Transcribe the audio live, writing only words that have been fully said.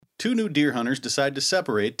Two new deer hunters decide to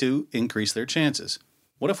separate to increase their chances.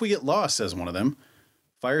 What if we get lost, says one of them.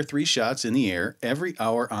 Fire 3 shots in the air every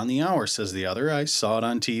hour on the hour, says the other. I saw it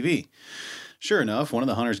on TV. Sure enough, one of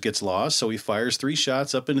the hunters gets lost, so he fires 3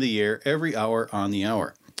 shots up into the air every hour on the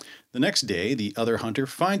hour. The next day, the other hunter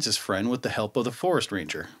finds his friend with the help of the forest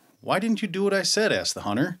ranger. Why didn't you do what I said, asked the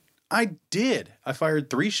hunter. I did. I fired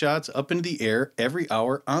 3 shots up into the air every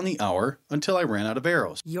hour on the hour until I ran out of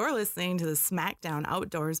arrows. You're listening to the Smackdown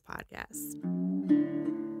Outdoors podcast.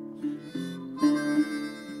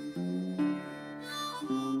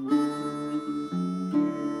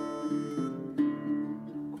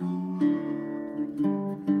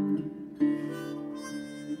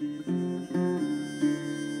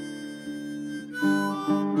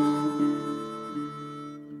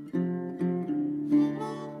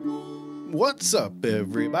 What's up,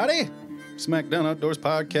 everybody? Smackdown Outdoors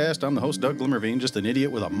podcast. I'm the host, Doug Glimmervine, just an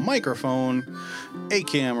idiot with a microphone, a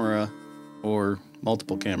camera, or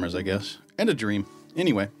multiple cameras, I guess, and a dream.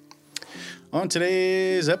 Anyway, on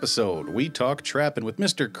today's episode, we talk trapping with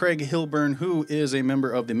Mr. Craig Hilburn, who is a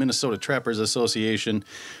member of the Minnesota Trappers Association.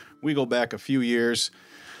 We go back a few years,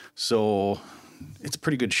 so it's a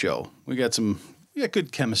pretty good show. We got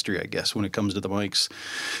good chemistry, I guess, when it comes to the mics.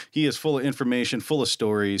 He is full of information, full of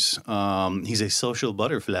stories. He's a social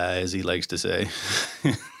butterfly, as he likes to say.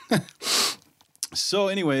 So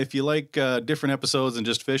anyway, if you like different episodes than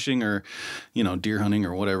just fishing or, deer hunting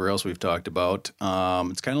or whatever else we've talked about,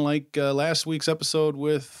 it's kind of like last week's episode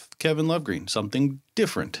with Kevin Lovegreen. Something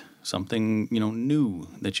different, something, new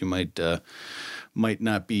that you might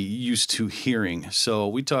not be used to hearing. So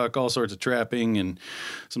we talk all sorts of trapping and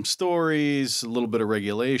some stories, a little bit of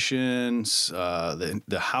regulations,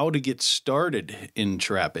 the how to get started in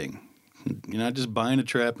trapping. You're not just buying a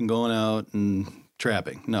trap and going out and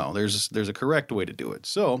trapping. No, there's a correct way to do it.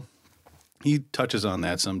 So he touches on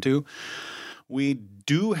that some too. We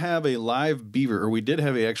do have a live beaver, or we did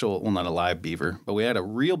have not a live beaver, but we had a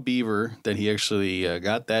real beaver that he actually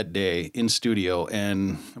got that day in studio.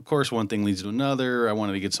 And of course, one thing leads to another. I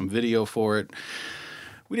wanted to get some video for it.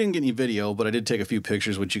 We didn't get any video, but I did take a few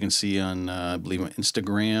pictures, which you can see on, I believe,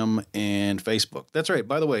 Instagram and Facebook. That's right.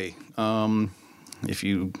 By the way, if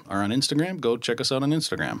you are on Instagram, go check us out on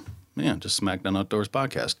Instagram. Yeah, just Smackdown Outdoors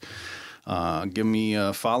podcast. Give me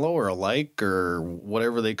a follow or a like or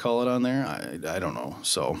whatever they call it on there. I don't know.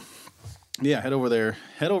 So, yeah, head over there.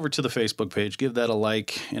 Head over to the Facebook page. Give that a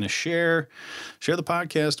like and a share. Share the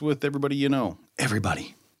podcast with everybody you know.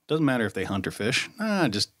 Everybody. Doesn't matter if they hunt or fish.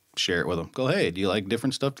 Just share it with them. Go, hey, do you like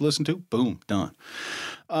different stuff to listen to? Boom, done.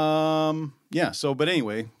 But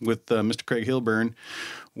anyway, with Mr. Craig Hilburn,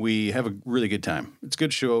 we have a really good time. It's a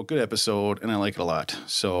good show, good episode, and I like it a lot.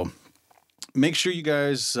 So make sure you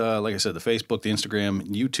guys, like I said, the Facebook, the Instagram,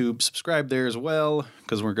 YouTube, subscribe there as well,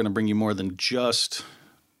 because we're going to bring you more than just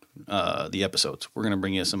the episodes. We're going to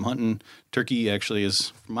bring you some hunting. Turkey actually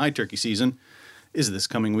is, my turkey season is this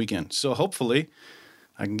coming weekend. So hopefully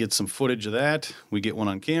I can get some footage of that. We get one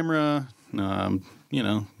on camera, when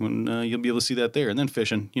you'll be able to see that there. And then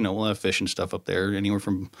fishing, we'll have fishing stuff up there, anywhere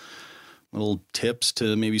from little tips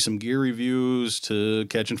to maybe some gear reviews to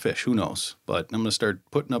catching fish. Who knows? But I'm going to start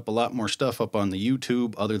putting up a lot more stuff up on the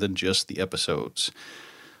YouTube other than just the episodes.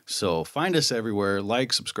 So find us everywhere.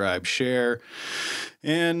 Like, subscribe, share.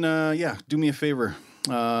 And, do me a favor.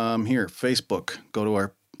 Here, Facebook. Go to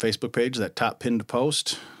our Facebook page, that top pinned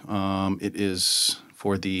post. It is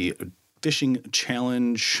for the fishing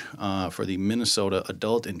challenge, for the Minnesota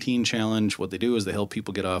Adult and Teen Challenge. What they do is they help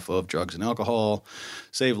people get off of drugs and alcohol,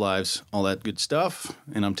 save lives, all that good stuff.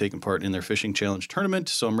 And I'm taking part in their fishing challenge tournament,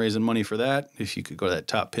 so I'm raising money for that. If you could go to that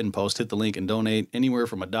top pin post, hit the link and donate anywhere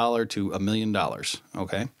from $1 to $1 million.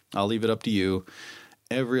 Okay, I'll leave it up to you.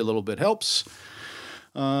 Every little bit helps.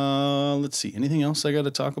 Let's see. Anything else I got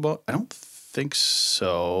to talk about? I don't think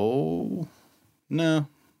so. No.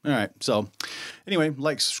 All right. So anyway,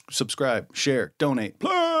 like, subscribe, share, donate.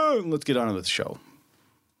 Let's get on with the show.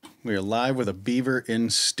 We are live with a beaver in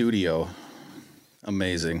studio.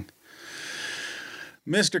 Amazing.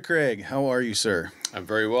 Mr. Craig, how are you, sir? I'm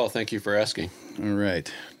very well. Thank you for asking. All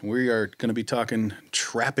right. We are going to be talking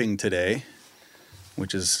trapping today,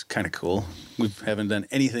 which is kind of cool. We haven't done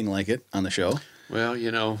anything like it on the show.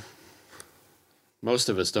 Well, most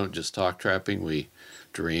of us don't just talk trapping. We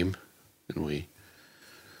dream and we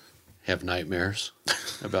have nightmares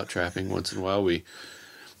about trapping. Once in a while, we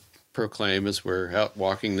proclaim as we're out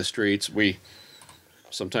walking the streets. We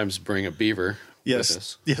sometimes bring a beaver with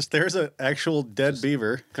us. Yes, there's an actual dead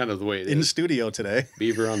beaver. Kind of the way it is. In the studio today.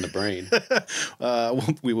 Beaver on the brain.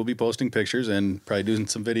 We will be posting pictures and probably doing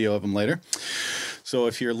some video of them later. So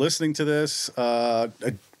if you're listening to this,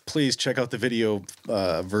 please check out the video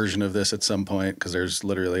version of this at some point because there's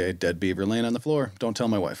literally a dead beaver laying on the floor. Don't tell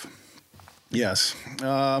my wife. Yes.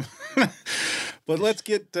 But let's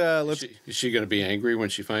get. Is she going to be angry when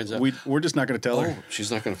she finds out? We're just not going to tell her.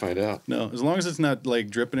 She's not going to find out. No, as long as it's not like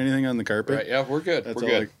dripping anything on the carpet. Right? Yeah, we're good. That's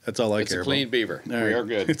we're all. good. That's all I care about. It's a clean beaver. All right. We are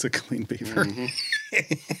good. It's a clean beaver.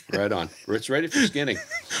 Mm-hmm. Right on. It's ready for skinning.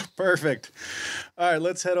 Perfect. All right,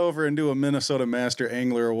 let's head over and do a Minnesota Master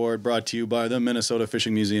Angler Award brought to you by the Minnesota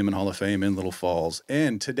Fishing Museum and Hall of Fame in Little Falls.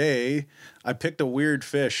 And today I picked a weird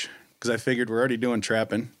fish because I figured we're already doing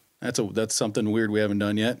trapping. That's something weird we haven't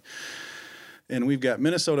done yet. And we've got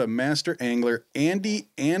Minnesota Master Angler Andy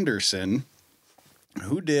Anderson,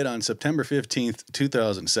 who did on September 15th,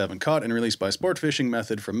 2007, caught and released by Sport Fishing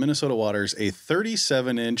Method from Minnesota waters a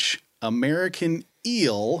 37-inch American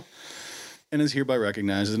eel and is hereby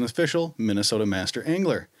recognized as an official Minnesota Master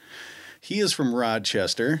Angler. He is from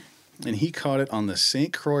Rochester, and he caught it on the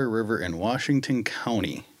St. Croix River in Washington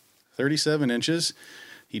County. 37 inches.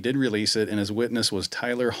 He did release it, and his witness was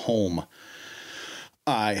Tyler Holm.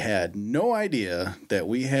 I had no idea that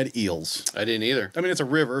we had eels. I didn't either. I mean, it's a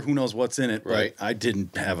river. Who knows what's in it? Right. But I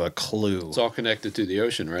didn't have a clue. It's all connected to the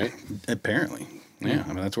ocean, right? Apparently. Yeah.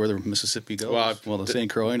 I mean, that's where the Mississippi goes. Well, the St.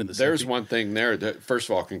 Croix into the There's Mississippi. one thing there. First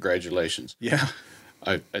of all, congratulations. Yeah.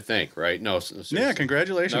 I think, right? No. Seriously. Yeah,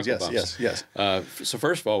 congratulations. Knuckle Yes. So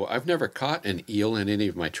first of all, I've never caught an eel in any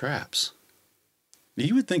of my traps.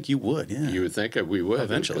 You would think you would, yeah. You would think we would.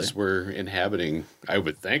 Eventually. Because we're inhabiting, I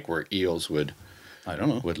would think, where eels would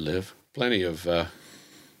live. Plenty of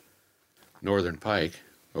northern pike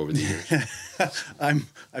over the years.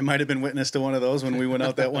 I might have been witness to one of those when we went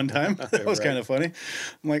out that one time. That was kind of funny.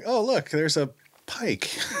 I'm like, oh, look, there's a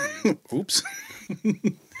pike. Oops.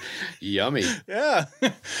 Yummy. Yeah.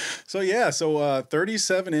 So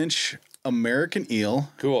 37-inch American eel.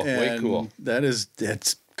 Cool. Way And cool.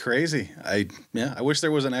 That's crazy. I wish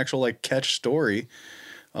there was an actual like catch story.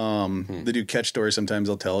 They do catch stories. Sometimes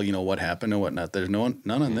they'll tell, what happened and whatnot. There's none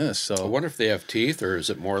on this. So I wonder if they have teeth, or is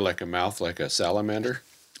it more like a mouth like a salamander?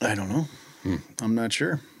 I don't know. I'm not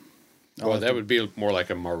sure. Well, that would be more like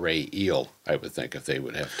a moray eel, I would think, if they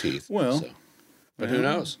would have teeth. Well, but who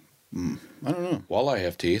knows? I don't know. Walleye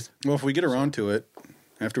have teeth. Well, if we get around to it,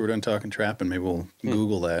 after we're done talking trapping, maybe we'll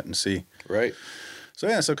Google that and see. Right.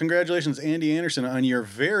 So congratulations, Andy Anderson, on your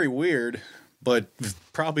very weird, but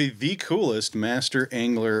probably the coolest Master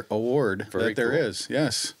Angler Award that there is.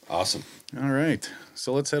 Yes. Awesome. All right.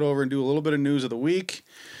 So let's head over and do a little bit of news of the week.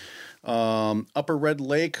 Upper Red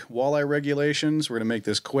Lake walleye regulations. We're going to make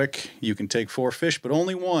this quick. You can take 4 fish, but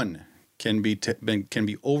only one can be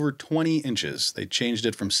over 20 inches. They changed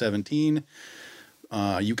it from 17.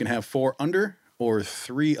 You can have 4 under or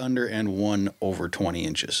 3 under and 1 over 20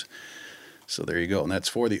 inches. So there you go. And that's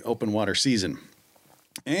for the open water season.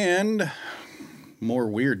 And more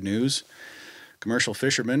weird news. Commercial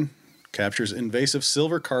fisherman captures invasive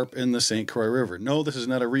silver carp in the St. Croix River. No, this is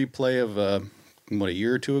not a replay of a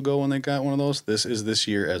year or two ago when they got one of those. This is this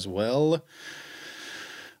year as well.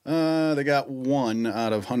 They got one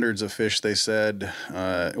out of hundreds of fish, they said.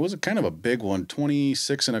 It was kind of a big one,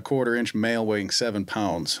 26.25-inch male weighing 7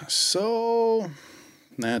 pounds. So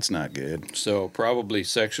that's not good. So probably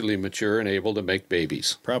sexually mature and able to make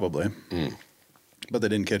babies. Probably. But they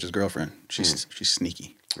didn't catch his girlfriend. She's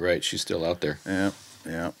sneaky. Right, she's still out there.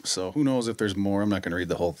 Yeah. So who knows if there's more. I'm not going to read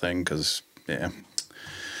the whole thing because, yeah.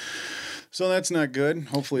 So that's not good.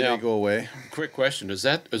 Hopefully they go away. Quick question: Is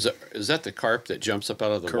that the carp that jumps up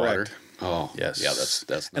out of the water? Oh, yes. Yeah,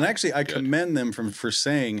 that's. And actually, I commend them for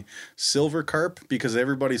saying silver carp because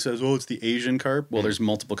everybody says, "Oh, it's the Asian carp." Well, there's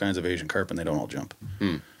multiple kinds of Asian carp, and they don't all jump.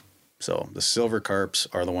 So the silver carps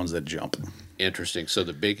are the ones that jump. Interesting. So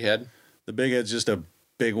the big head. The big head's just a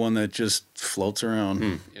big one that just floats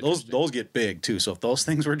around. Those get big too. So if those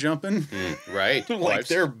things were jumping, right,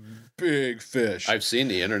 they're big fish. I've seen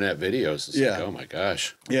the internet videos. It's like, oh my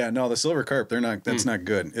gosh. Yeah, no, the silver carp, they're not. That's not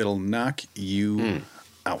good. It'll knock you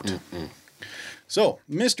out. So,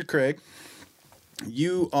 Mr. Craig,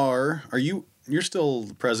 you're still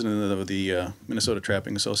the president of the Minnesota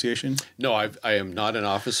Trapping Association? No, I am not an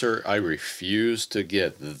officer. I refuse to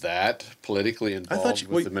get that politically involved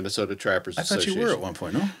with the Minnesota Trappers Association. I thought you were at one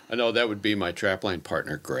point, no? I know that would be my trapline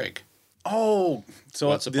partner, Greg. Oh,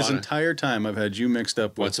 so this entire time I've had you mixed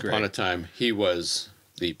up with Greg. Once upon a time, he was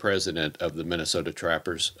the president of the Minnesota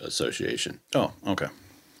Trappers Association. Oh, okay.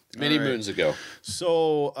 Many moons ago.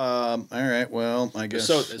 So, all right. Well, I guess.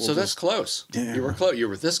 So that's close. Yeah. You were close. You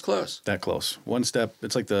were this close. That close. One step.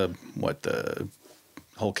 It's like the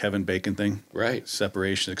whole Kevin Bacon thing, right?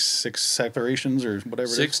 Separation, 6 separations or whatever.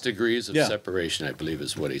 6 degrees of separation, I believe,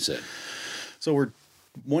 is what he said. So we're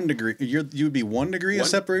 1 degree. You would be 1 degree of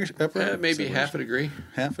separation? Maybe half a degree.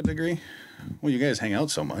 Half a degree? Well, you guys hang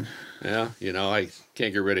out so much. Yeah, I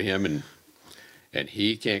can't get rid of him, and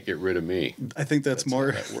he can't get rid of me. I think that's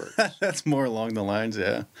more. How that works. That's more along the lines,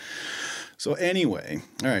 yeah. So anyway,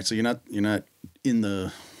 all right. So you're not in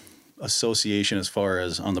the association as far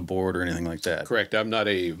as on the board or anything like that. Correct. I'm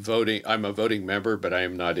a voting member, but I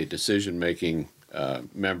am not a decision-making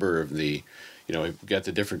member of the. We've got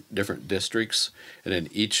the different districts, and then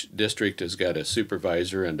each district has got a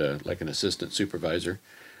supervisor and an assistant supervisor,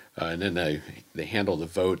 and then they handle the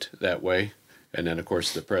vote that way, and then of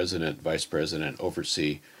course the president, vice president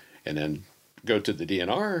oversee, and then go to the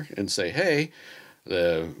DNR and say, hey,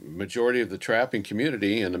 the majority of the trapping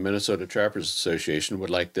community and the Minnesota Trappers Association would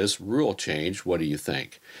like this rule change. What do you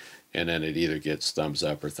think? And then it either gets thumbs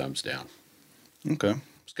up or thumbs down. Okay.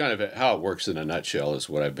 It's kind of how it works in a nutshell is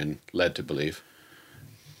what I've been led to believe.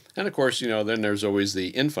 And of course, then there's always the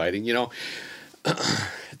infighting.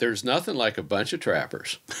 There's nothing like a bunch of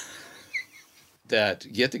trappers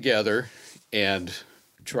that get together and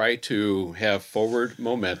try to have forward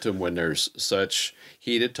momentum when there's such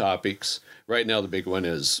heated topics. Right now, the big one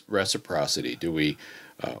is reciprocity. Do we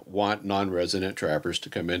want non-resident trappers to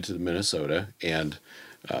come into Minnesota and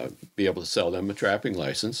be able to sell them a trapping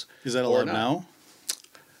license? Is that allowed now?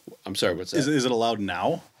 I'm sorry, what's that? Is it allowed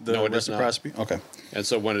now? No, it is not. Reciprocity? Okay. And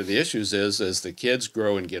so one of the issues is as the kids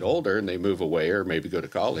grow and get older and they move away or maybe go to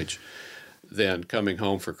college, then coming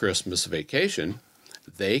home for Christmas vacation,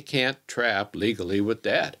 they can't trap legally with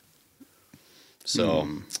dad. So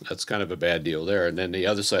that's kind of a bad deal there. And then the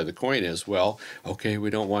other side of the coin is, well, okay, we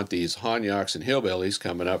don't want these Honyaks and hillbillies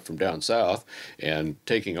coming up from down south and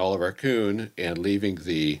taking all of our coon and leaving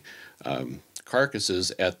the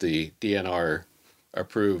carcasses at the DNR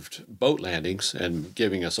approved boat landings and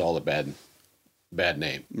giving us all a bad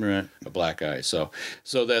name, right? A black eye. So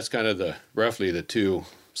that's kind of roughly the two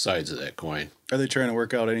sides of that coin. Are they trying to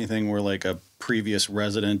work out anything where like a previous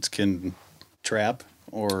resident can trap,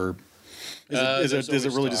 or is it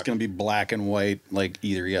really just going to be black and white, like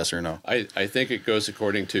either yes or no? I think it goes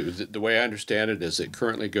according to the way I understand it is it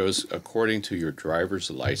currently goes according to your driver's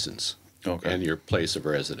license and your place of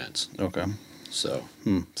residence. Okay. So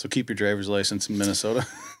keep your driver's license in Minnesota.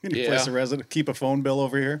 In your place of residence. Keep a phone bill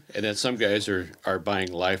over here. And then some guys are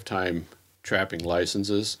buying lifetime trapping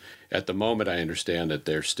licenses. At the moment, I understand that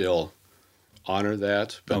they're still honor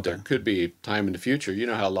that, but there could be time in the future. You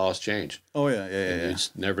know how laws change. Oh yeah. You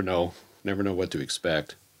just never know what to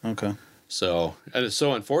expect. Okay. So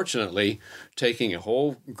unfortunately, taking a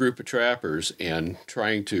whole group of trappers and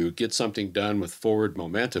trying to get something done with forward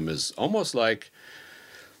momentum is almost like.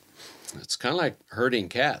 It's kind of like herding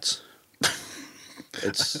cats.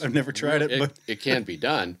 I've never tried it, but it can be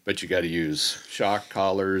done, but you got to use shock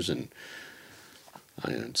collars and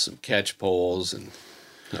some catch poles and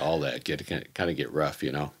all that. Kind of get rough,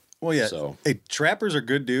 Well, yeah. So, hey, trappers are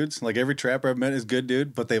good dudes. Like every trapper I've met is good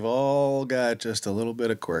dude, but they've all got just a little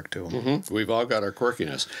bit of quirk to them. Mm-hmm. We've all got our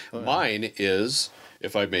quirkiness. Oh, yeah. Mine is,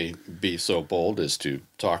 if I may be so bold as to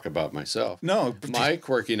talk about myself. No. My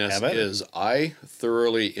quirkiness is I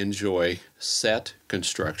thoroughly enjoy set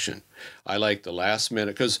construction. I like the last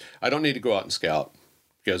minute, because I don't need to go out and scout,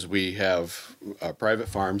 because we have private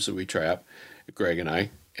farms that we trap, Greg and I,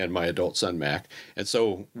 and my adult son, Mac. And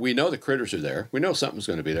so we know the critters are there. We know something's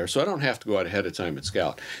going to be there, so I don't have to go out ahead of time and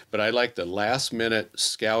scout. But I like the last minute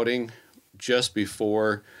scouting just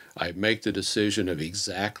before I make the decision of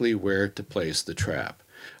exactly where to place the trap.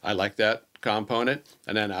 I like that component.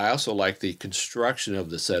 And then I also like the construction of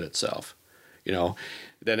the set itself.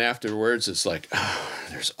 Then afterwards it's like,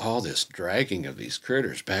 there's all this dragging of these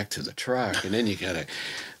critters back to the truck. And then you got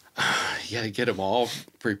to get them all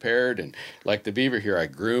prepared. And like the beaver here, I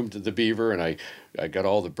groomed the beaver and I got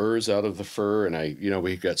all the burrs out of the fur, and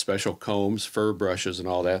we've got special combs, fur brushes and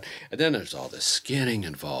all that. And then there's all the skinning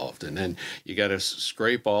involved. And then you got to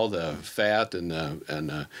scrape all the fat and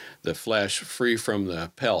the flesh free from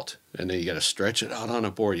the pelt. And then you got to stretch it out on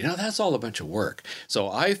a board. That's all a bunch of work. So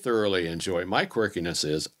I thoroughly enjoy, my quirkiness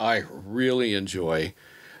is I really enjoy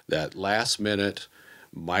that last minute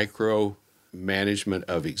micro management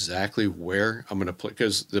of exactly where I'm going to play,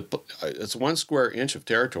 because it's 1 square inch of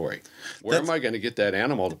territory. Where am I going to get that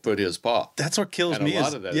animal to put his paw? That's what kills me. A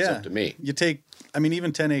lot of that is up to me. You take,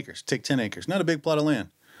 even 10 acres. Take 10 acres. Not a big plot of land,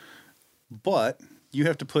 but you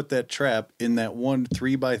have to put that trap in that 1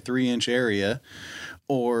 3x3 inch area,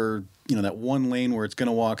 or that one lane where it's going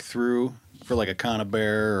to walk through for like a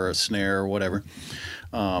conibear or a snare or whatever.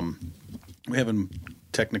 We having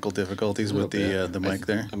technical difficulties with the mic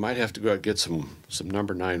there. I might have to go out and get some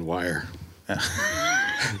number 9 wire.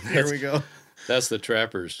 There we go. That's the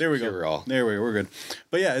trapper's There we go. cure-all. There we go. We're good.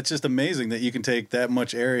 But yeah, it's just amazing that you can take that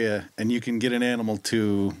much area and you can get an animal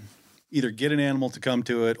to either get an animal to come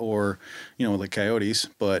to it or, like coyotes,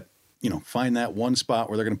 but, find that one spot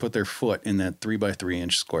where they're going to put their foot in that 3x3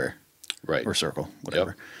 inch square. Right. Or circle,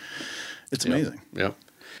 whatever. Yep. It's amazing. Yep.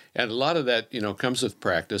 And a lot of that, comes with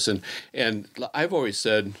practice. And I've always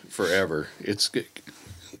said forever,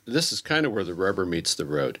 this is kind of where the rubber meets the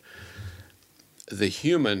road. The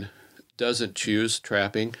human doesn't choose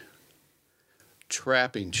trapping.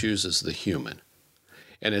 Trapping chooses the human.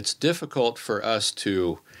 And it's difficult for us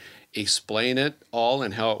to explain it all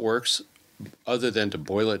and how it works other than to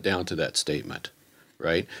boil it down to that statement.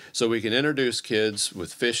 Right? So we can introduce kids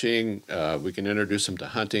with fishing. We can introduce them to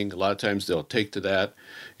hunting. A lot of times they'll take to that.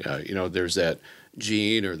 There's that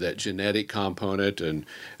gene or that genetic component, and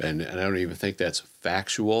I don't even think that's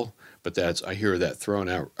factual, but I hear that thrown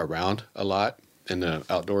out around a lot in the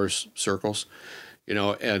outdoors circles.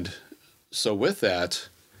 And so with that,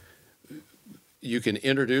 you can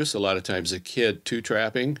introduce a lot of times a kid to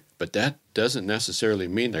trapping, but that doesn't necessarily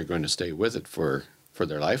mean they're going to stay with it for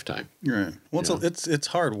their lifetime. Right. Well, it's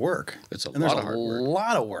hard work. It's a lot of hard work. A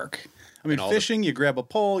lot of work. I mean, fishing, you grab a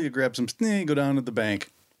pole, you grab some you go down to the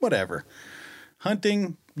bank, whatever.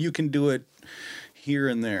 Hunting, you can do it here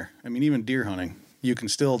and there. I mean, even deer hunting, you can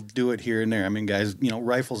still do it here and there. I mean, guys,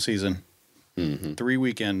 rifle season, 3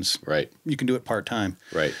 weekends. Right. You can do it part-time.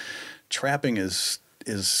 Right. Trapping is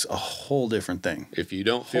a whole different thing. If you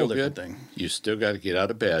don't feel good, you still got to get out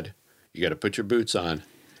of bed. You got to put your boots on.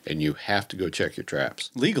 And you have to go check your traps.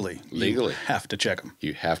 Legally. You have to check them.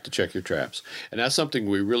 You have to check your traps. And that's something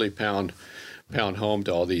we really pound home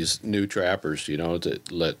to all these new trappers,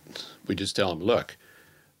 we just tell them, look,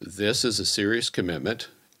 this is a serious commitment,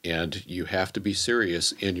 and you have to be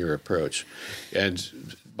serious in your approach.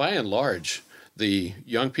 And by and large, the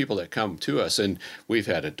young people that come to us, and we've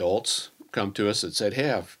had adults come to us and said, hey,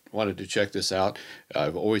 I've wanted to check this out.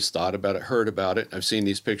 I've always thought about it, heard about it. I've seen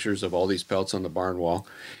these pictures of all these pelts on the barn wall.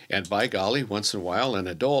 And by golly, once in a while, an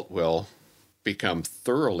adult will become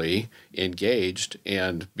thoroughly engaged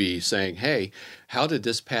and be saying, hey, how did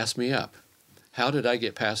this pass me up? How did I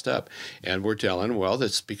get passed up? And we're telling, well,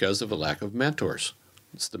 that's because of a lack of mentors.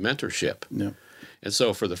 It's the mentorship. Yep. And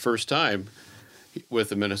so for the first time, with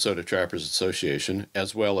the Minnesota Trappers Association,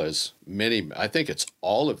 as well as I think it's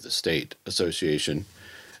all of the state association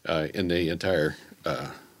in the entire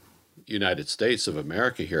United States of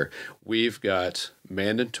America here, we've got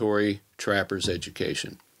mandatory trappers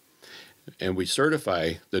education. And we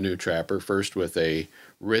certify the new trapper first with a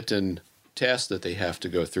written test that they have to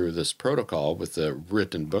go through this protocol with the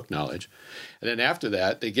written book knowledge. And then after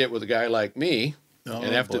that, they get with a guy like me.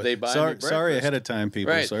 And after they buy me breakfast. Sorry ahead of time,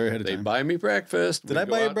 people. Right. Sorry ahead of time. They buy me breakfast. Did I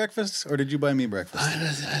buy you breakfast, or did you buy me breakfast?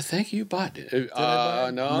 I think you bought it. Did I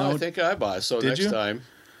buy? No, I think I bought. So next time.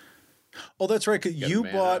 Oh, that's right. You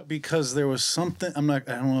bought because there was something. I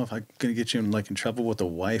don't know if I'm going to get you in trouble with a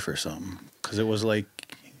wife or something. Because it was like.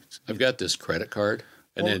 I've got this credit card,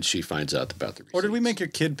 and then she finds out about the receipts. Or did we make your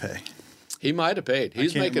kid pay? He might have paid.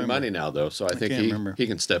 He's making money now, though, so I think he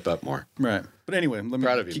can step up more. Right. But anyway, let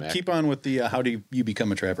me keep on with the how do you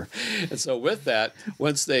become a trapper. And so with that,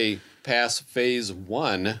 once they pass phase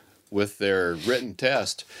 1 with their written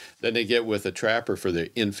test, then they get with a trapper for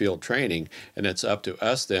the infield training, and it's up to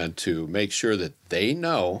us then to make sure that they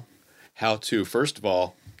know how to, first of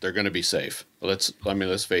all, they're going to be safe. Let's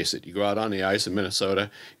face it. You go out on the ice in Minnesota,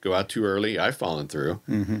 go out too early. I've fallen through,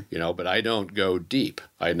 but I don't go deep.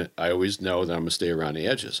 I always know that I'm going to stay around the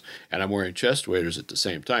edges, and I'm wearing chest waders at the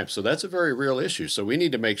same time. So that's a very real issue. So we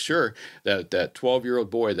need to make sure that 12-year-old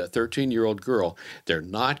boy, that 13-year-old girl, they're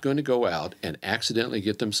not going to go out and accidentally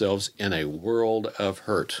get themselves in a world of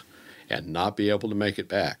hurt and not be able to make it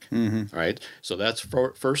back, right? So that's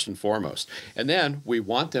first and foremost. And then we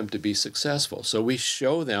want them to be successful. So we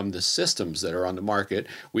show them the systems that are on the market.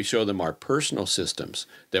 We show them our personal systems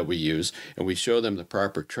that we use, and we show them the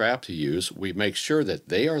proper trap to use. We make sure that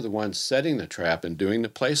they are the ones setting the trap and doing the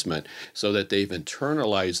placement so that they've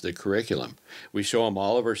internalized the curriculum. We show them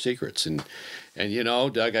all of our secrets. And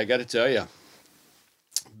Doug, I got to tell you,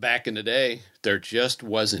 back in the day, there just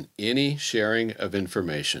wasn't any sharing of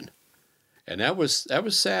information. And that was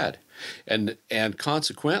sad. And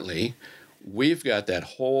consequently, we've got that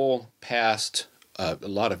whole past, a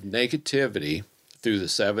lot of negativity through the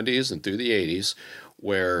 70s and through the 80s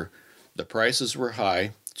where the prices were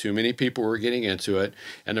high, too many people were getting into it,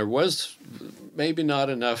 and there was maybe not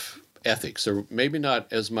enough ethics, or maybe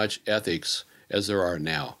not as much ethics as there are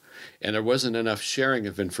now. And there wasn't enough sharing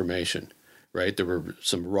of information. Right? There were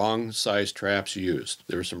some wrong size traps used.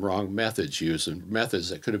 There were some wrong methods used, and methods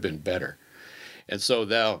that could have been better. And so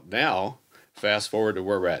now, fast forward to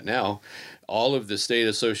where we're at now, all of the state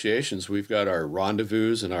associations, we've got our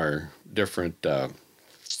rendezvous and our different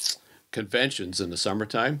conventions in the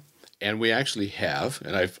summertime. And we actually have,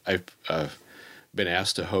 and I've been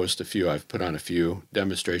asked to host a few, I've put on a few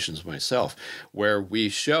demonstrations myself, where we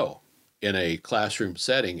show in a classroom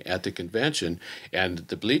setting at the convention, and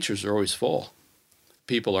the bleachers are always full.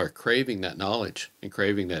 People are craving that knowledge and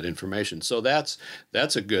craving that information. So that's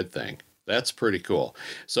a good thing. That's pretty cool.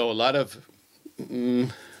 So a lot of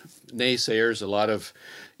naysayers, a lot of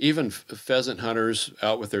even pheasant hunters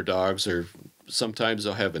out with their dogs, or sometimes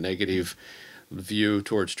they'll have a negative view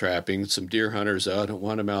towards trapping. Some deer hunters, I don't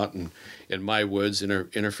want them out in my woods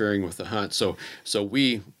interfering with the hunt. So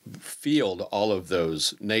we field all of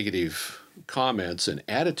those negative comments and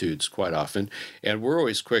attitudes quite often, and we're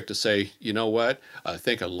always quick to say, you know what, I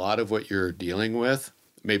think a lot of what you're dealing with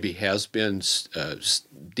maybe has been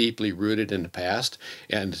deeply rooted in the past,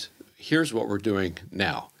 and here's what we're doing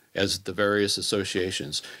now as the various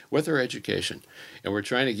associations with our education. And we're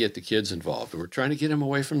trying to get the kids involved. And we're trying to get them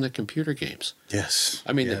away from the computer games. Yes.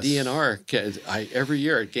 I mean, yes. The DNR, every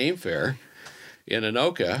year at Game Fair in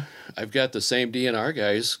Anoka, I've got the same DNR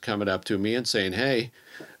guys coming up to me and saying, hey,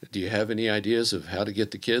 do you have any ideas of how to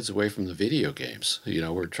get the kids away from the video games? You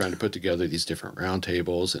know, we're trying to put together these different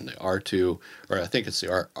roundtables and the R2, or I think it's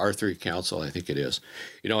the R3 Council, I think it is.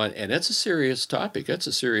 You know, and it's a serious topic. That's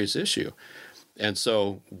a serious issue. And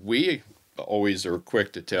so we always are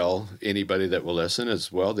quick to tell anybody that will listen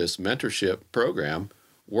as well, this mentorship program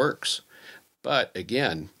works. But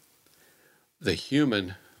again, the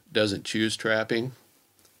human doesn't choose trapping.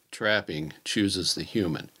 Trapping chooses the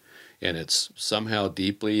human. And it's somehow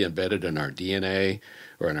deeply embedded in our DNA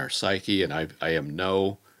or in our psyche. And I am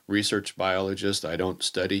no research biologist. I don't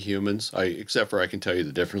study humans, except for I can tell you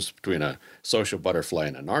the difference between a social butterfly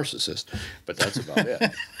and a narcissist. But that's about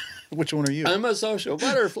it. Which one are you? I'm a social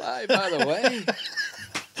butterfly, by the way.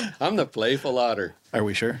 I'm the playful otter. Are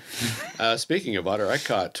we sure? Speaking of otter, I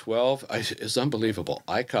caught 12. It's unbelievable.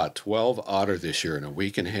 I caught 12 otter this year in a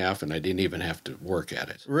week and a half, and I didn't even have to work at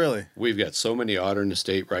it. Really? We've got so many otter in the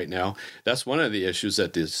state right now. That's one of the issues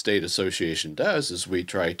that the state association does is we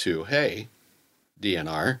try to, hey,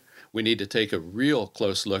 DNR, we need to take a real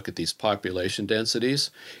close look at these population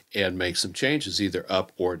densities and make some changes either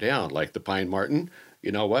up or down, like the pine marten.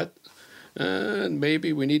 You know what?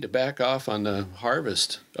 Maybe we need to back off on the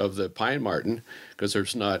harvest of the pine marten because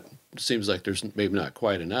seems like there's maybe not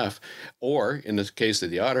quite enough. Or in the case of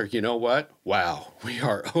the otter, you know what? Wow, we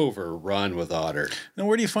are overrun with otter. Now,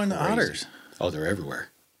 where do you find the otters? Oh, they're everywhere.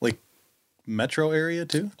 Like metro area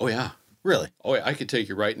too? Oh, yeah. Really? Oh, yeah. I could take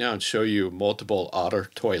you right now and show you multiple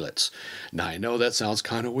otter toilets. Now, I know that sounds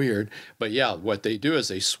kind of weird, but yeah, what they do is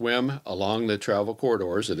they swim along the travel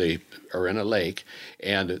corridors, or they are in a lake,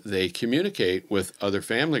 and they communicate with other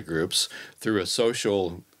family groups through a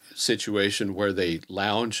social situation where they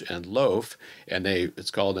lounge and loaf, and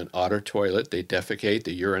it's called an otter toilet. They defecate,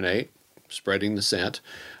 they urinate, spreading the scent.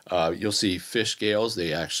 You'll see fish scales.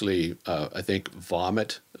 They actually, I think,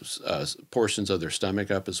 vomit portions of their stomach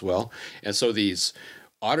up as well. And so these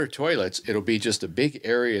otter toilets, it'll be just a big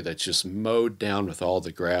area that's just mowed down with all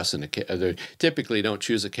the grass. And they typically don't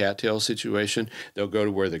choose a cattail situation. They'll go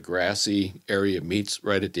to where the grassy area meets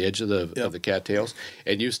right at the edge of the cattails.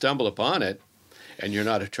 And you stumble upon it, and you're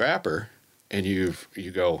not a trapper, and you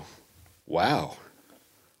go, wow,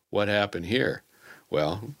 what happened here?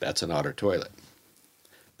 Well, that's an otter toilet.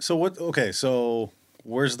 So what? Okay, so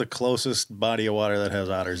where's the closest body of water that has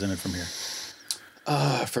otters in it from here?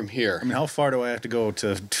 From here. I mean, how far do I have to go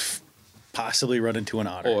to possibly run into an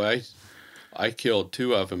otter? Oh, I killed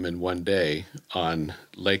 2 of them in one day on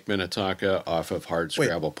Lake Minnetonka off of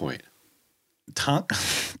Hardscrabble Point.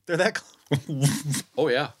 They're that close? Oh,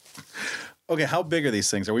 yeah. Okay, how big are these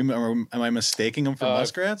things? Am I mistaking them for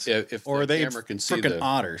muskrats? If or are they camera can see freaking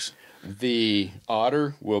otters? The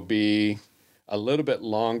otter will be a little bit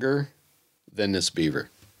longer than this beaver.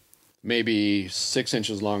 Maybe 6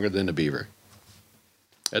 inches longer than a beaver.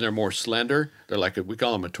 And they're more slender. They're like, we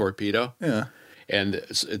call them a torpedo. Yeah. And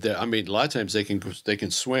I mean, a lot of times they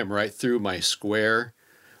can swim right through my square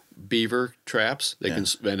beaver traps.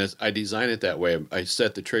 I design it that way. I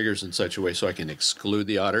set the triggers in such a way so I can exclude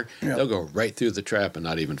the otter. Yep. They'll go right through the trap and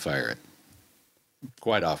not even fire it.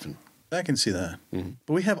 Quite often. I can see that. Mm-hmm.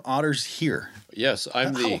 But we have otters here. Yes,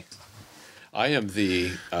 I've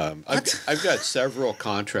got several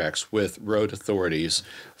contracts with road authorities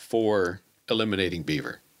for eliminating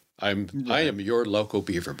beaver. I am your local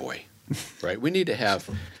beaver boy. Right? We need to have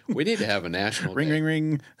a national ring, day. ring,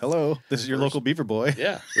 ring. Hello, this is your local beaver boy.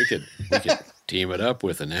 Yeah, we could team it up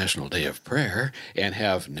with a National Day of Prayer and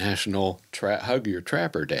have National Hug Your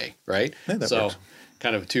Trapper Day, right? Yeah, that so works.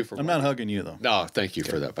 kind of a two for I'm one. not hugging you, though. No, thank you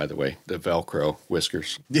for that, by the way. The Velcro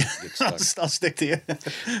whiskers. Yeah, get stuck. I'll stick to you.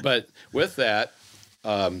 But with that,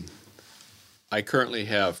 I currently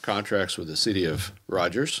have contracts with the city of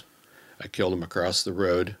Rogers. I killed them across the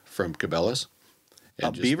road from Cabela's.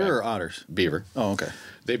 And just Beaver or otters? Beaver. Oh, okay.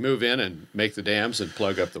 They move in and make the dams and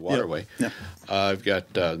plug up the waterway. Yep. I've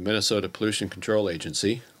got Minnesota Pollution Control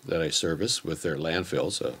Agency that I service with their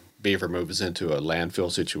landfills. Beaver moves into a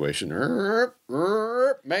landfill situation.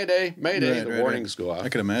 Mayday, mayday. The warnings go off. I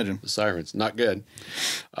can imagine. The sirens, not good.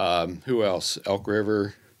 Who else? Elk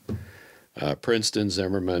River, Princeton,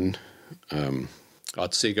 Zimmerman,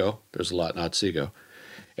 Otsego. There's a lot in Otsego.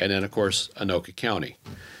 And then, of course, Anoka County.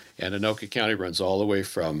 And Anoka County runs all the way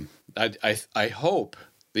from, I hope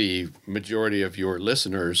the majority of your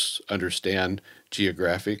listeners understand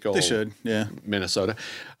geographical. They should, yeah. Minnesota.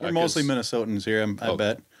 We're mostly Minnesotans here, I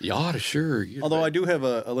bet. Yeah, sure. Although I do have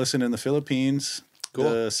a listen in the Philippines,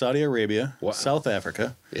 Saudi Arabia, South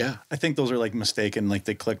Africa. Yeah. I think those are like mistaken, like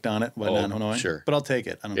they clicked on it, but not knowing. Sure. But I'll take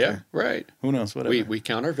it. I don't care. Right. Who knows? Whatever. We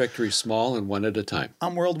count our victories small and one at a time.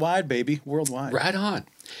 I'm worldwide, baby. Worldwide. Right on.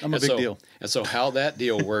 I'm a big deal. And so how that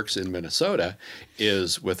deal works in Minnesota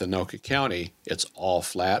is with Anoka County, it's all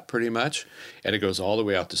flat pretty much, and it goes all the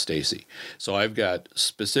way out to Stacy. So I've got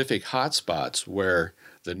specific hot spots where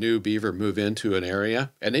the new beaver move into an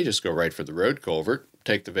area, and they just go right for the road culvert,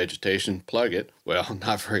 take the vegetation, plug it. Well,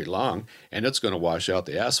 not very long, and it's going to wash out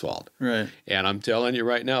the asphalt. Right. And I'm telling you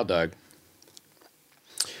right now, Doug,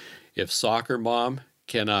 if soccer mom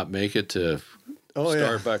cannot make it to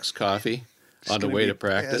Starbucks coffee on the way to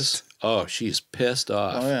practice, she's pissed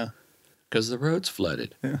off. Oh, yeah. Because the road's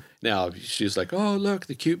flooded. Yeah. Now, she's like, oh, look,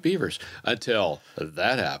 the cute beavers. Until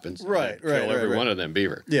that happens. Right. Kill every one of them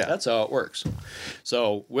beaver. Yeah. That's how it works.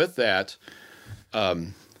 So with that,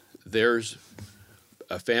 there's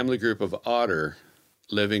a family group of otter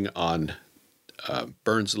living on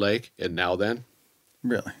Burns Lake in Now Then.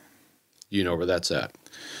 Really? You know where that's at?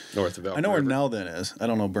 North of Elk I know River. where Now Then is. I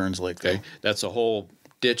don't know Burns Lake, though. Okay. That's a whole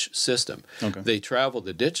ditch system. Okay. They travel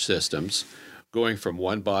the ditch systems going from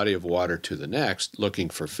one body of water to the next looking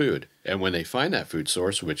for food. And when they find that food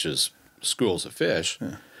source, which is schools of fish,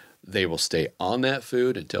 they will stay on that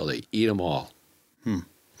food until they eat them all.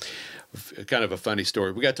 Kind of a funny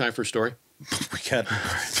story. We got time for a story?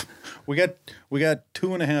 we got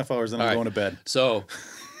 2.5 hours, then I'm going to bed. So,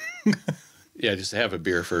 yeah, just have a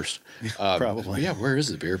beer first. Probably. Yeah, where is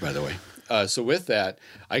the beer, by the way? So with that,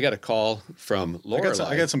 I got a call from Lorelei.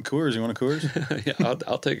 I got some Coors. You want a Coors? Yeah,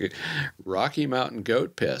 I'll take a Rocky Mountain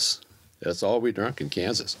goat piss. That's all we drunk in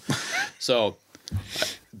Kansas. So,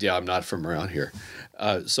 yeah, I'm not from around here.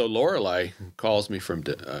 So Lorelei calls me from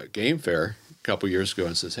Game Fair a couple years ago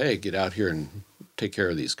and says, hey, get out here and take care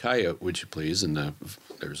of these coyote, would you please? And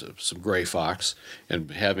there's some gray fox.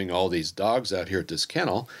 And having all these dogs out here at this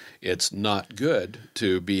kennel, it's not good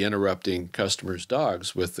to be interrupting customers'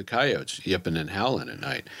 dogs with the coyotes yipping and howling at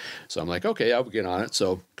night. So I'm like, okay, I'll get on it.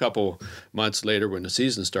 So a couple months later, when the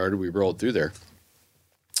season started, we rolled through there.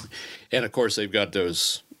 And, of course, they've got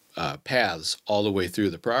those paths all the way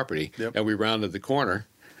through the property. Yep. And we rounded the corner.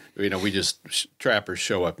 You know, we just trappers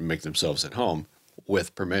show up and make themselves at home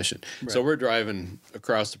with permission. Right. So we're driving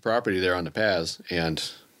across the property there on the paths, and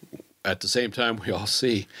at the same time we all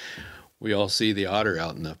see the otter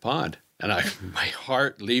out in the pond, and my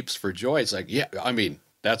heart leaps for joy. It's like, yeah, I mean,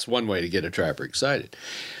 that's one way to get a trapper excited.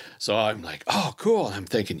 So I'm like, oh, cool. And I'm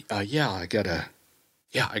thinking, I got a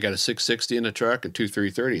 660 in the truck and two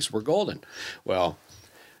 330s. We're golden. Well,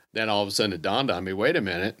 then all of a sudden it dawned on me, wait a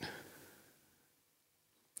minute.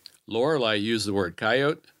 Lorelei used the word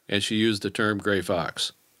coyote, and she used the term gray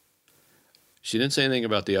fox. She didn't say anything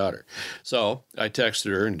about the otter. So I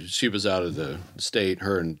texted her, and she was out of the state.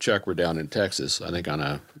 Her and Chuck were down in Texas, I think, on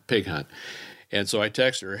a pig hunt. And so I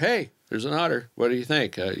texted her, hey, there's an otter. What do you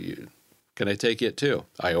think? Can I take it too?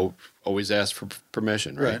 I always ask for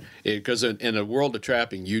permission, right? Because in a world of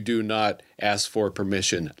trapping, you do not ask for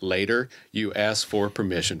permission later. You ask for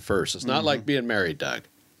permission first. It's not like being married, Doug.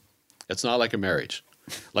 It's not like a marriage.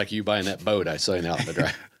 Like you buying that boat I signed out in the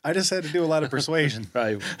drive. I just had to do a lot of persuasion.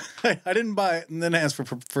 Right. I didn't buy it and then ask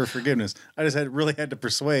for forgiveness. I just really had to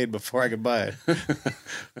persuade before I could buy it.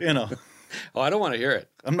 You know. Oh, I don't want to hear it.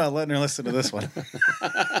 I'm not letting her listen to this one.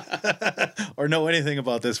 Or know anything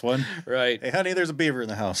about this one. Right. Hey, honey, there's a beaver in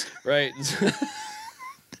the house. Right.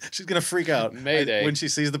 She's going to freak out Mayday. when she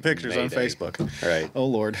sees the pictures on Facebook. Right. Oh,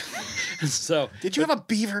 Lord. So, did you have a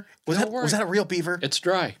beaver? Was that a real beaver? It's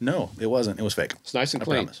dry. No, it wasn't. It was fake. It's nice and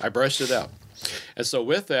clean. Promise. I brushed it out. And so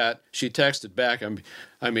with that, she texted back.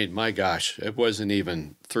 I mean, my gosh, it wasn't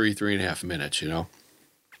even 3.5 minutes, you know.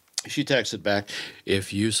 She texted back,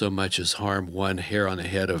 if you so much as harm one hair on the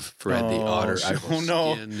head of Fred the Otter, I will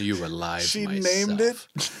skin you alive She myself. named it?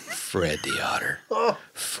 Fred the Otter.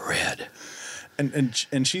 Fred.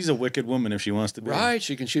 And she's a wicked woman if she wants to be. Right,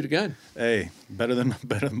 she can shoot a gun. Hey, better than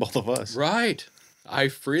both of us. Right. I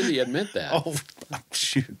freely admit that. Oh,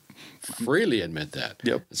 shoot. Freely admit that.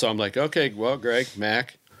 Yep. So I'm like, okay, well, Greg,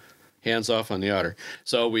 Mac, hands off on the otter.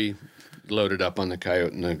 So we loaded up on the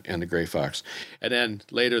coyote and the gray fox. And then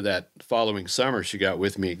later that following summer, she got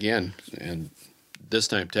with me again and this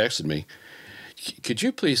time texted me, could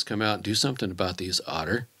you please come out and do something about these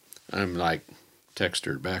otter? And I'm like, text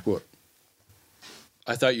her back, what?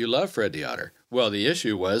 I thought you loved Fred the Otter. Well, the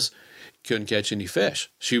issue was couldn't catch any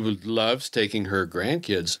fish. She loves taking her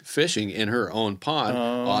grandkids fishing in her own pond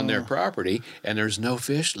on their property, and there's no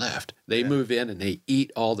fish left. They move in and they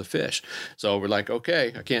eat all the fish. So we're like,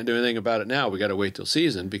 okay, I can't do anything about it now. We got to wait till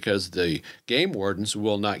season because the game wardens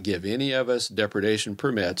will not give any of us depredation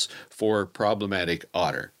permits for problematic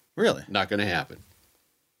otter. Really? Not going to happen.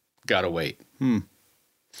 Got to wait.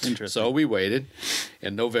 Interesting. So we waited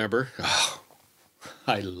in November.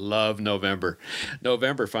 I love November.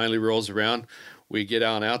 November finally rolls around. We get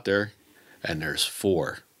out there, and there's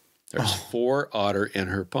 4. There's 4 otter in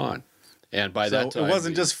her pond. And by that time... it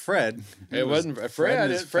wasn't just Fred. It wasn't Fred.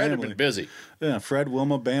 Fred had been busy. Yeah, Fred,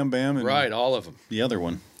 Wilma, Bam Bam. And right, all of them. The other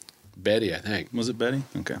one. Betty, I think. Was it Betty?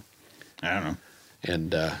 Okay. I don't know.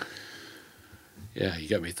 And, yeah, you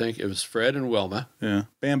got me thinking. It was Fred and Wilma. Yeah.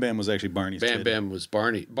 Bam Bam was actually Barney's kid. Bam Bam was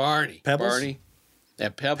Barney. Pebbles? Barney.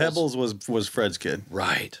 And Pebbles was Fred's kid.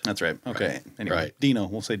 Right. That's right. Okay. Right. Anyway, Right. Dino.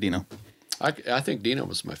 We'll say Dino. I think Dino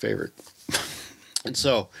was my favorite. And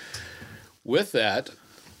so with that,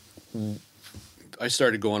 I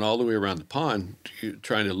started going all the way around the pond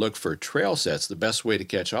trying to look for trail sets. The best way to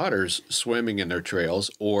catch otters, swimming in their trails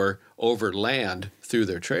or over land through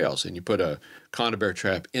their trails. And you put a conibear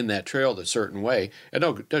trap in that trail a certain way, and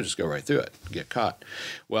they'll just go right through it and get caught.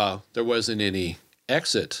 Well, there wasn't any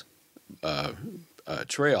exit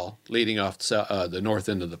trail leading off the north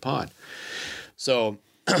end of the pond. So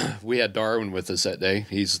we had Darwin with us that day.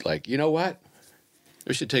 He's like, you know what?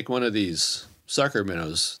 We should take one of these sucker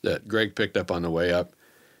minnows that Greg picked up on the way up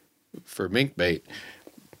for mink bait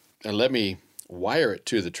and let me wire it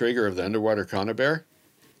to the trigger of the underwater conibear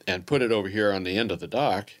and put it over here on the end of the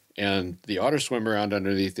dock, and the otter swim around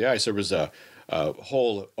underneath the ice. There was a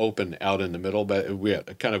hole open out in the middle, but we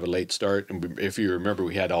had kind of a late start. And if you remember,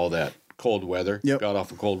 we had all that cold weather. Yep. Got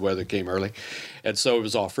off of cold weather, came early. And so it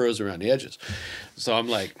was all frozen around the edges. So I'm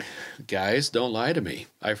like, guys, don't lie to me.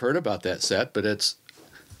 I've heard about that set, but that's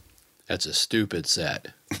a stupid set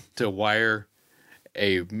to wire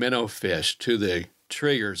a minnow fish to the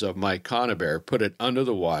triggers of my conibear, put it under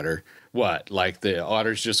the water. What? Like the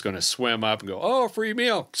otter's just going to swim up and go, oh, free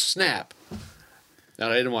meal, snap.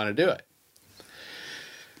 And I didn't want to do it.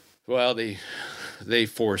 Well, they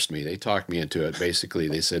forced me. They talked me into it. Basically,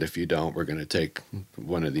 they said, if you don't, we're going to take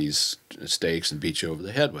one of these stakes and beat you over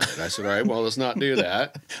the head with it. I said, all right, well, let's not do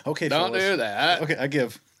that. Okay, don't fellas. do that. Okay, I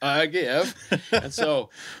give. And so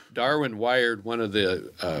Darwin wired one of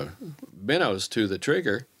the minnows to the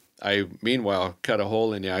trigger. I, meanwhile, cut a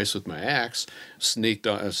hole in the ice with my axe,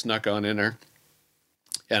 snuck on in there,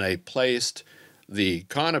 and I placed the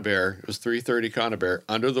conibear, it was 330 conibear,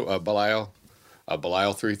 under the Belial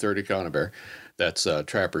 330 conibear. That's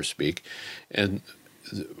trapper speak. And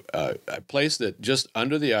I placed it just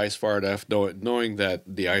under the ice far enough, knowing that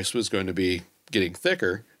the ice was going to be getting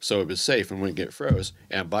thicker, so it was safe and wouldn't get froze.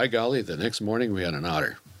 And by golly, the next morning we had an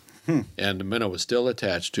otter. And the minnow was still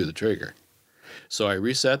attached to the trigger. So I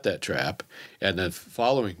reset that trap, and the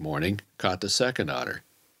following morning caught the second otter.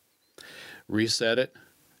 Reset it.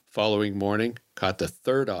 Following morning, caught the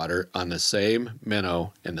third otter on the same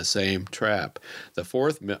minnow in the same trap. The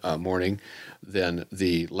fourth morning, then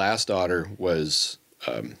the last otter was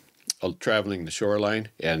traveling the shoreline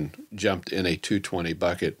and jumped in a 220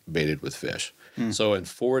 bucket baited with fish. So in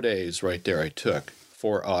 4 days right there, I took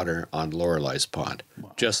 4 otter on Lorelei's pond.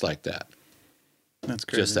 Wow. Just like that. That's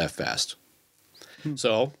crazy. Just that fast.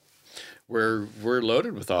 So we're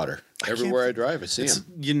loaded with otter. Everywhere I drive, I see them.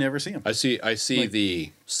 You never see them. I see like,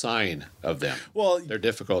 the sign of them. Well, they're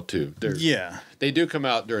difficult too. Yeah. They do come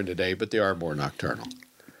out during the day, but they are more nocturnal.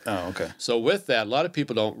 Oh, okay. So with that, a lot of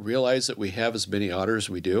people don't realize that we have as many otters as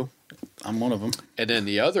we do. I'm one of them. And then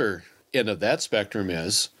the other end of that spectrum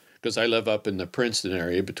is, because I live up in the Princeton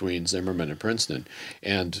area between Zimmerman and Princeton,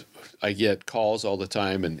 and I get calls all the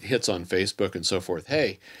time and hits on Facebook and so forth.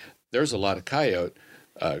 Hey, there's a lot of coyote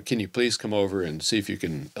can you please come over and see if you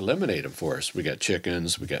can eliminate them for us? We got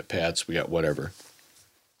chickens, we got pets, we got whatever.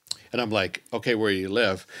 And I'm like, okay, where you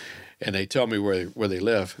live? And they tell me where they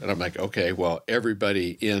live. And I'm like, okay, well,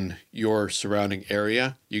 everybody in your surrounding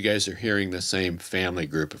area, you guys are hearing the same family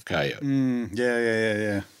group of coyote.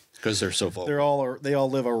 Yeah. Because they're so vocal. They all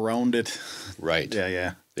live around it. Right.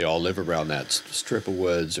 Yeah. They all live around that strip of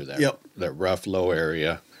woods or that rough, low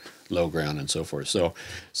area, low ground, and so forth. So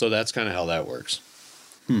that's kind of how that works.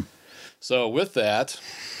 So with that,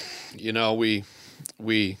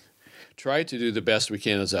 we try to do the best we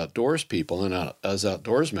can as outdoors people and as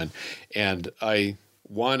outdoorsmen. And I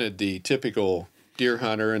wanted the typical deer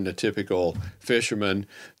hunter and the typical fisherman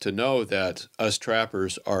to know that us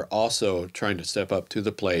trappers are also trying to step up to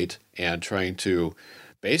the plate and trying to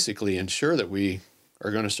basically ensure that we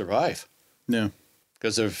are going to survive. Yeah.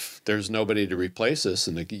 Because if there's nobody to replace us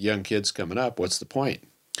and the young kids coming up, what's the point?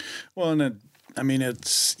 Well, and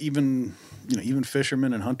it's even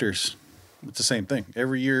fishermen and hunters. It's the same thing.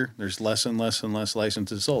 Every year, there's less and less and less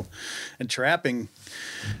licenses sold, and trapping.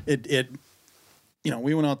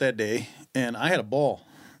 We went out that day, and I had a ball.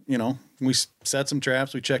 We set some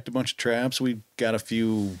traps. We checked a bunch of traps. We got a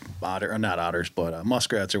few not otters, but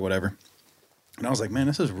muskrats or whatever. And I was like, man,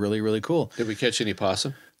 this is really, really cool. Did we catch any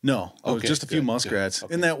possum? No, it was just a few muskrats.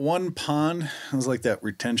 Okay. In that one pond, it was like that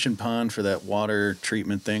retention pond for that water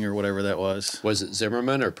treatment thing or whatever that was. Was it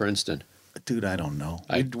Zimmerman or Princeton? Dude, I don't know.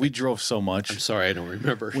 We drove so much. I'm sorry, I don't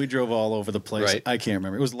remember. We drove all over the place. Right. I can't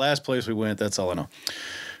remember. It was the last place we went. That's all I know.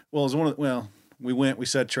 Well, it was we went, we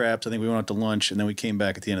set traps. I think we went out to lunch, and then we came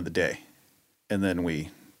back at the end of the day. And then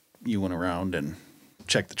you went around and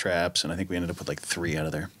checked the traps, and I think we ended up with like 3 out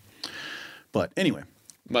of there. But anyway.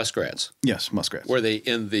 Muskrats. Yes, muskrats. Were they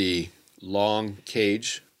in the long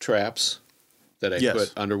cage traps that I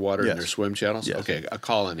put underwater in their swim channels? Yes. Okay, a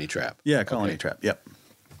colony trap. Yeah, colony trap. Yep.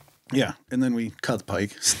 Yeah, and then we caught the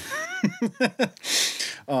pike.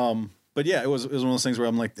 But yeah, it was one of those things where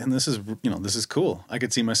I'm like, and this is cool. I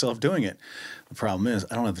could see myself doing it. The problem is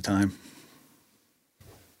I don't have the time.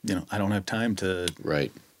 I don't have time to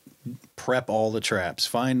prep all the traps,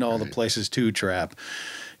 find all the places to trap,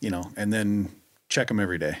 and then check them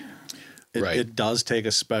every day. It does take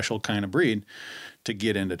a special kind of breed to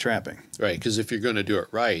get into trapping. Right, because if you're going to do it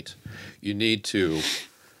right, you need to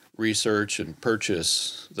research and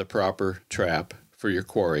purchase the proper trap for your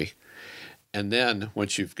quarry. And then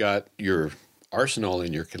once you've got your arsenal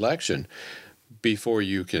in your collection, before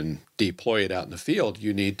you can deploy it out in the field,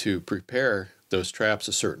 you need to prepare those traps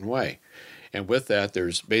a certain way. And with that,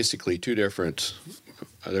 there's basically 2 different,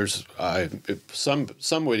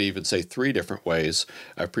 some would even say 3 different ways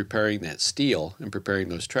of preparing that steel and preparing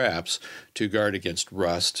those traps to guard against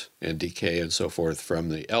rust and decay and so forth from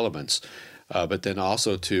the elements. But then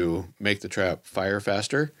also to make the trap fire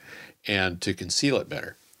faster and to conceal it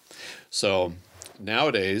better. So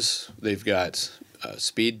nowadays, they've got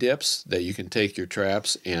speed dips that you can take your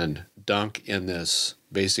traps and dunk in this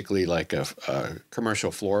basically like a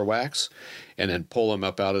commercial floor wax and then pull them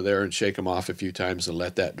up out of there and shake them off a few times and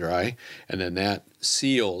let that dry. And then that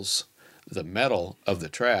seals the metal of the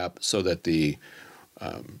trap so that the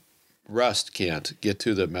rust can't get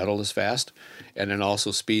to the metal as fast, and then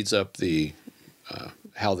also speeds up the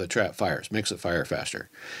how the trap fires, makes it fire faster.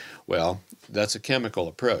 Well, that's a chemical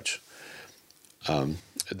approach.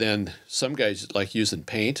 Then some guys like using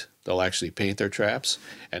paint. They'll actually paint their traps,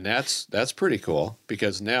 and that's pretty cool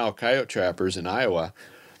because now coyote trappers in Iowa,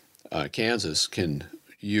 Kansas can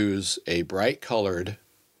use a bright colored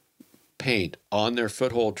paint on their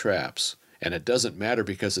foothold traps, and it doesn't matter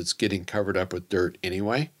because it's getting covered up with dirt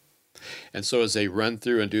anyway. And so as they run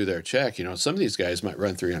through and do their check, some of these guys might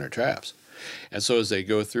run 300 traps. And so as they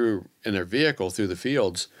go through in their vehicle through the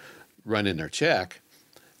fields, running their check,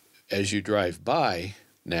 as you drive by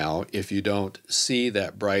now, if you don't see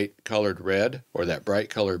that bright colored red or that bright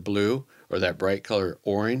colored blue or that bright colored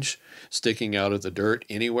orange sticking out of the dirt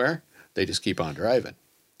anywhere, they just keep on driving.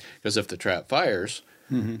 Because if the trap fires,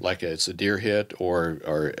 like it's a deer hit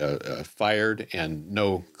or fired and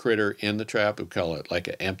no critter in the trap, we call it like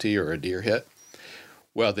an empty or a deer hit,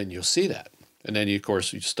 well, then you'll see that. And then, of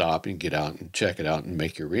course, you stop and get out and check it out and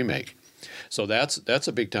make your remake. So that's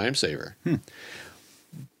a big time saver.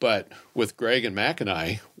 But with Greg and Mac and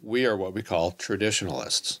I, we are what we call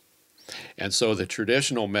traditionalists. And so the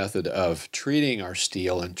traditional method of treating our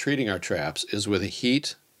steel and treating our traps is with a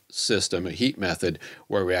heat system, a heat method,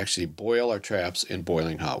 where we actually boil our traps in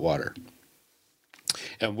boiling hot water.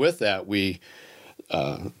 And with that, we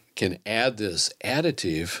can add this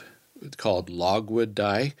additive called logwood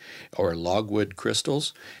dye or logwood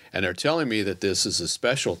crystals. And they're telling me that this is a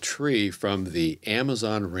special tree from the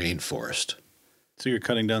Amazon rainforest. So you're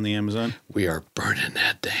cutting down the Amazon? We are burning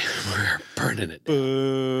that thing. We're burning it down.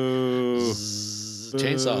 Boo.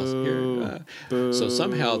 Chainsaws here. So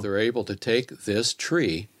somehow they're able to take this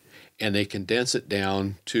tree and they condense it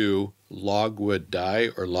down to logwood dye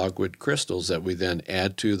or logwood crystals that we then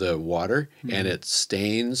add to the water, and it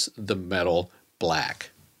stains the metal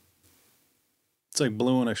black. It's like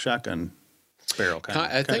blowing a shotgun barrel,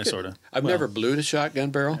 kind of, sort of. I've never blued a shotgun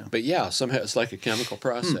barrel, but yeah, somehow it's like a chemical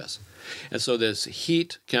process. And so this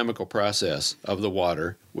heat chemical process of the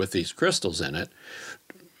water with these crystals in it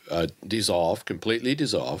completely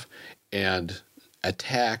dissolve, and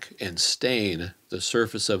attack and stain the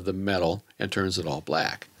surface of the metal and turns it all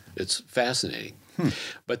black. It's fascinating.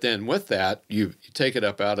 But then with that, you take it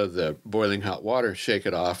up out of the boiling hot water, shake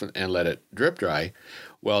it off, and let it drip dry.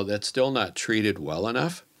 Well, that's still not treated well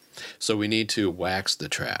enough. So we need to wax the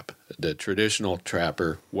trap. The traditional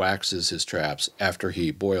trapper waxes his traps after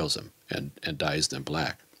he boils them and dyes them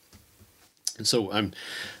black. And so I'm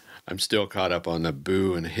still caught up on the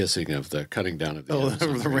boo and hissing of the cutting down of the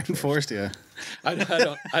Amazon the rainforest, yeah. I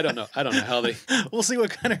don't know how they. We'll see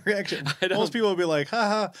what kind of reaction. Most people will be like, "Ha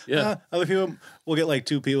ha." Yeah. Other people will get like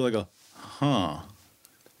 2 people that go, "Huh,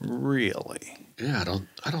 really?" Yeah,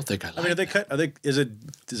 I don't think I like. I mean,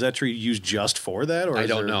 is that tree used just for that, or I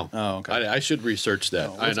don't know. Oh, okay. I should research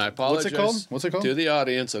that. And I apologize. What's it called? To the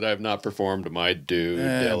audience that I have not performed my due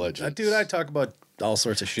diligence. Dude, I talk about all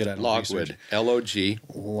sorts of shit. I don't Logwood, L-O-G,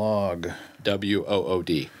 log,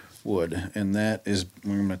 W-O-O-D, wood, and that is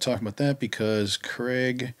we're going to talk about that because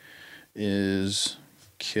Craig is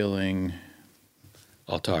killing.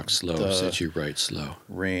 I'll talk slow since you write slow.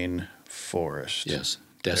 Rainforest. Yes,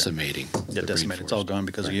 decimating. Yeah, decimated. It's all gone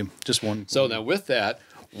because of you. Just one. So now with that,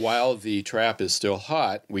 while the trap is still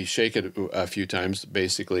hot, we shake it a few times.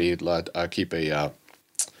 Basically, keep a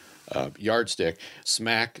yardstick,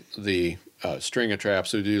 smack the string of traps.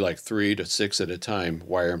 So we do like 3 to 6 at a time,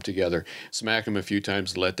 wire them together, smack them a few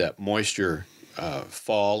times, let that moisture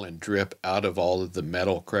fall and drip out of all of the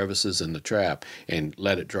metal crevices in the trap and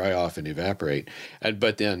let it dry off and evaporate.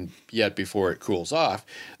 But then, yet before it cools off,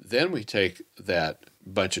 then we take that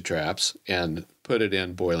bunch of traps and put it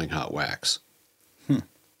in boiling hot wax.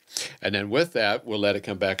 And then with that, we'll let it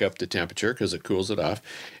come back up to temperature because it cools it off,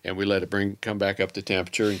 and we let it come back up to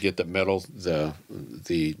temperature and get the metal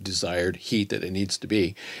the desired heat that it needs to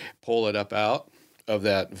be. Pull it up out of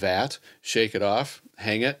that vat, shake it off,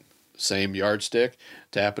 hang it, same yardstick,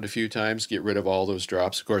 tap it a few times, get rid of all those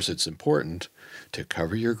drops. Of course, it's important to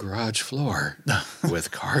cover your garage floor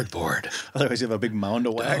with cardboard. Otherwise, you have a big mound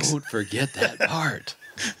of wax. Don't forget that part.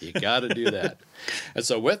 You got to do that. And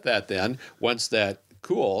so with that then, once that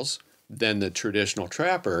cools, then the traditional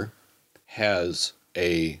trapper has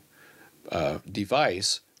a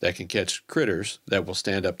device that can catch critters that will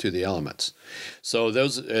stand up to the elements. So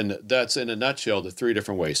that's in a nutshell the 3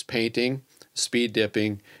 different ways: painting, speed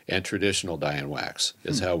dipping, and traditional dye and wax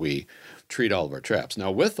is how we treat all of our traps. Now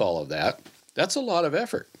with all of that, that's a lot of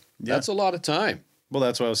effort. Yeah. That's a lot of time. Well,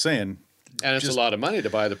 that's what I was saying. And it's a lot of money to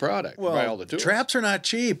buy the product, buy all the tools. Traps are not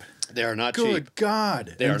cheap. They are not cheap. Good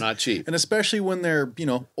God. They are not cheap. And especially when they're,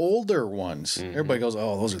 older ones. Everybody goes,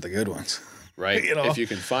 oh, those are the good ones. Right. If you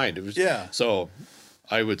can find it. Yeah. So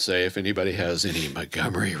I would say if anybody has any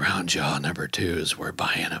Montgomery round jaw number 2s, we're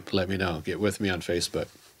buying them. Let me know. Get with me on Facebook.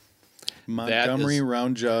 Montgomery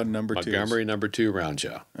round jaw number 2. Montgomery number 2 round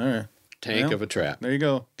jaw. All right. Tank of a trap. There you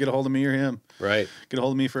go. Get a hold of me or him. Right. Get a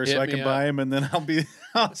hold of me first so I can buy him, and then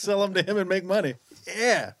I'll sell them to him and make money.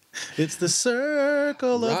 Yeah. It's the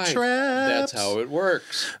circle of traps. That's how it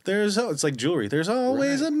works. It's like jewelry. There's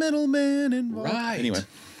always a middleman involved. Right. Anyway.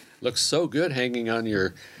 Looks so good hanging on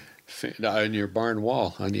your barn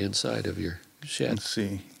wall on the inside of your shed. Let's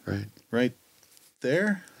see. Right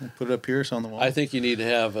there. I'll put it up here, so on the wall. I think you need to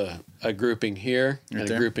have a grouping here and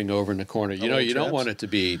a grouping over in the corner. You don't want it to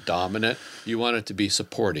be dominant. You want it to be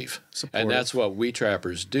supportive. And that's what we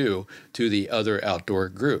trappers do to the other outdoor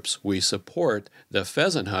groups. We support the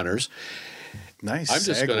pheasant hunters. Nice. I'm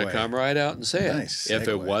just going to come right out and say it. If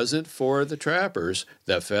it wasn't for the trappers,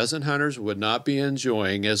 the pheasant hunters would not be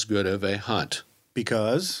enjoying as good of a hunt.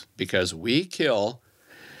 Because? Because we kill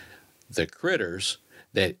the critters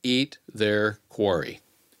that eat their quarry.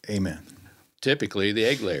 Amen. Typically the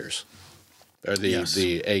egg layers, or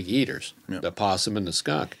the egg eaters, the possum and the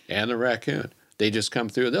skunk and the raccoon. They just come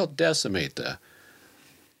through. They'll decimate the.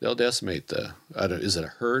 Is it a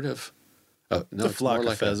herd of? No, the flock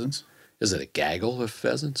of pheasants. Is it a gaggle of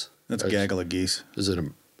pheasants? That's a gaggle of geese. Is it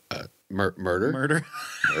Murder. Murder.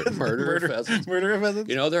 Murder of pheasants. Murder of pheasants?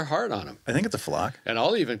 You know, they're hard on them. I think it's a flock. And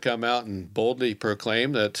I'll even come out and boldly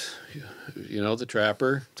proclaim that, you know, the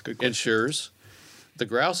trapper ensures the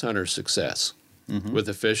grouse hunter's success with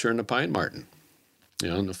the fisher and the pine marten, you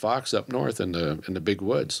know, and the fox up north in the big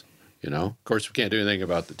woods. You know, of course, we can't do anything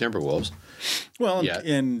about the timber wolves. Well,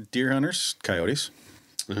 and deer hunters, coyotes.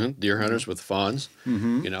 Deer hunters with fawns.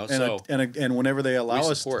 You know, and whenever they allow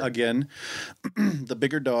us again, the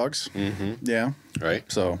bigger dogs. Yeah. Right.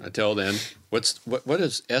 So until then, what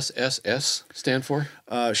does SSS stand for?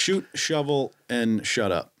 Shoot, shovel, and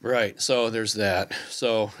shut up. Right. So there's that.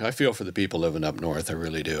 So I feel for the people living up north. I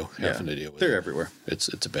really do. Having to deal with They're everywhere. It's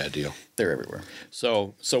a bad deal. They're everywhere.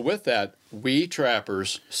 So with that, we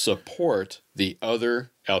trappers support the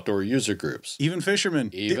other outdoor user groups. Even fishermen.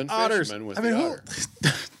 Even the otters. fishermen with the otter.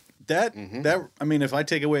 That I mean, if I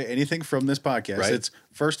take away anything from this podcast, it's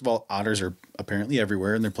first of all, otters are apparently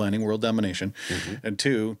everywhere and they're planning world domination. And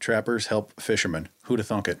two, trappers help fishermen. Who'd have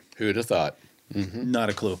thunk it? Who'd have thought? Not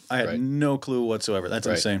a clue. I had no clue whatsoever. That's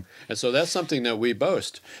insane. And so that's something that we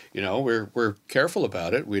boast. You know, we're careful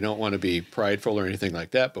about it. We don't want to be prideful or anything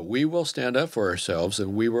like that, but we will stand up for ourselves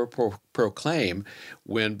and we will proclaim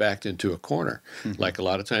when backed into a corner. Like a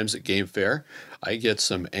lot of times at Game Fair, I get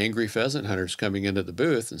some angry pheasant hunters coming into the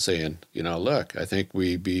booth and saying, you know, look, I think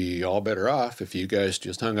we'd be all better off if you guys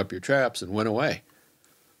just hung up your traps and went away.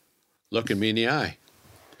 Looking me in the eye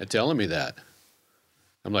and telling me that.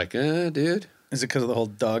 I'm like, dude. Is it because of the whole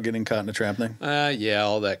dog getting caught in a trap thing? Yeah,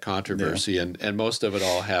 all that controversy, and most of it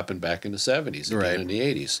all happened back in the 70s, again in the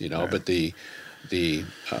 80s, you know, but the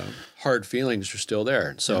hard feelings are still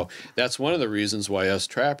there. So that's one of the reasons why us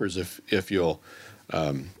trappers, if you'll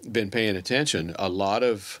been paying attention, a lot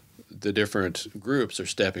of the different groups are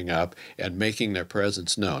stepping up and making their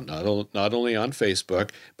presence known, not only on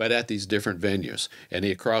Facebook, but at these different venues. And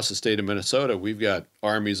across the state of Minnesota, we've got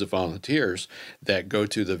armies of volunteers that go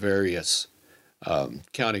to the various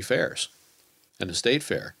county fairs and the state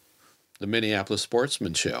fair, the Minneapolis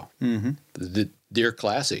Sportsman Show, the Deer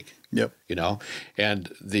Classic, you know,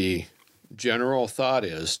 and the general thought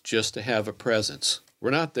is just to have a presence. We're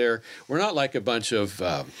not there. We're not like a bunch of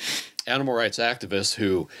animal rights activists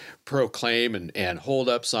who proclaim and hold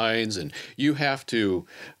up signs and you have to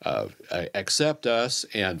accept us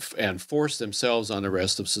and force themselves on the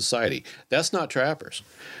rest of society. That's not trappers.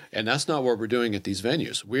 And that's not what we're doing at these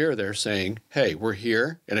venues. We're there saying, hey, we're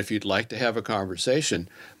here. And if you'd like to have a conversation,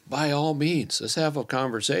 by all means, let's have a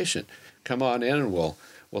conversation. Come on in and we'll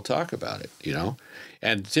talk about it, you know.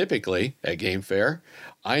 And typically at Game Fair,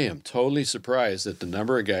 I am totally surprised at the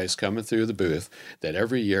number of guys coming through the booth that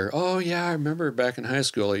every year, oh, yeah, I remember back in high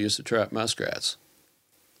school I used to trap muskrats.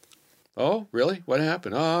 Oh, really? What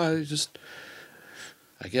happened? Oh,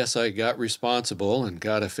 I guess I got responsible and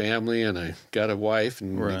got a family and I got a wife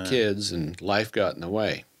and kids and life got in the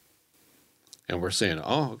way. And we're saying,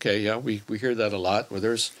 oh, okay, yeah, we hear that a lot. Well,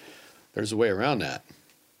 there's a way around that.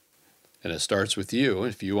 And it starts with you.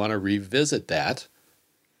 If you want to revisit that,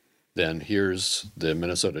 then here's the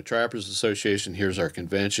Minnesota Trappers Association, here's our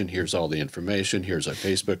convention, here's all the information, here's our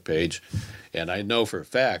Facebook page. And I know for a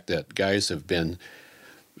fact that guys have been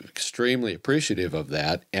extremely appreciative of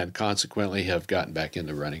that and consequently have gotten back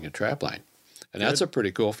into running a trap line. And that's a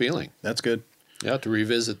pretty cool feeling. That's good. Yeah, to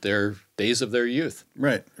revisit their days of their youth.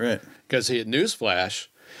 Right. Because newsflash,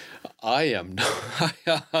 I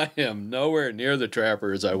am nowhere near the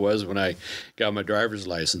trapper as I was when I got my driver's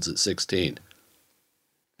license at 16.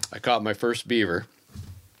 I caught my first beaver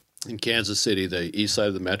in Kansas City, the east side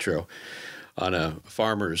of the metro, on a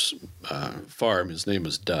farmer's farm. His name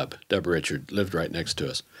was Dub Richard, lived right next to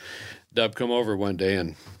us. Dub come over one day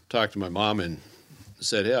and talked to my mom and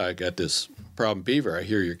said, yeah, I got this problem beaver. I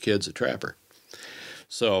hear your kid's a trapper.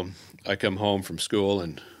 So I come home from school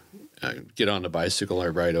and I get on the bicycle. I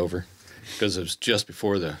ride over because it was just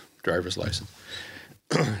before the driver's license.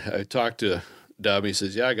 I talked to Dub. He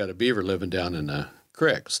says, yeah, I got a beaver living down in the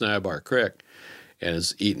creek, Snowbar Creek, and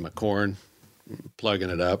it's eating my corn, plugging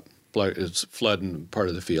it up. It's flooding part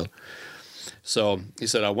of the field. So he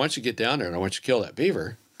said, I want you to get down there and I want you to kill that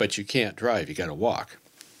beaver, but you can't drive. You got to walk.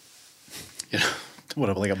 You know,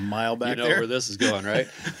 what, like a mile back there? You know where this is going, right?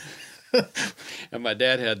 And my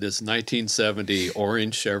dad had this 1970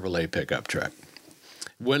 orange Chevrolet pickup truck.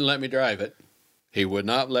 Wouldn't let me drive it. He would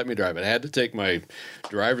not let me drive it. I had to take my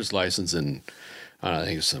driver's license and I don't know, I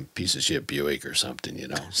think it was some piece of shit Buick or something, you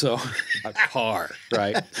know. So a car,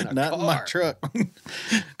 right? Not in my truck.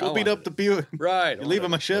 Go beat up the Buick. Right. You're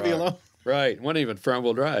leaving my Chevy alone. Right. Wasn't even front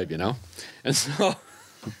wheel drive, you know. And so,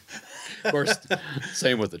 of course,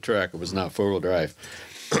 same with the truck. It was not four wheel drive.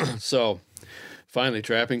 So finally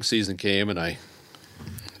trapping season came, and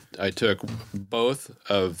I took both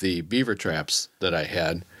of the beaver traps that I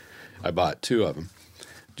had. I bought 2 of them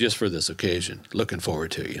just for this occasion. Looking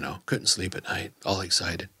forward to it, Couldn't sleep at night. All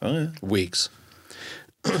excited. Oh, yeah. Weeks.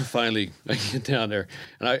 Finally, I get down there,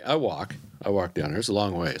 and I walk. I walk down there. It's a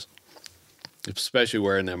long ways. Especially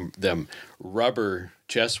wearing them rubber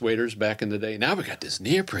chest waders back in the day. Now we got this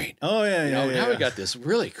neoprene. Oh, yeah, Now we got this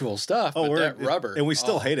really cool stuff. Oh, but that rubber. And we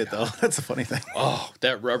still hate it, though. That's the funny thing. Oh,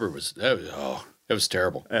 that rubber it was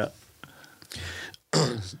terrible. Yeah.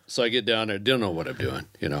 So I get down there, didn't know what I'm doing.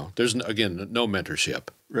 There's again no mentorship.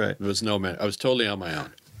 Right. There was I was totally on my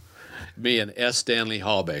own. Me and S. Stanley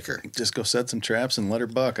Hallbaker. Just go set some traps and let her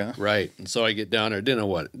buck, huh? Right. And so I get down there, didn't know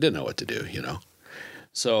what to do.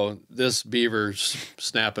 So this beaver's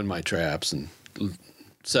snapping my traps and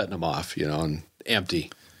setting them off. And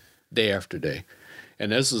empty, day after day.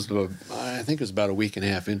 And this is I think it was about a week and a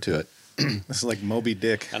half into it. This is like Moby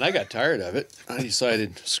Dick. And I got tired of it. I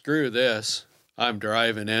decided, screw this. I'm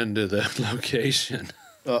driving into the location.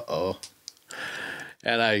 Uh-oh.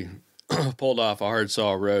 And I pulled off a hard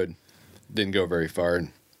saw road. Didn't go very far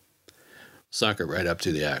and sunk it right up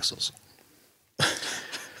to the axles.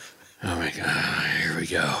 Oh my God, here we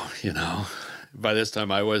go, By this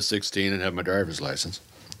time I was 16 and had my driver's license.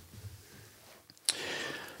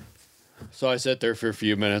 So I sat there for a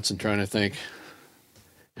few minutes and trying to think,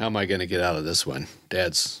 how am I going to get out of this one?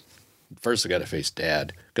 First I got to face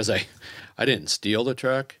Dad, because I didn't steal the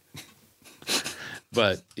truck,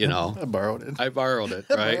 but, I borrowed it. I borrowed it,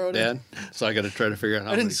 right, Dad? So I got to try to figure out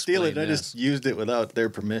how I to didn't steal it. explain I just used it without their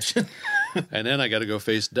permission. And then I got to go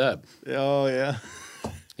face Dub. Oh, yeah.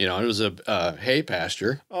 It was a hay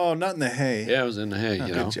pasture. Oh, not in the hay. Yeah, it was in the hay,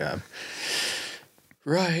 Good job.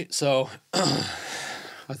 Right. So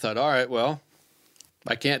I thought, all right, well,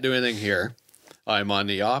 I can't do anything here. I'm on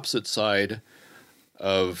the opposite side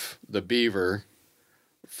of the beaver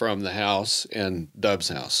from the house and Dub's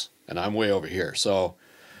house, and I'm way over here. So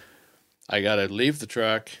I got to leave the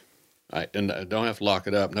truck. And I don't have to lock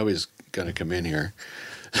it up. Nobody's going to come in here.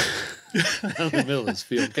 I'm in the middle of this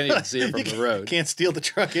field. Can't even see it from the road. Can't steal the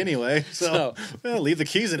truck anyway. So leave the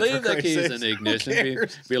keys in it. Leave the keys in the ignition.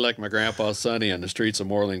 Be like my grandpa Sonny on the streets of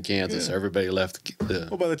Moreland, Kansas. Yeah. Everybody left the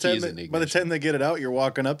by the time they get it out, you're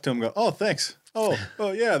walking up to him and go, oh, thanks. Oh,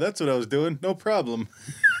 yeah, that's what I was doing. No problem.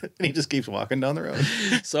 And he just keeps walking down the road.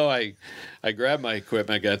 So I grabbed my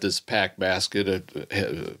equipment. I got this pack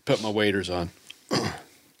basket. Put my waders on.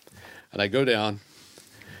 And I go down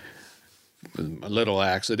with my little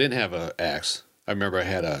axe. I didn't have an axe. I remember I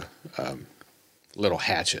had a little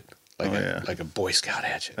hatchet, like a Boy Scout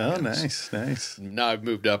hatchet. Oh, nice. Now I've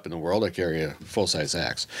moved up in the world. I carry a full-size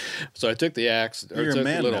axe. So I took the axe. You're a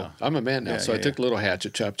man now. I'm a man now. So I took the little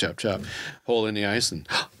hatchet, chop, chop, chop, hole in the ice, and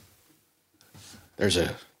there's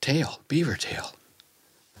a beaver tail.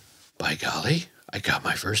 By golly, I got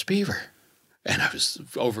my first beaver. And I was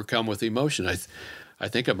overcome with emotion. I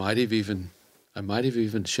think I might have even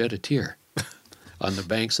shed a tear on the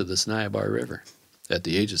banks of the Snaiabar River at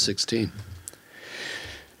the age of 16.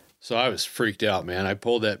 So I was freaked out, man. I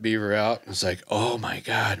pulled that beaver out. It's like, oh my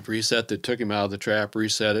God! Took him out of the trap,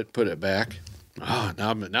 reset it, put it back. Oh,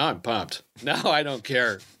 now I'm pumped. Now I don't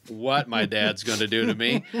care what my dad's going to do to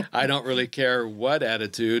me. I don't really care what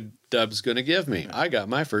attitude Dub's going to give me. I got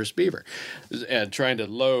my first beaver, and trying to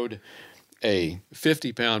load a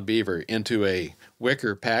 50-pound beaver into a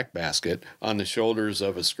wicker pack basket on the shoulders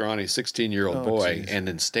of a scrawny 16-year-old boy, geez. And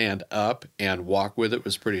then stand up and walk with it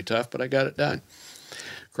was pretty tough, but I got it done.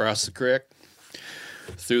 Crossed the creek,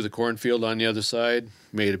 through the cornfield on the other side,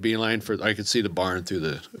 made a beeline I could see the barn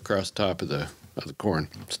across the top of the corn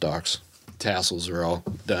stalks. Tassels are all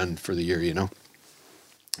done for the year,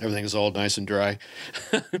 Everything's all nice and dry.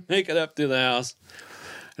 Make it up to the house.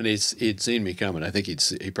 And he'd seen me coming. I think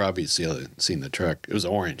he probably seen the truck. It was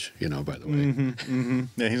orange, by the way. Mm-hmm, mm-hmm.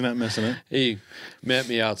 Yeah, he's not missing it. He met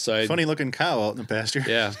me outside. Funny looking cow out in the pasture.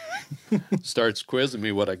 Yeah. Starts quizzing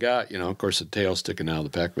me what I got. Of course, the tail sticking out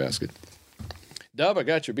of the pack basket. Dub, I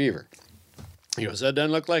got your beaver. He goes, that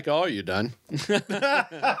doesn't look like all you done.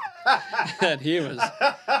 And he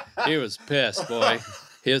was pissed, boy.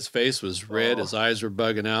 His face was red. His eyes were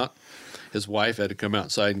bugging out. His wife had to come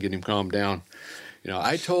outside and get him calmed down.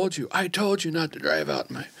 I told you not to drive out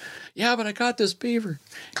in my... Yeah, but I caught this beaver.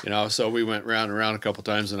 So we went round and round a couple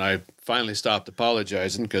times, and I finally stopped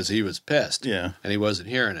apologizing because he was pissed. Yeah. And he wasn't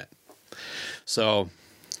hearing it. So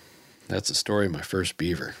that's the story of my first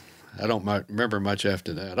beaver. I don't remember much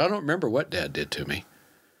after that. I don't remember what Dad did to me.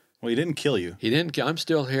 Well, he didn't kill you. He didn't. I'm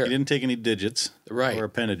still here. He didn't take any digits. Right. Or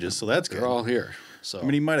appendages, so that's good. They're all here. So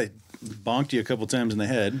he might have bonked you a couple times in the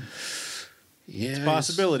head. Yeah, It's a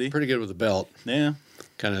possibility. Pretty good with the belt. Yeah.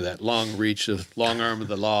 Kind of that long arm of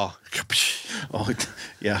the law. Oh,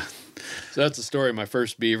 yeah. So that's the story of my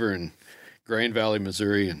first beaver in Grand Valley,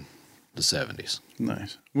 Missouri in the 70s.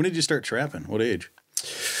 Nice. When did you start trapping? What age?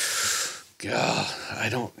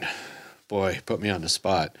 God, boy, put me on the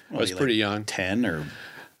spot. I was pretty young. 10 or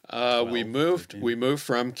 12, we moved 15? we moved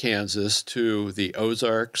from Kansas to the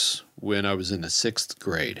Ozarks when I was in the 6th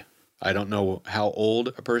grade. I don't know how old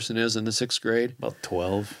a person is in the 6th grade. About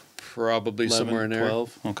 12. Probably 11, somewhere in there.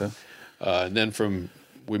 12. Okay. And then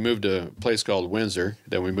we moved to a place called Windsor.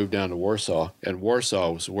 Then we moved down to Warsaw. And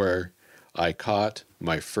Warsaw was where I caught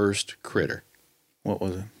my first critter. What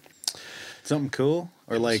was it? Something cool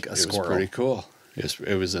or like a squirrel? It was pretty cool.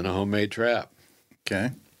 It was in a homemade trap.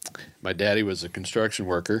 Okay. My daddy was a construction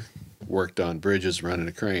worker, worked on bridges running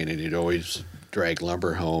a crane, and he'd always drag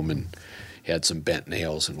lumber home and had some bent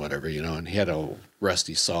nails and whatever, and he had a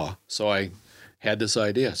rusty saw. So I had this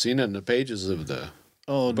idea. Seen it in the pages of the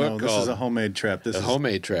Oh, book no, this is a homemade trap. This a is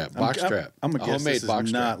homemade trap, box trap. I'm going to guess this is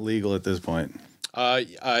box not trap. legal at this point.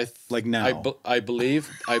 Like now. I believe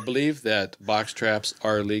that box traps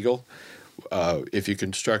are legal if you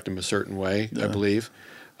construct them a certain way. I believe.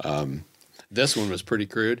 This one was pretty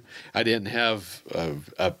crude. I didn't have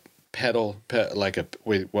a pedal,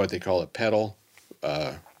 what they call a pedal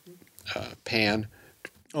pan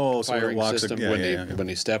Oh, so it firing walks system yeah. when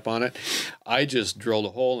they step on it. I just drilled a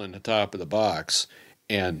hole in the top of the box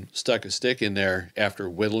and stuck a stick in there after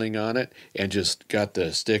whittling on it and just got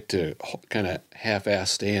the stick to kind of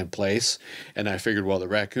half-ass stay in place. And I figured, well, the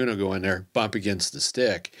raccoon will go in there, bump against the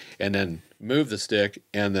stick, and then move the stick,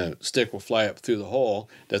 and the stick will fly up through the hole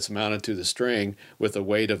that's mounted to the string with the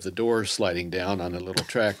weight of the door sliding down on a little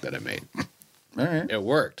track that I made. All right. It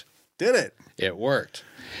worked. Did it? It worked.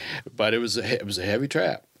 But it was a heavy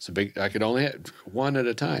trap. It's a big. I could only have one at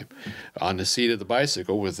a time on the seat of the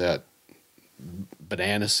bicycle with that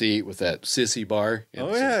banana seat with that sissy bar.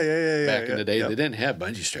 Oh, yeah. Back in the day, Yep. they didn't have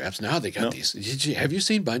bungee straps. Now they got these. Have you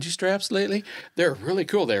seen bungee straps lately? They're really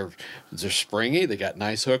cool. They're springy. They got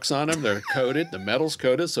nice hooks on them. They're coated. The metal's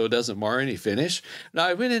coated so it doesn't mar any finish.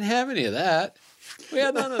 No, we didn't have any of that. We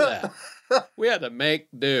had none of that. We had to make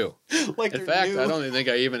do. Like In fact, I don't even think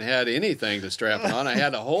I even had anything to strap it on. I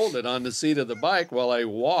had to hold it on the seat of the bike while I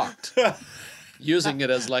walked, using it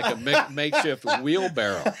as like a makeshift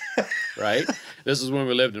wheelbarrow, right? This is when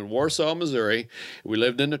we lived in Warsaw, Missouri. We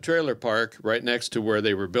lived in a trailer park right next to where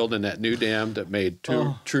they were building that new dam that made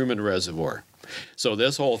Truman Reservoir. So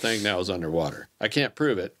this whole thing now is underwater. I can't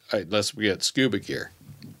prove it unless we get scuba gear.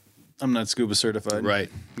 I'm not scuba certified. Right.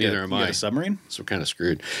 Neither am You I. got a submarine? So we're kind of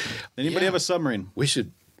screwed. Anybody have a submarine? We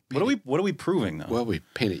should. What are we proving though? Well, we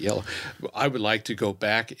paint it yellow. I would like to go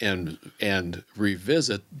back and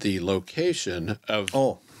revisit the location of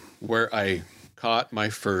where I caught my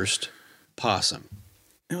first possum.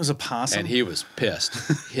 It was a possum. And he was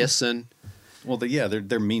pissed, hissing. Well,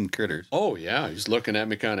 they're mean critters. Oh yeah, he was looking at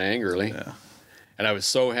me kind of angrily. Yeah. And I was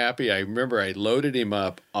so happy. I remember I loaded him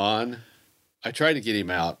up on. I tried to get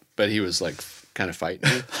him out, but he was like kind of fighting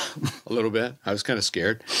me a little bit. I was kind of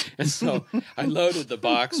scared. And so I loaded the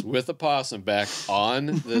box with the possum back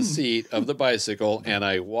on the seat of the bicycle, and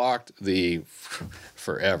I walked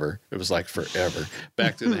forever. It was like forever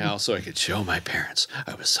back to the house so I could show my parents.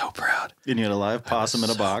 I was so proud. And you had a live possum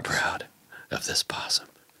in a box. Proud of this possum.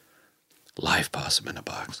 Live possum in a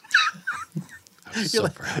box. I was so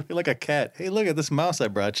proud. You're like a cat. Hey, look at this mouse I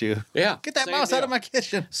brought you. Yeah. Get that mouse out of my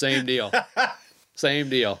kitchen. Same deal. Same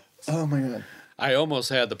deal. Oh, my God. I almost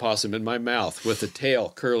had the possum in my mouth with the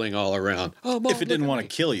tail curling all around. Oh, Mom, If it didn't want to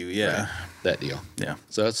kill you, yeah. Right. That deal. Yeah.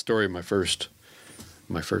 So that's the story of my first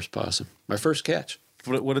possum. My first catch.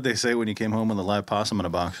 What did they say when you came home with a live possum in a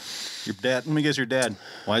box? Your dad, let me guess your dad.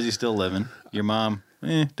 Why is he still living? Your mom,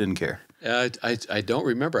 didn't care. I don't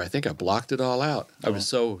remember. I think I blocked it all out. I was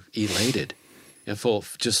so elated and full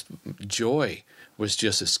of just joy was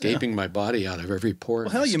just escaping my body out of every pore.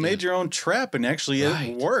 Well, hell, you made your own trap and actually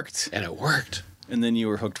it worked. And it worked. And then you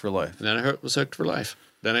were hooked for life. And then I was hooked for life.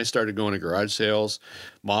 Then I started going to garage sales.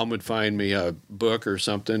 Mom would find me a book or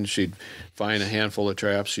something. She'd find a handful of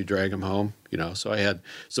traps. She'd drag them home, So I had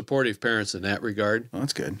supportive parents in that regard. Oh,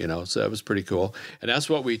 that's good. So that was pretty cool. And that's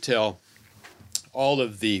what we tell all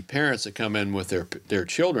of the parents that come in with their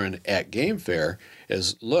children at game fair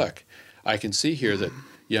is, look, I can see here that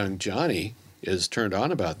young Johnny is turned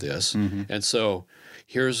on about this. Mm-hmm. And so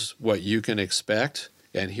here's what you can expect,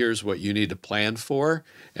 and here's what you need to plan for,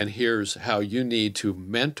 and here's how you need to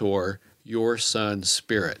mentor your son's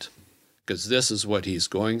spirit, because this is what he's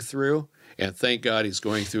going through. And thank God he's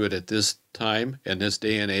going through it at this time and this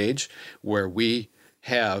day and age where we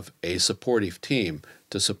have a supportive team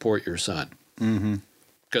to support your son. Mm-hmm.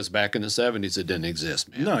 Because back in the 70s, it didn't exist,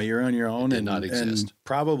 man. No, you're on your own. It did not exist. And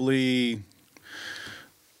probably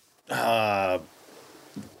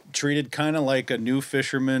treated kind of like a new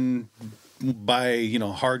fisherman by,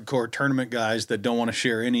 hardcore tournament guys that don't want to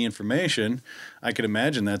share any information. I could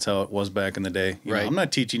imagine that's how it was back in the day. Right. I'm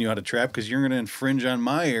not teaching you how to trap because you're going to infringe on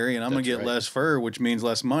my area, and I'm going to get less fur, which means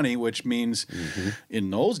less money, which means in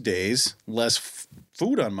those days, less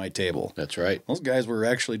food on my table. That's right. Those guys were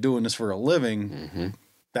actually doing this for a living. Mm-hmm.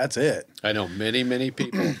 That's it. I know many, many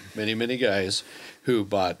people, many guys who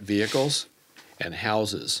bought vehicles and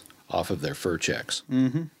houses off of their fur checks.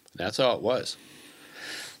 Mm-hmm. That's how it was.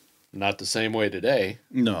 Not the same way today.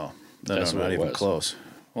 No, that's not even close.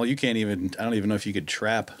 Well, I don't even know if you could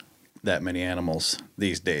trap that many animals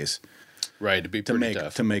these days. Right, it'd be pretty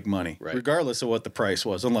tough. To make money, right. Regardless of what the price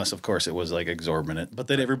was, unless, of course, it was like exorbitant. But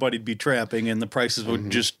then everybody'd be trapping, and the prices would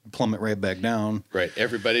just plummet right back down. Right,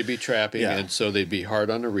 everybody'd be trapping, and so they'd be hard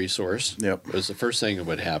on the resource. Yep. It was the first thing that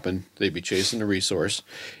would happen. They'd be chasing the resource,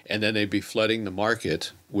 and then they'd be flooding the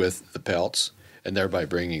market with the pelts, and thereby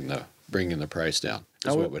bringing the price down.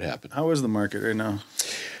 Is what would happen. How is the market right now?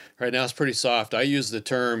 Right now, it's pretty soft. I use the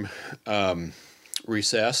term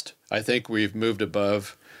recessed. I think we've moved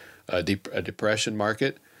above a depression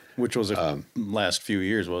market, which was last few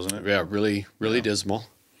years, wasn't it? Yeah, really dismal,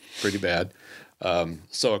 pretty bad.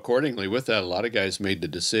 So accordingly, with that, a lot of guys made the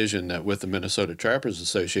decision that with the Minnesota Trappers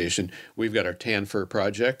Association, we've got our tan fur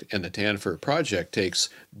project, and the tan fur project takes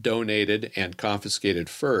donated and confiscated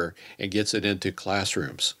fur and gets it into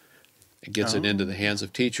classrooms. It gets it into the hands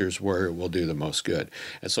of teachers where it will do the most good.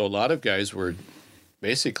 And so a lot of guys were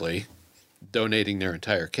basically donating their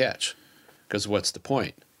entire catch, because what's the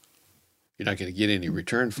point? You're not going to get any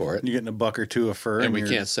return for it. You're getting $1 or $2 of fur. And we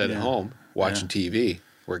can't sit at home watching TV.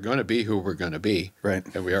 We're going to be who we're going to be. Right.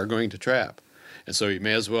 And we are going to trap. And so you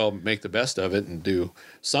may as well make the best of it and do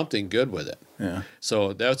something good with it. Yeah.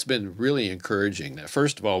 So that's been really encouraging. That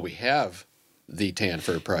first of all, we have the Tan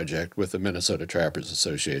Fur Project with the Minnesota Trappers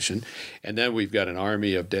Association. And then we've got an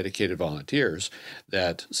army of dedicated volunteers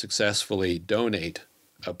that successfully donate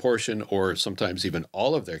a portion or sometimes even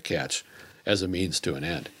all of their catch as a means to an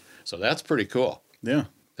end. So that's pretty cool. Yeah.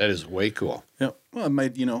 That is way cool. Yeah. Well,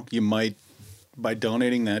 you might, by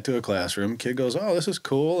donating that to a classroom, kid goes, oh, this is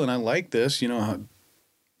cool, and I like this.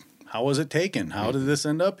 How was it taken? How did this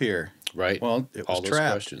end up here? Right. Well, it was all those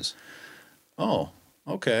trapped. questions. Oh,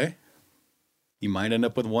 okay. You might end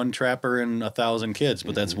up with one trapper and 1,000 kids,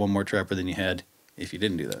 but that's one more trapper than you had if you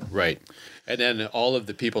didn't do that. Right. And then all of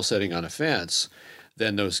the people sitting on a fence,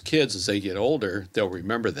 then those kids, as they get older, they'll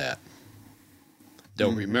remember that.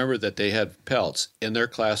 They'll remember that they had pelts in their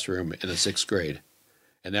classroom in the 6th grade,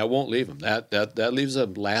 and that won't leave them. That leaves a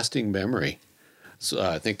lasting memory. So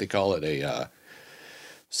I think they call it a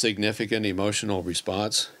significant emotional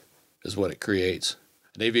response is what it creates.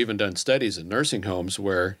 They've even done studies in nursing homes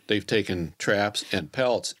where they've taken traps and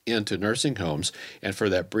pelts into nursing homes, and for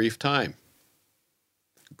that brief time,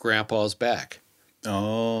 Grandpa's back.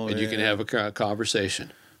 Oh, and you can have a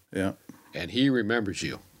conversation. Yeah. And he remembers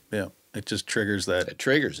you. Yeah. It just triggers that. It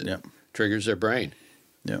triggers it. Yep. Triggers their brain.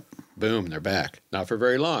 Yep. Boom, they're back. Not for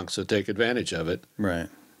very long, so take advantage of it. Right.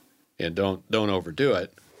 And don't overdo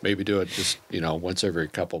it. Maybe do it just, once every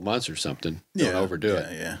couple months or something. Don't overdo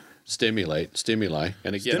it. Yeah. Stimuli.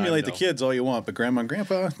 And again, stimulate the kids all you want, but grandma and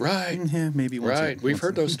grandpa, right? Yeah, maybe once. Right. We've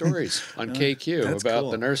heard those stories on KQ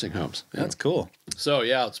about the nursing homes. That's cool. So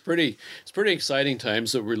yeah, it's pretty exciting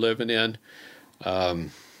times that we're living in.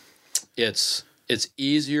 It's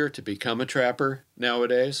easier to become a trapper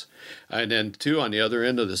nowadays, and then too on the other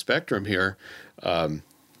end of the spectrum here,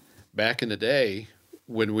 back in the day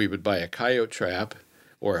when we would buy a coyote trap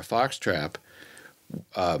or a fox trap,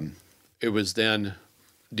 it was then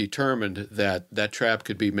determined that that trap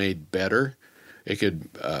could be made better. It could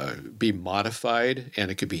be modified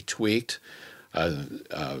and it could be tweaked.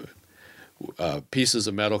 Pieces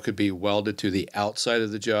of metal could be welded to the outside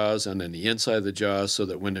of the jaws and then the inside of the jaws so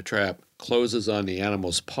that when the trap closes on the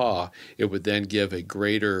animal's paw, it would then give a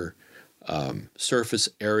greater surface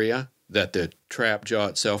area that the trap jaw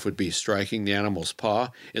itself would be striking the animal's paw.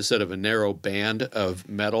 Instead of a narrow band of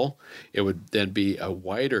metal, it would then be a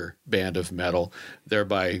wider band of metal,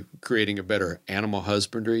 thereby creating a better animal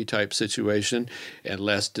husbandry type situation and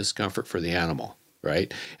less discomfort for the animal,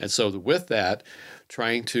 right? And so with that,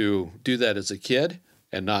 trying to do that as a kid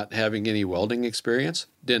and not having any welding experience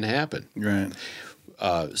didn't happen. Right.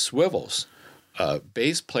 Swivels,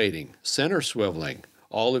 base plating, center swiveling,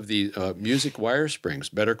 all of the music wire springs,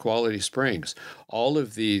 better quality springs, all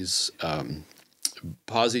of these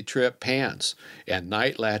posi-trip pans and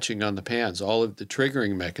night latching on the pans, all of the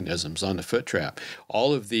triggering mechanisms on the foot trap,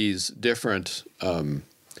 all of these different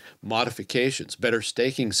modifications, better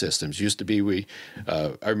staking systems. Used to be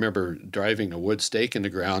I remember driving a wood stake in the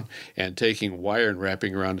ground and taking wire and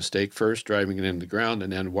wrapping around the stake first, driving it into the ground,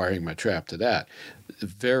 and then wiring my trap to that.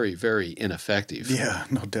 Very, very ineffective. Yeah,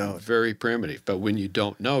 no doubt. Very primitive. But when you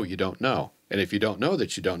don't know, you don't know. And if you don't know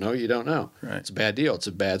that you don't know, you don't know. Right. It's a bad deal. It's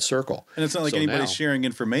a bad circle. And it's not like anybody's sharing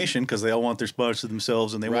information because they all want their spots to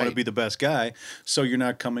themselves and they want to be the best guy. So you're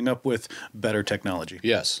not coming up with better technology.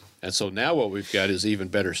 Yes. And so now what we've got is even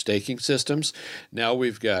better staking systems. Now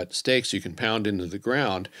we've got stakes you can pound into the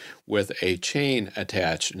ground with a chain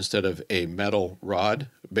attached instead of a metal rod,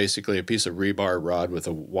 basically a piece of rebar rod with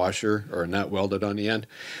a washer or a nut welded on the end.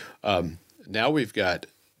 Now we've got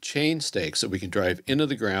chain stakes that we can drive into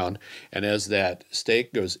the ground, and as that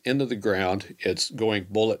stake goes into the ground, it's going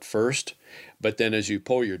bullet first, but then as you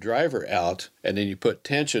pull your driver out and then you put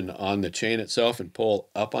tension on the chain itself and pull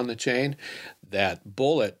up on the chain, that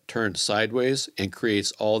bullet turns sideways and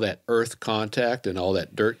creates all that earth contact and all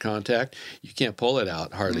that dirt contact. You can't pull it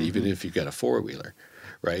out hardly, even if you've got a four-wheeler.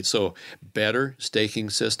 Right, so better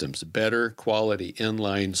staking systems, better quality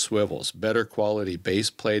inline swivels, better quality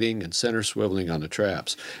base plating and center swiveling on the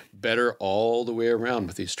traps, better all the way around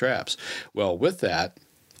with these traps. Well, with that,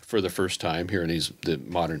 for the first time here in the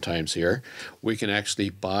modern times here, we can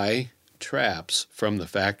actually buy traps from the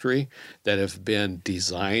factory that have been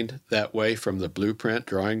designed that way from the blueprint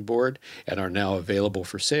drawing board and are now available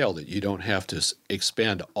for sale, that you don't have to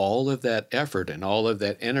expend all of that effort and all of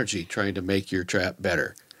that energy trying to make your trap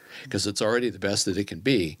better, because it's already the best that it can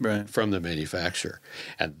be from the manufacturer.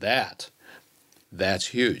 And that's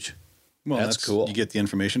huge. Well, that's cool. You get the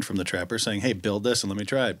information from the trapper saying, hey, build this and let me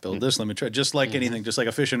try it. Build this, let me try it. Just like anything, just like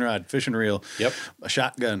a fishing rod, fishing reel, a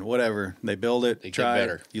shotgun, whatever. They build it, they try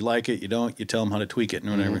it. You like it, you don't, you tell them how to tweak it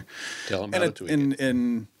and whatever. Tell them how to tweak it.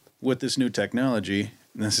 And with this new technology,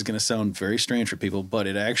 and this is going to sound very strange for people, but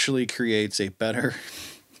it actually creates a better,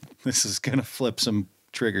 this is going to flip some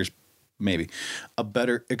triggers, maybe, a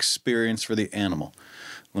better experience for the animal.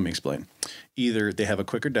 Let me explain. Either they have a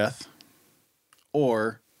quicker death,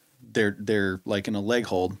 or they're like in a leg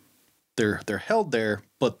hold. They're held there,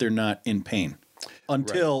 but they're not in pain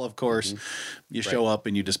until, of course, you show up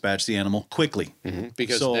and you dispatch the animal quickly.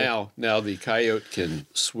 Because now the coyote can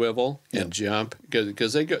swivel and jump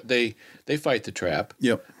because they fight the trap.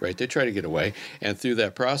 Right. They try to get away, and through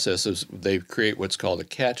that process, they create what's called a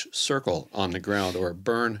catch circle on the ground or a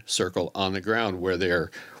burn circle on the ground, where they're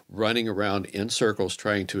running around in circles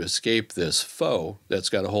trying to escape this foe that's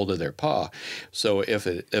got a hold of their paw. So if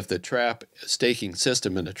the trap staking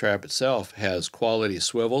system in the trap itself has quality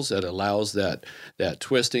swivels that allows that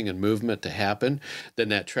twisting and movement to happen, then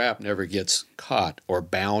that trap never gets caught or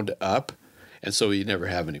bound up, and so you never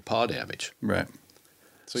have any paw damage. Right.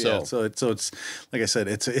 So it's like I said,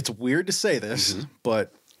 it's weird to say this,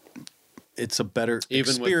 but it's a better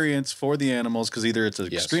experience for the animals, because either it's an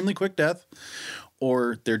extremely quick death,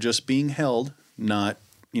 or they're just being held, not,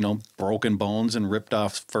 broken bones and ripped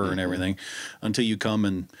off fur and everything, until you come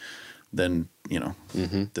and then,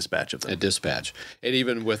 dispatch of them. A dispatch. And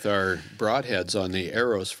even with our broadheads on the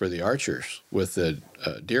arrows for the archers, with the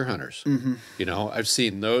deer hunters, I've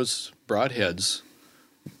seen those broadheads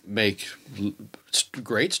make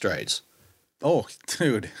great strides. Oh,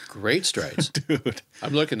 dude. Great strides. Dude.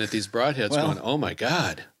 I'm looking at these broadheads going, oh, my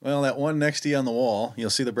God. Well, that one next to you on the wall,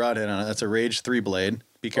 you'll see the broadhead on it. That's a Rage 3 blade.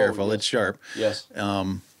 Be careful. It's sharp. Yes.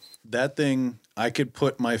 That thing, I could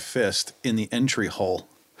put my fist in the entry hole.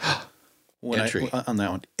 On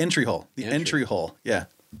that one. Entry hole. The entry hole. Yeah.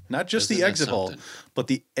 Not just the exit hole, but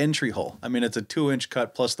the entry hole. I mean, it's a 2-inch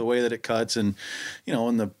cut plus the way that it cuts. And,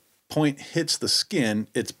 when the point hits the skin,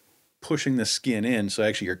 it's pushing the skin in, so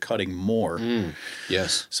actually you're cutting more.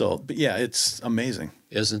 Yes. So, but yeah, it's amazing.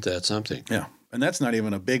 Isn't that something? Yeah, and that's not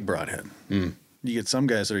even a big broadhead. You get some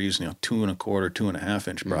guys that are using 2.25, 2.5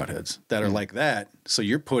 inch broadheads that are like that. So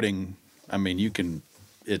you're putting,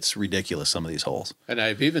 it's ridiculous, some of these holes. And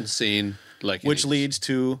I've even seen which leads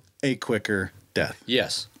to a quicker death.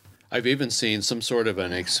 Yes, I've even seen some sort of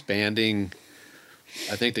an expanding,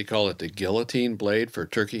 I think they call it the guillotine blade for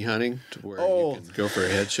turkey hunting, to where you can go for a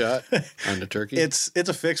headshot on the turkey. It's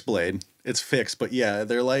a fixed blade. It's fixed, but yeah,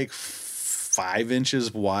 they're like 5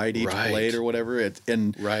 inches wide each blade or whatever. You're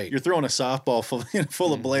throwing a softball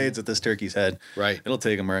full of blades at this turkey's head. Right. It'll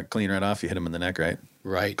take him clean right off. You hit him in the neck, right?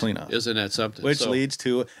 Right. clean up. Isn't that something? Which So, leads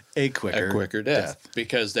to a quicker death.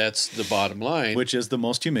 Because that's the bottom line. which is the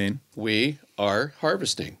most humane. We are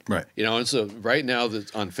harvesting. Right. You know, and so right now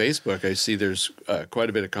that on Facebook, I see there's quite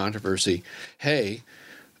a bit of controversy. Hey,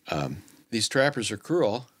 these trappers are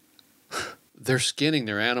cruel. They're skinning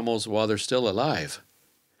their animals while they're still alive.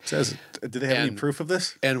 Do they have any proof of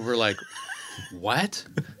this? And we're like, what?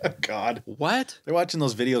 God. What? They're watching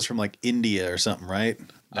those videos from like India or something, right?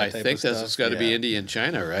 I think that's got to be India and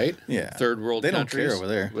China, right? Yeah. Third world They countries. don't care over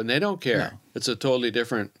there. When they don't care. No. It's a totally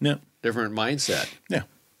different different mindset. Yeah.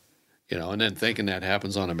 You know, and then thinking that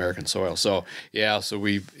happens on American soil. So, so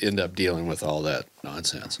we end up dealing with all that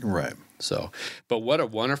nonsense. Right. So, but what a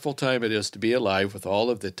wonderful time it is to be alive with all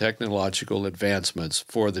of the technological advancements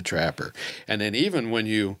for the trapper. And then even when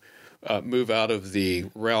you move out of the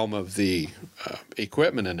realm of the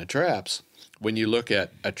equipment and the traps, when you look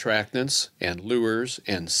at attractants and lures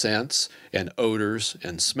and scents and odors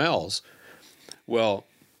and smells, well,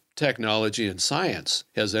 technology and science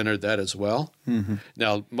has entered that as well. Mm-hmm.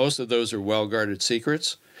 Now, most of those are well-guarded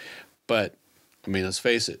secrets, but, I mean, let's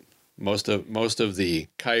face it, most of the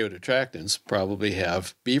coyote attractants probably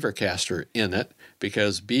have beaver castor in it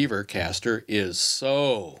because beaver castor is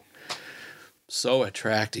so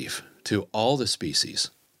attractive to all the species.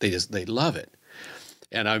 They love it.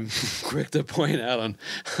 And I'm quick to point out on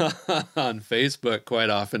Facebook quite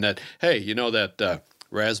often that, hey, you know that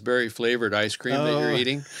raspberry flavored ice cream that you're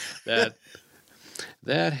eating,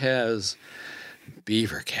 that has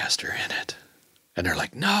beaver castor in it. And they're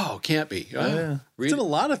like, no, can't be. Yeah. It's in a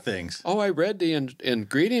lot of things. Oh, I read the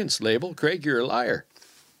ingredients label. Craig, you're a liar.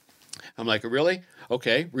 I'm like, really?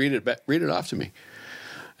 Okay, read it off to me.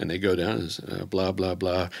 And they go down as blah blah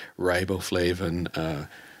blah riboflavin,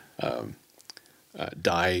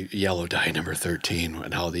 dye, yellow dye number 13,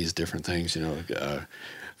 and all these different things. You know,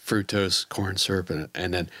 fructose, corn syrup,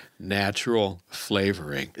 and then natural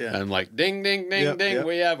flavoring. Yeah. And I'm like, ding ding ding ding, yep.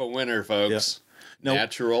 we have a winner, folks. Nope.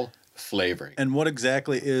 Natural flavoring. And what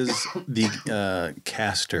exactly is the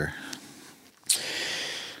castor?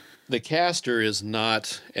 The castor is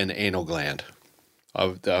not an anal gland.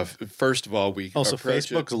 First of all, we so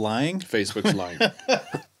Facebook's lying? Facebook's lying.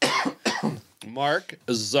 Mark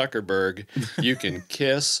Zuckerberg, you can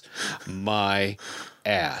kiss my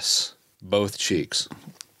ass, both cheeks.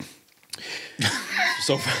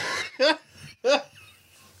 So,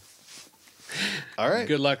 all right.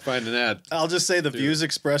 Good luck finding that. I'll just say the views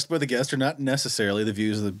expressed by the guest are not necessarily the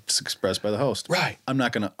views that's expressed by the host. Right. I'm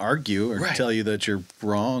not going to argue or tell you that you're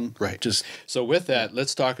wrong. Right. Just so with that,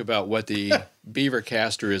 let's talk about what the beaver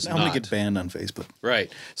castor is I'm going to get banned on Facebook.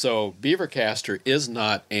 Right. So beaver castor is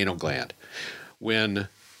not anal gland. When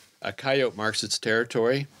a coyote marks its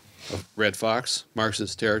territory, a red fox marks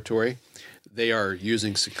its territory, they are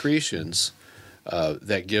using secretions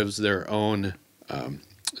that gives their own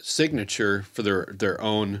signature for their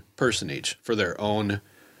own personage, for their own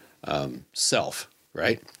self,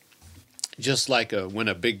 right? Just like when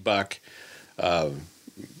a big buck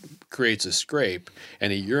creates a scrape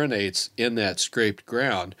and he urinates in that scraped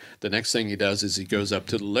ground, the next thing he does is he goes up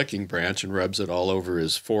to the licking branch and rubs it all over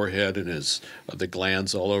his forehead and the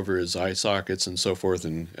glands all over his eye sockets and so forth.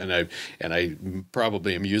 And I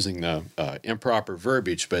probably am using the improper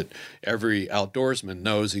verbiage, but every outdoorsman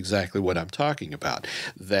knows exactly what I'm talking about.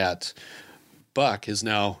 That buck has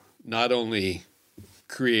now not only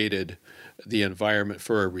created the environment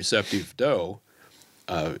for a receptive doe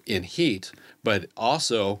in heat, but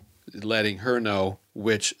also letting her know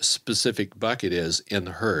which specific buck it is in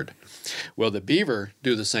the herd. Well, the beaver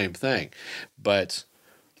do the same thing, but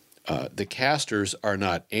the castors are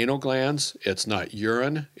not anal glands, it's not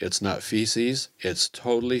urine, it's not feces, it's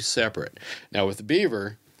totally separate. Now with the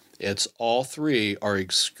beaver, it's all three are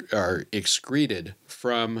excreted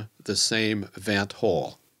from the same vent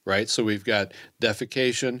hole, right? So we've got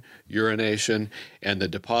defecation, urination, and the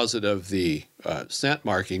deposit of the scent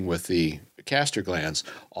marking with the castor glands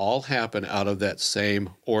all happen out of that same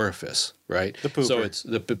orifice, right? The pooper. So it's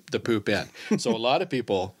the poop end. So a lot of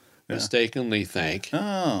people mistakenly think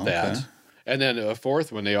that. Okay. And then a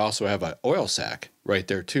fourth one, they also have an oil sac right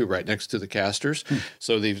there too, right next to the castors.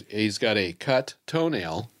 So he's got a cut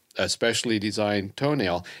toenail, a specially designed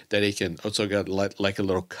toenail that he can also got like a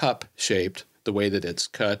little cup shaped, the way that it's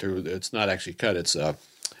cut, or it's not actually cut. It's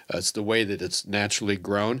the way that it's naturally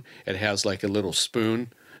grown. It has like a little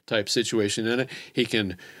spoon type situation in it. He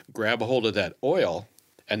can grab a hold of that oil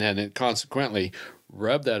and then consequently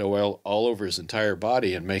rub that oil all over his entire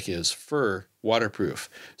body and make his fur waterproof,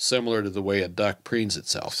 similar to the way a duck preens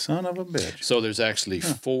itself. Son of a bitch. So there's actually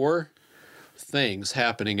 4 things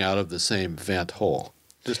happening out of the same vent hole.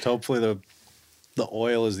 Just hopefully the The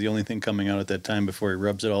oil is the only thing coming out at that time before he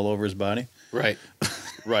rubs it all over his body. Right.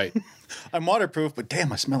 Right. I'm waterproof, but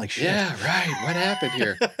damn, I smell like shit. Yeah, right. What happened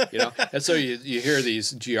here? And so you hear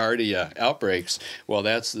these Giardia outbreaks. Well,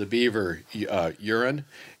 that's the beaver urine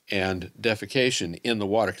and defecation in the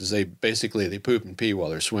water because they poop and pee while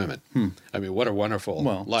they're swimming. I mean, what a wonderful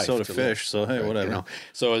life. So do to fish. live. So hey, whatever.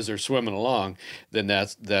 So as they're swimming along, then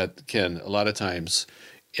that can a lot of times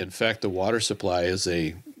infect the water supply as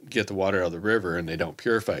they get the water out of the river and they don't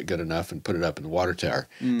purify it good enough and put it up in the water tower.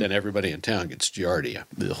 Then everybody in town gets Giardia.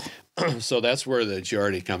 So that's where the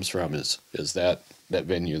Giardia comes from is that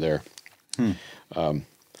venue there.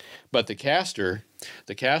 But the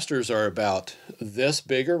castors are about this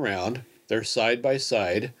big around. They're side by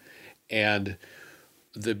side, and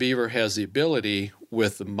the beaver has the ability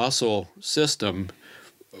with the muscle system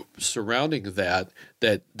surrounding that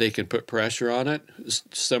they can put pressure on it,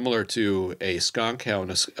 similar to a skunk. How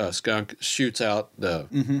a skunk shoots out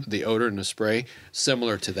the odor in the spray,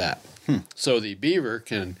 similar to that. So the beaver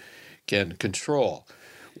can control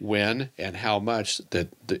when and how much that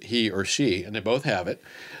he or she, and they both have it.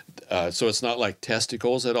 So it's not like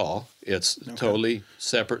testicles at all. It's totally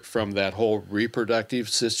separate from that whole reproductive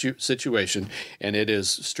situation, and it is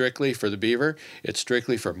strictly for the beaver. It's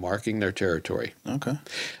strictly for marking their territory. Okay.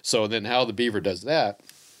 So then how the beaver does that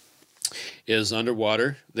is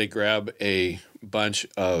underwater. They grab a bunch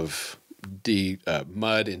of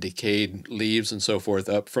mud and decayed leaves and so forth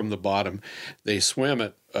up from the bottom. They swim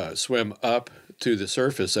up to the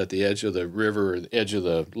surface at the edge of the river or the edge of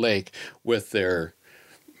the lake with their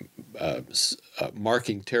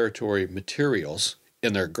marking territory materials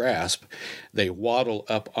in their grasp. They waddle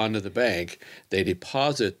up onto the bank. They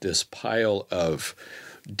deposit this pile of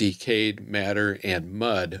decayed matter and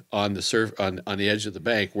mud on the on the edge of the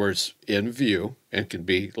bank where it's in view and can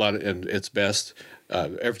be and it's best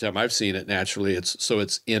every time I've seen it naturally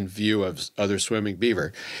it's in view of other swimming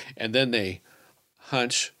beaver, and then they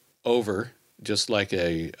hunch over just like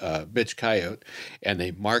a bitch coyote, and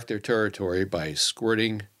they mark their territory by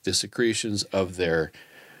squirting the secretions of their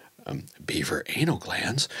beaver anal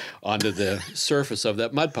glands onto the surface of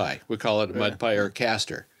that mud pie. We call it a mud pie or a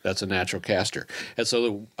caster. That's a natural caster. And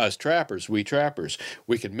so us trappers, we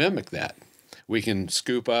can mimic that. We can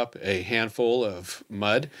scoop up a handful of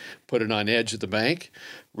mud, put it on the edge of the bank,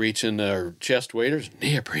 reach in our chest waders,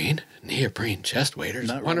 neoprene chest waders.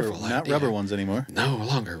 Not wonderful rubber, idea. not rubber ones anymore. No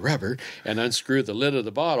longer rubber, and unscrew the lid of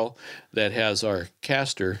the bottle that has our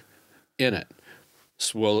caster in it.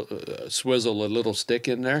 Swizzle a little stick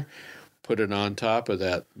in there, put it on top of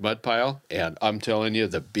that mud pile, and I'm telling you,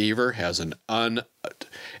 the beaver has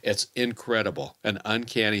it's incredible, an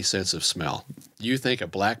uncanny sense of smell. You think a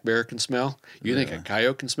black bear can smell? You think a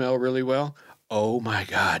coyote can smell really well? Oh my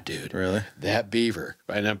God, dude! Really? That beaver,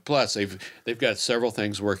 and then plus they've got several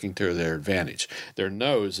things working to their advantage. Their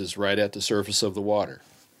nose is right at the surface of the water,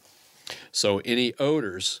 so any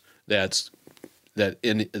odors that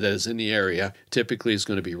is in the area typically is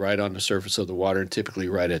going to be right on the surface of the water and typically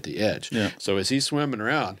right at the edge. Yeah. So as he's swimming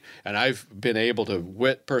around, and I've been able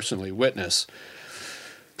to personally witness,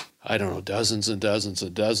 I don't know, dozens and dozens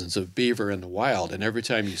and dozens of beaver in the wild, and every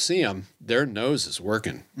time you see them, their nose is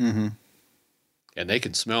working. Mm-hmm. And they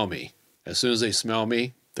can smell me. As soon as they smell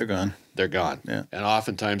me, they're gone. They're gone. Yeah. And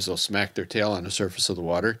oftentimes they'll smack their tail on the surface of the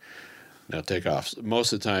water, and they'll take off.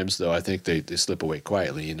 Most of the times, though, I think they slip away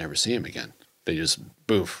quietly. You never see them again. They just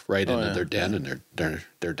boof right into their den, and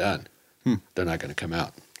they're done. They're not going to come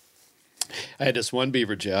out. I had this one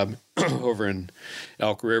beaver job over in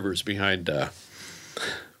Elk Rivers behind.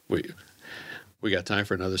 We got time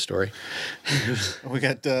for another story. We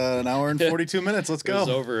got an hour and 42 minutes. Let's go. It was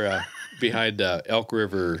over behind Elk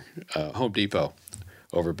River Home Depot,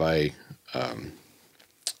 over by the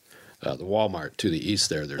Walmart to the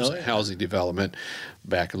east there. There's a housing development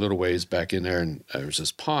back a little ways back in there, and there's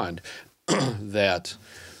this pond that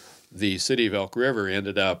the city of Elk River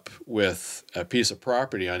ended up with a piece of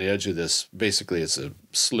property on the edge of this. Basically, it's a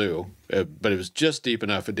slough, but it was just deep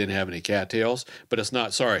enough it didn't have any cattails. But it's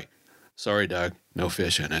not, sorry, Doug, no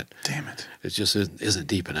fish in it. Damn it. It just isn't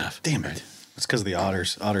deep enough. Damn it. It's because of the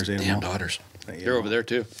otters. Otters ate them Damned all. otters. They're over there,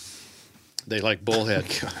 too. They like bullhead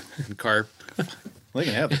and carp. They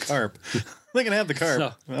can have the carp. They can have the carp.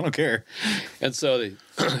 No. I don't care. And so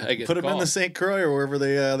I get Put them in the St. Croix or wherever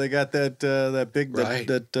they got that big Right.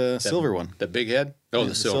 that silver one. The big head? Oh, Yeah,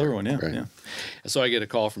 the silver one. Yeah, Right. yeah. And so I get a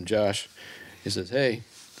call from Josh. He says, "Hey,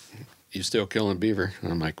 you still killing beaver?"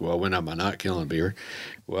 And I'm like, "Well, when am I not killing beaver?"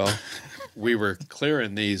 Well, we were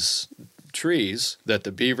clearing these trees that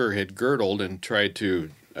the beaver had girdled and tried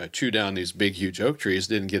to chew down these big, huge oak trees,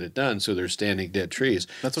 didn't get it done, so they're standing dead trees.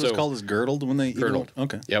 That's what it's called, is girdled when they girdled.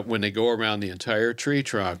 Okay. Yeah, when they go around the entire tree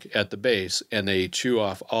trunk at the base and they chew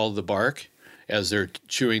off all the bark as they're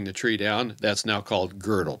chewing the tree down, that's now called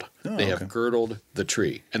girdled. They have girdled the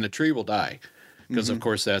tree, and the tree will die. Because, of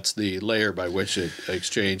course, that's the layer by which it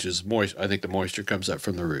exchanges moisture. I think the moisture comes up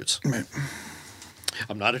from the roots. Right.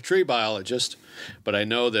 I'm not a tree biologist, but I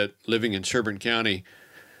know that living in Sherburne County,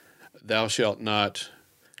 thou shalt not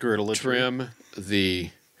Girdle a trim the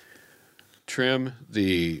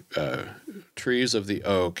trees of the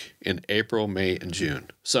oak in April, May, and June.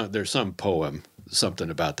 So there's some poem, something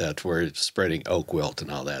about that, where it's spreading oak wilt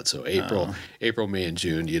and all that. So April, May, and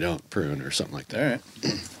June, you don't prune or something like that. All right.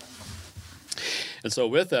 And so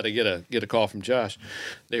with that, I get a call from Josh.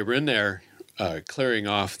 They were in there clearing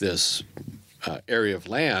off this area of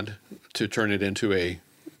land to turn it into a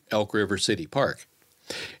Elk River City Park.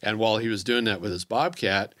 And while he was doing that with his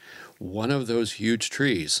bobcat, one of those huge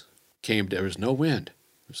trees came. There was no wind.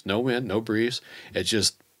 There was no wind, no breeze. It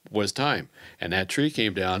just was time. And that tree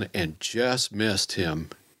came down and just missed him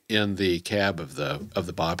in the cab of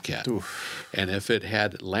the bobcat. Oof. And if it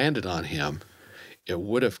had landed on him, it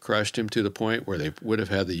would have crushed him to the point where they would have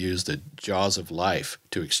had to use the jaws of life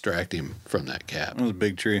to extract him from that cab. That was a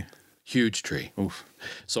big tree. Huge tree. Oof.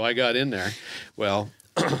 So I got in there. Well,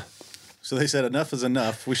 so they said, enough is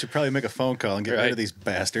enough. We should probably make a phone call and get rid of these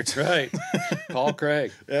bastards. Right. Call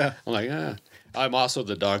Craig. Yeah. I'm like, I'm also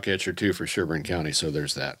the dog catcher, too, for Sherburne County, so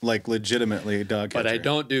there's that. Like, legitimately a dog catcher. But I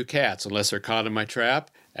don't do cats unless they're caught in my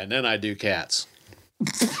trap, and then I do cats.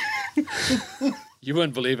 You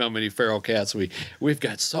wouldn't believe how many feral cats we've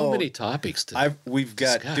got. So many topics to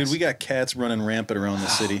discuss. Dude, we got cats running rampant around the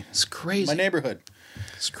city. It's crazy. My neighborhood.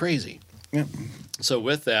 It's crazy. Yeah. So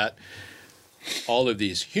with that, all of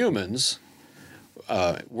these humans,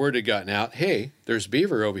 word had gotten out, hey, there's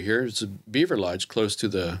beaver over here. It's a beaver lodge close to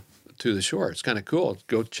the shore. It's kind of cool.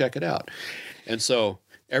 Go check it out. And so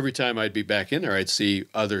every time I'd be back in there, I'd see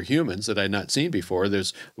other humans that I'd not seen before.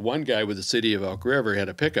 There's one guy with the city of Elk River had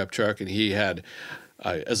a pickup truck, and he had,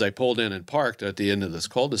 as I pulled in and parked at the end of this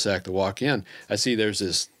cul-de-sac to walk in, I see there's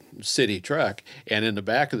this city truck, and in the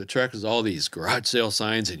back of the truck is all these garage sale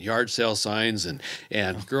signs and yard sale signs and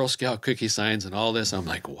Girl Scout cookie signs and all this. I'm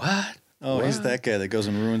like, what? Oh, what? He's that guy that goes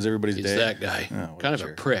and ruins everybody's day. He's that guy. Oh, kind of a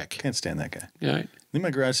prick. Can't stand that guy. Yeah. Leave my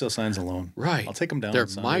garage sale signs alone. Right. I'll take them down. They're on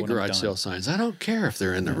Sunday my when I'm garage done. sale signs. I don't care if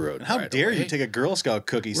they're in the road. How right dare away. you take a Girl Scout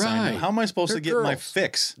cookie sign? Right. How am I supposed They're to get my girls.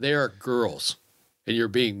 fix? They are girls, and you're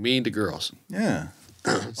being mean to girls. Yeah.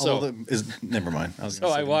 So, never mind.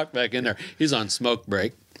 I walked back in there. He's on smoke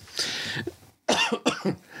break.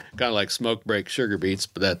 Kind of like smoke break sugar beets,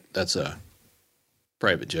 but that's a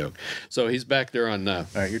private joke. So he's back there on All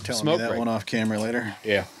right, you're telling smoke me that break. one off camera later.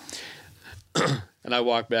 Yeah. And I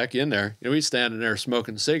walked back in there. He's standing there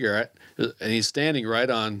smoking a cigarette, and he's standing right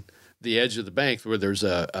on the edge of the bank where there's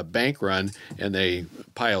a bank run, and they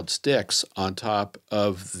piled sticks on top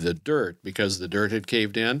of the dirt because the dirt had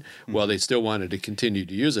caved in. Mm-hmm. Well, they still wanted to continue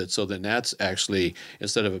to use it. So then that's actually,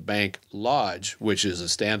 instead of a bank lodge, which is a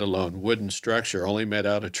standalone wooden structure only made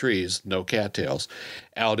out of trees, no cattails,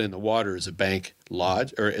 out in the water is a bank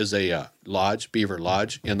lodge, or is a lodge, beaver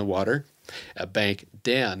lodge in the water. A bank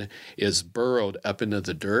den is burrowed up into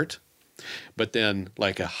the dirt, but then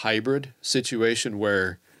like a hybrid situation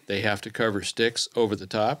where they have to cover sticks over the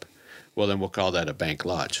top, well, then we'll call that a bank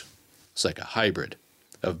lodge. It's like a hybrid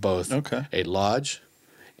of both a lodge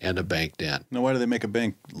and a bank den. Now, why do they make a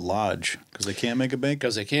bank lodge? Because they can't make a bank?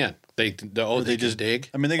 Because they can. They just dig?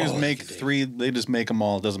 I mean, they just make three. They just make them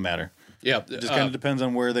all. It doesn't matter. Yeah. It just kind of depends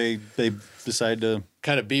on where they decide to.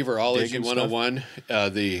 Kind of Beaverology 101.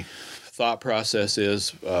 The thought process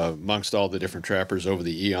is amongst all the different trappers over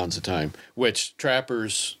the eons of time, which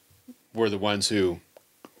trappers were the ones who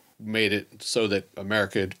made it so that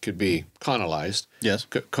America could be colonized. Yes.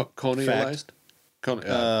 Colonialized?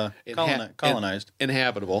 Colonized.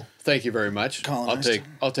 Inhabitable. Thank you very much. Colonized.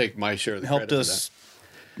 I'll take my share of the Helped credit us.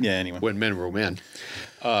 for that. Yeah, anyway. When men were men.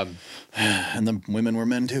 And the women were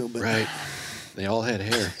men too. But right. They all had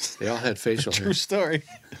hair. They all had facial hair. True story.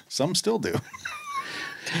 Some still do.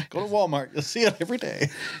 Go to Walmart. You'll see it every day.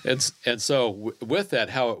 And so with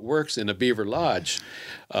that, how it works in a beaver lodge,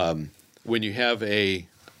 when you have a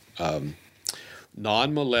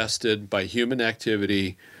non-molested by human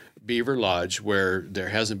activity beaver lodge where there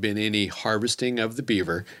hasn't been any harvesting of the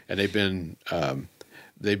beaver, and they've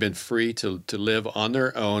been free to live on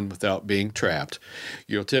their own without being trapped,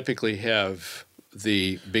 you'll typically have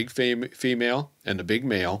the big female and the big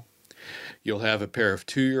male. You'll have a pair of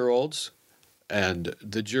 2-year-olds, and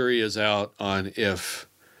the jury is out on if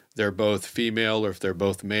they're both female, or if they're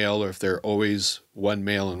both male, or if they're always one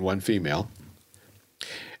male and one female.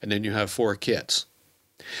 And then you have 4 kits.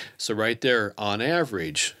 So right there, on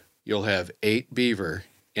average, you'll have 8 beaver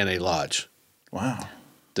in a lodge. Wow.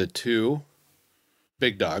 The 2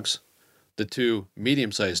 big dogs, the 2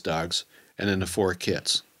 medium-sized dogs, and then the 4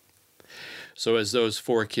 kits. So as those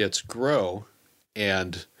 4 kits grow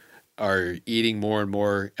and are eating more and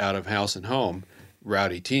more out of house and home,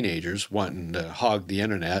 rowdy teenagers wanting to hog the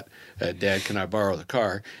internet, Dad, can I borrow the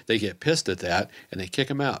car? They get pissed at that, and they kick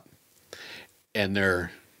them out. And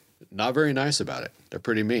they're not very nice about it. They're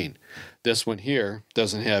pretty mean. This one here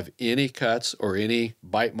doesn't have any cuts or any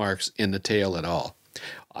bite marks in the tail at all.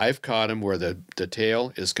 I've caught them where the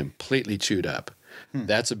tail is completely chewed up.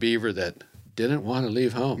 That's a beaver that didn't want to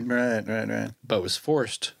leave home. Right. But was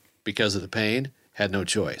forced because of the pain, had no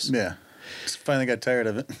choice. Yeah. Just finally got tired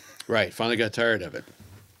of it. Right, finally got tired of it.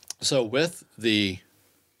 So with the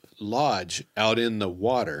lodge out in the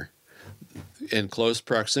water, in close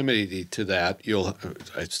proximity to that,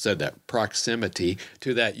 proximity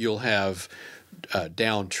to that, you'll have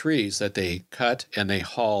down trees that they cut, and they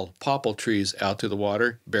haul popple trees out to the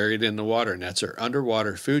water, buried in the water, and that's their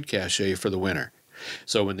underwater food cache for the winter.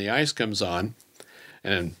 So when the ice comes on,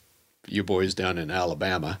 and you boys down in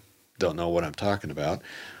Alabama don't know what I'm talking about,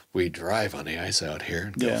 we drive on the ice out here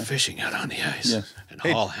and go fishing out on the ice and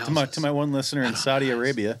haul houses. To my one listener in Saudi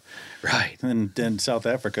Arabia, right, and South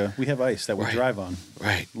Africa, we have ice that we drive on.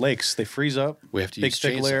 Right, lakes, they freeze up. We have to big use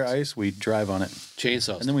thick layer chainsaws. ice. We drive on it,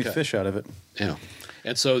 chainsaws, and then we fish out of it. Yeah,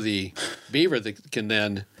 and so the beaver that can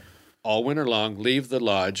then all winter long leave the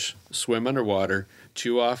lodge, swim underwater,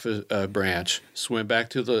 chew off a branch, swim back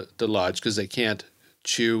to the lodge because they can't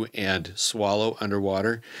chew and swallow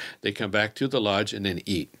underwater. They come back to the lodge and then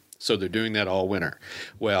eat. So they're doing that all winter.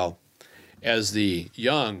 Well, as the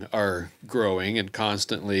young are growing and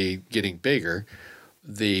constantly getting bigger,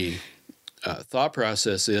 the thought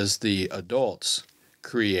process is the adults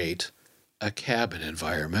create a cabin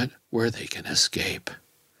environment where they can escape.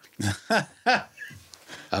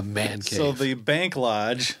 A man cave. So the bank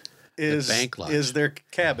lodge is their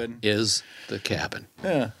cabin. Is the cabin.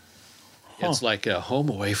 Yeah. It's like a home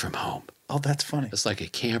away from home. Oh, that's funny. It's like a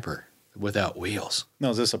camper without wheels. Now,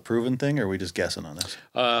 is this a proven thing, or are we just guessing on this?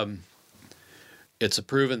 It's a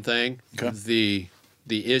proven thing. Okay.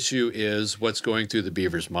 The issue is what's going through the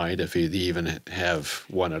beaver's mind, if they even have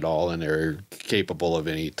one at all, and they're capable of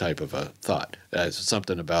any type of a thought.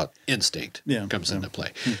 Something about instinct comes into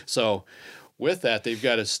play. So with that,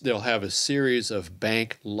 they'll have a series of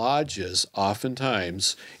bank lodges,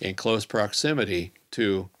 oftentimes in close proximity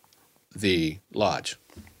to the lodge.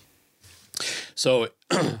 So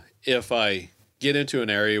if I get into an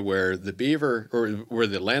area where the beaver, or where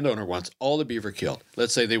the landowner wants all the beaver killed,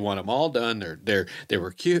 let's say they want them all done. They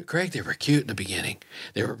were cute, Craig. They were cute in the beginning.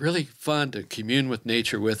 They were really fun to commune with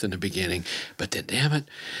nature with in the beginning. But then, damn it,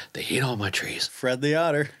 they ate all my trees. Fred the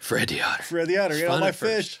otter ate all my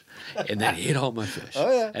fish. And then he ate all my fish.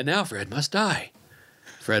 Oh yeah. And now Fred must die.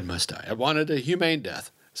 I wanted a humane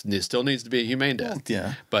death. It still needs to be a humane death.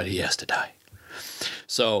 Yeah. But he has to die.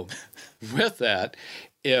 So with that,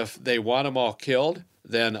 if they want them all killed,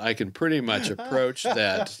 then I can pretty much approach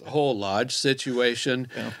that whole lodge situation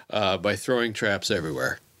by throwing traps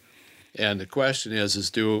everywhere. And the question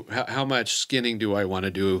is how much skinning do I want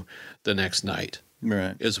to do the next night?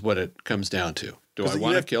 Right. Is what it comes down to. Do I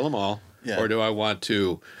want to kill them all, or do I want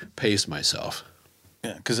to pace myself?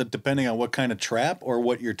 Yeah, because depending on what kind of trap or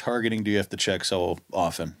what you're targeting, do you have to check so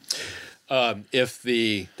often?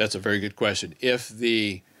 That's a very good question. If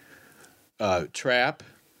the trap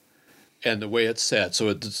and the way it's set,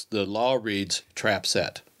 so the law reads trap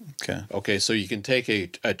set. Okay, so you can take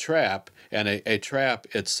a trap, and a trap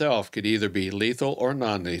itself could either be lethal or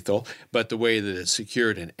non-lethal, but the way that it's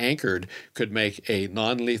secured and anchored could make a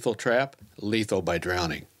non-lethal trap lethal by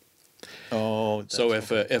drowning. Oh, so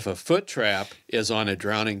if a foot trap is on a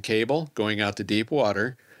drowning cable going out to deep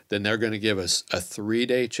water, then they're going to give us a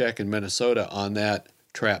 3-day check in Minnesota on that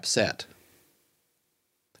trap set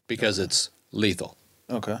because it's lethal.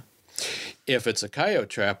 Okay. If it's a coyote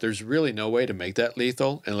trap, there's really no way to make that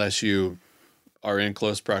lethal unless you are in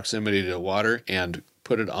close proximity to the water and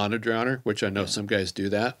put it on a drowner, which I know some guys do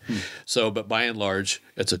that. So, but by and large,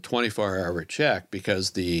 it's a 24-hour check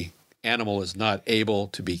because the animal is not able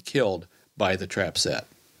to be killed by the trap set.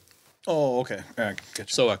 Oh, okay. All right,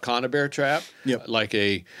 gotcha. So a conibear trap, like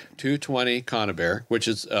a 220 conibear, which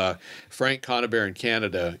is Frank Conibear in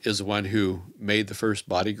Canada is the one who made the first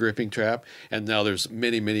body gripping trap, and now there's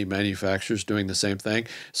many, many manufacturers doing the same thing.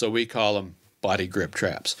 So we call them body grip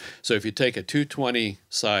traps. So if you take a 220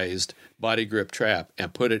 sized body grip trap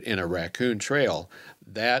and put it in a raccoon trail,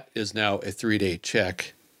 that is now a 3-day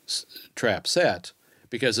check trap set,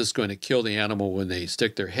 because it's going to kill the animal when they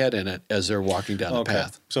stick their head in it as they're walking down the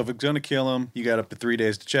path. So if it's going to kill them, you got up to 3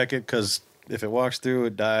 days to check it, because if it walks through,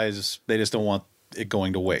 it dies. They just don't want it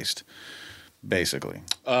going to waste, basically.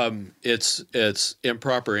 It's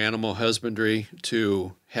improper animal husbandry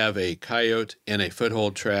to have a coyote in a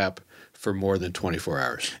foothold trap for more than 24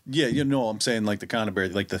 hours. Yeah, I'm saying like the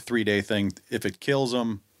conibear, like the 3-day thing. If it kills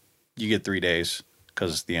them, you get 3 days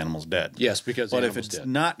because the animal's dead. Yes, because the animal's dead. But if it's dead.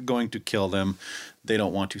 not going to kill them, they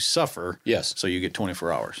don't want to suffer. Yes. So you get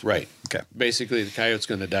 24 hours. Right. Okay. Basically, the coyote's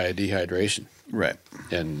going to die of dehydration. Right.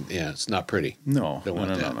 And it's not pretty. No. Don't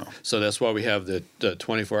want that. No. So that's why we have the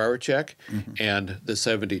 24-hour check and the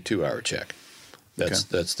 72-hour check. That's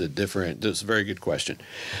the different. That's a very good question.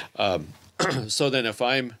 So then, if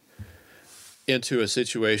I'm into a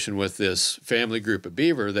situation with this family group of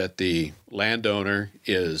beaver that the landowner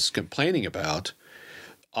is complaining about,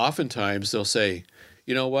 oftentimes they'll say,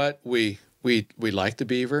 "You know what? We like the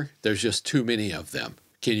beaver. There's just too many of them.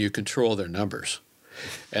 Can you control their numbers?"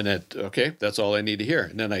 And that's all I need to hear.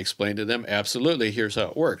 And then I explain to them, absolutely, here's how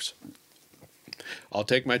it works. I'll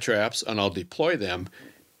take my traps and I'll deploy them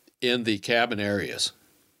in the cabin areas,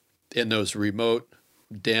 in those remote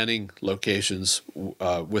denning locations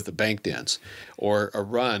with the bank dens, or a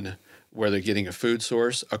run where they're getting a food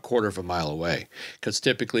source a quarter of a mile away. Because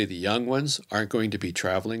typically the young ones aren't going to be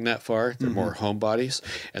traveling that far. They're more homebodies.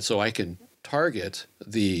 And so I can target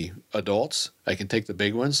the adults. I can take the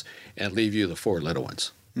big ones and leave you the 4 little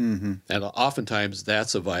ones. Mm-hmm. And oftentimes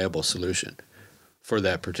that's a viable solution for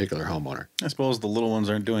that particular homeowner. I suppose the little ones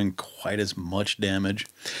aren't doing quite as much damage.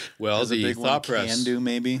 Well, the thought process can do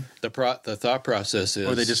maybe. The thought process is,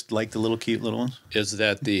 or they just like the little cute little ones. Is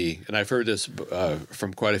that and I've heard this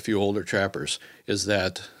from quite a few older trappers, is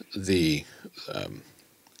that the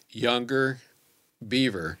younger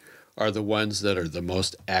beaver are the ones that are the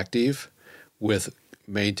most active with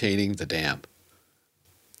maintaining the dam.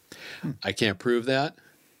 I can't prove that,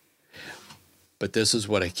 but this is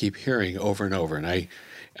what I keep hearing over and over. And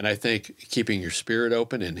I think keeping your spirit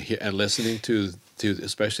open and listening to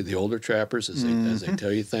especially the older trappers as they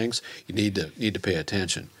tell you things, you need to pay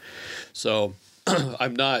attention. So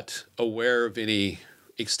I'm not aware of any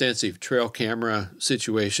extensive trail camera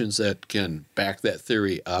situations that can back that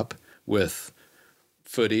theory up with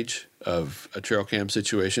footage of a trail cam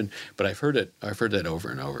situation, but I've heard that over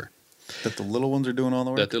and over. That the little ones are doing all the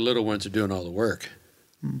work? That the little ones are doing all the work.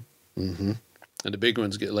 Mm-hmm. And the big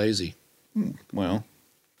ones get lazy. Well,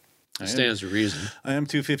 stands to reason. I am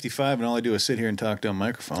 255, and all I do is sit here and talk to a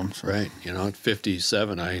microphone. So. Right. At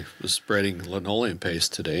 57, I was spreading linoleum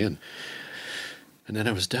paste today, and then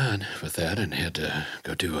I was done with that and had to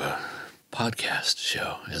go do a podcast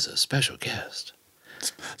show as a special guest.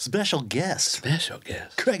 Special guest.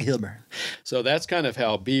 Craig Hilburn. So that's kind of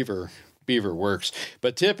how beaver works.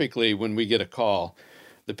 But typically when we get a call,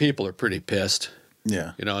 the people are pretty pissed.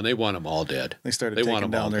 Yeah. And they want them all dead. They started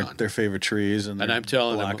taking down their favorite trees and I'm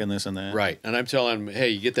telling blocking them, this and that. Right. And I'm telling them, hey,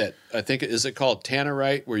 you get that, I think, is it called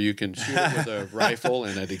tannerite, where you can shoot it with a rifle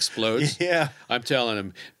and it explodes? Yeah. I'm telling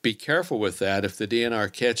them, be careful with that. If the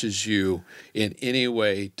DNR catches you in any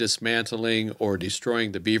way dismantling or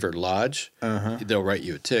destroying the beaver lodge, they'll write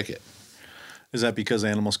you a ticket. Is that because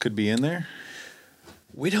animals could be in there?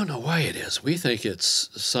 We don't know why it is. We think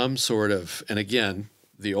it's some sort of, and again,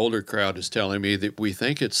 the older crowd is telling me that we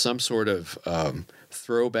think it's some sort of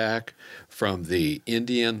throwback from the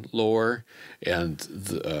Indian lore and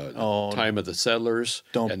the time of the settlers.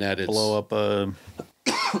 Don't and that it's, blow up a...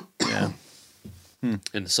 yeah.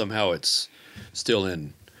 And somehow it's still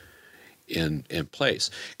in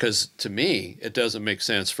place. Because to me, it doesn't make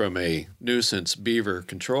sense from a nuisance beaver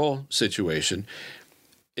control situation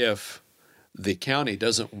if the county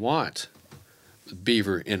doesn't want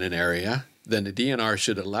beaver in an area, then the DNR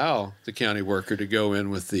should allow the county worker to go in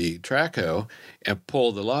with the track hoe and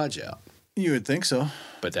pull the lodge out. You would think so.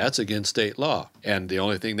 But that's against state law. And the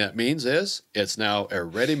only thing that means is it's now a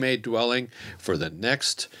ready-made dwelling for the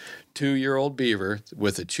next 2-year-old beaver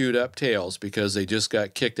with the chewed up tails because they just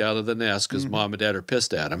got kicked out of the nest because mom and dad are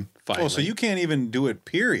pissed at them. Finally. Oh, so you can't even do it,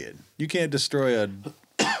 period. You can't destroy a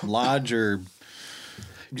lodge or...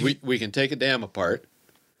 We can take a dam apart.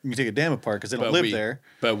 You can take a dam apart because they don't live there.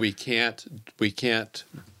 But we can't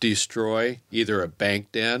destroy either a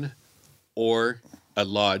bank den or a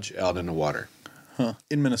lodge out in the water. Huh.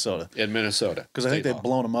 In Minnesota. Because I think they've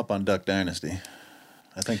blown them up on Duck Dynasty.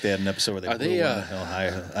 I think they had an episode where they blew one the hell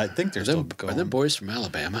higher. I think they're still going. Are them boys from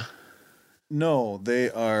Alabama? No, they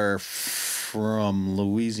are from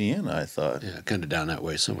Louisiana, I thought. Yeah, kind of down that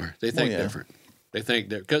way somewhere. They think yeah. different. They think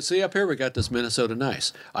they're because see up here we got this Minnesota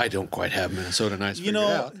nice. I don't quite have Minnesota nice. You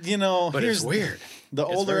know, but here's it's weird. The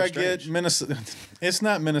It's older very I get, strange. Minnesota, it's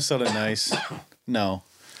not Minnesota nice.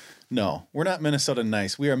 No, we're not Minnesota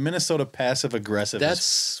nice. We are Minnesota passive aggressive.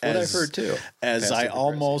 That's what I've heard too. As I Passive-aggressive.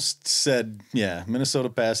 almost said, yeah, Minnesota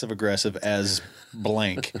passive aggressive as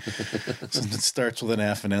blank. So it starts with an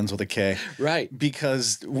F and ends with a K. Right.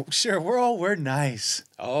 Because sure, we're nice.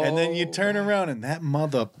 And then you turn around and that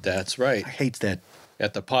mother That's right. hates that.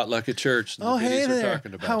 At the potluck at church, the Oh, hey biddies are there.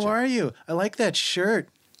 talking about How you. are you? I like that shirt.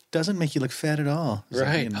 Doesn't make you look fat at all. It's like,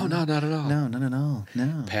 Right. you know, Oh, no, not at all.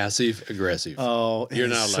 No. Passive aggressive. Oh, You're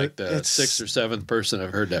it's not so- like the it's- sixth or seventh person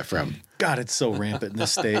I've heard that from. God, it's so rampant in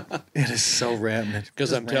this state. It is so rampant. Because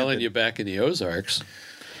Just I'm telling rampant. you, back in the Ozarks,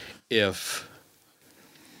 if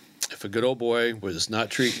a good old boy was not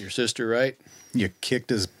treating your sister right, You kicked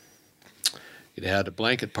his. you'd had a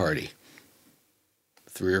blanket party.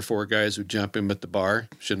 3 or 4 guys would jump him at the bar.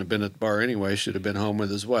 Shouldn't have been at the bar anyway. Should have been home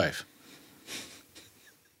with his wife.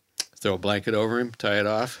 Throw a blanket over him, tie it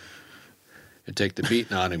off, and take the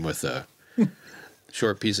beating on him with a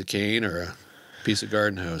short piece of cane or a piece of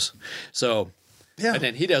garden hose. So, Yeah. and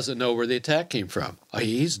then he doesn't know where the attack came from. Oh,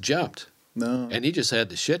 he's jumped. No. And he just had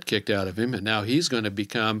the shit kicked out of him, and now he's going to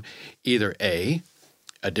become either a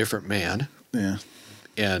different man Yeah.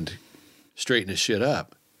 and straighten his shit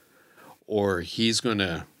up, or he's going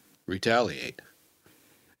to retaliate.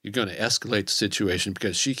 You're going to escalate the situation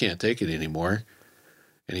because she can't take it anymore,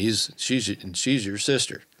 and she's your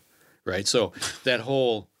sister, right? So that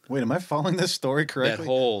whole Wait, am I following this story correctly?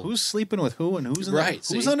 whole- who's sleeping with who and who's in Right,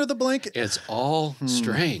 who's see? under the blanket? it's all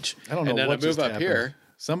strange. I don't know And then what I move just up happened. here.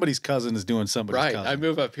 Somebody's cousin is doing somebody's Right. cousin. I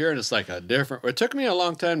move up here and it's like a different. It took me a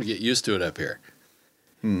long time to get used to it up here.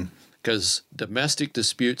 Because domestic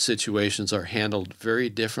dispute situations are handled very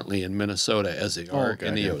differently in Minnesota as they are okay,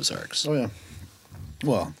 in the yeah. Ozarks, Oh yeah.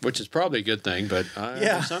 Well, which is probably a good thing. But yeah.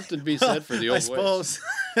 there's something to be said for the I old ways. suppose.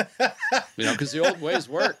 Because the old ways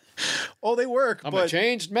work. Oh, they work. I'm but a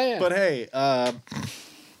changed man. But hey,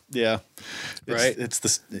 yeah. Right. It's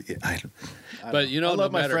the. But you know, I no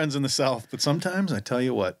love my matter- friends in the South, but sometimes I tell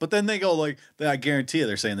you what. But then they go like, I guarantee you,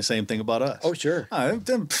 they're saying the same thing about us. Oh, sure.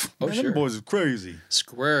 Them sure. boys are crazy.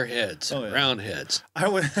 Square heads, Oh, yeah. round heads. I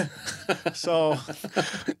went, so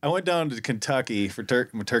I went down to Kentucky for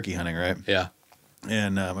turkey hunting, right? Yeah.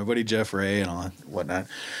 And my buddy Jeff Ray and all that whatnot.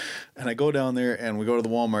 And I go down there and we go to the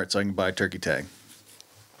Walmart so I can buy a turkey tag.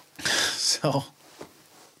 So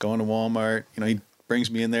going to Walmart, he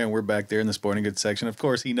brings me in there and we're back there in the sporting goods section. Of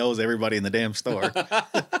course, he knows everybody in the damn store.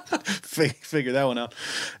 Figure that one out.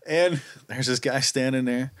 And there's this guy standing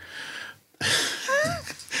there.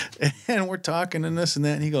 And we're talking and this and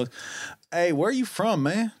that. And he goes, "Hey, where are you from,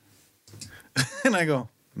 man?" And I go,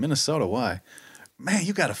 "Minnesota, why?" "Man,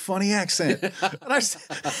 you got a funny accent."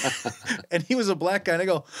 And he was a black guy. And I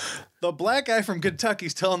go, "The black guy from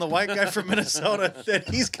Kentucky's telling the white guy from Minnesota that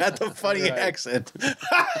he's got the funny accent."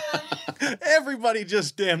 Everybody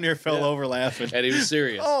just damn near fell over laughing. And he was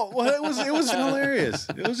serious. Oh, well, it was hilarious.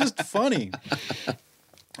 It was just funny.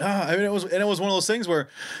 I mean, it was one of those things where,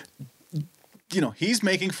 he's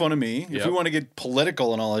making fun of me. If Yep. we want to get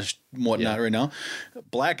political and all this whatnot Yeah. right now,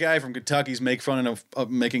 black guy from Kentucky's making fun of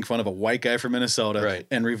a white guy from Minnesota, Right.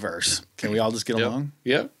 and reverse. Can we all just get Yep. along?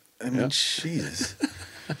 Yep. I mean, Jesus.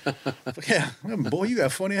 Yeah, boy, you got a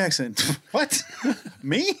funny accent. What?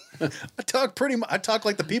 Me? I talk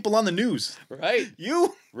like the people on the news. Right.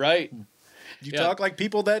 You Right. You Yeah. talk like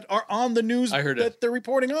people that are on the news I heard that they're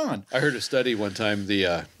reporting on. I heard a study one time.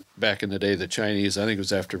 Back in the day, the Chinese, I think it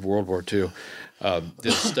was after World War II, did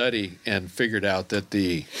a study and figured out that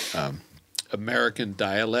the American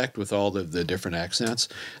dialect with all of the different accents,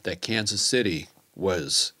 that Kansas City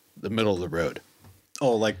was the middle of the road.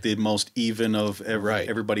 Oh, like the most even of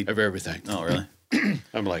everybody. Of everything. Oh, really?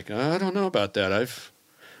 I'm like, I don't know about that.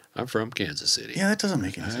 I'm from Kansas City. Yeah, that doesn't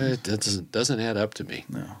make any sense. That doesn't add up to me.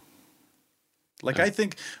 No. Like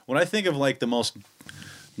when I think of like the most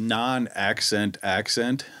non-accent,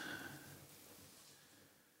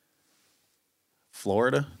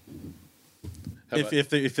 Florida. How about-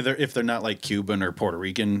 If they're not like Cuban or Puerto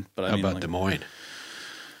Rican, but I How mean, about like, Des Moines?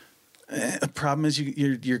 the problem is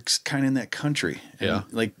you're kind of in that country. And, Yeah.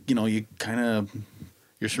 like you kind of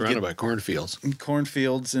You're surrounded by cornfields.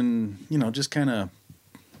 cornfields and just kind of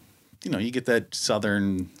you get that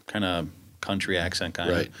southern kind of country accent kind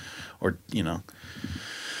Right. of, or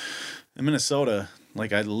in Minnesota,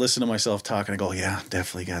 like I listen to myself talk and I go, yeah,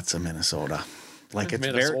 definitely got some Minnesota, Like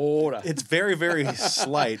Minnesota. it's very, very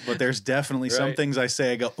slight, but there's definitely some Right. things I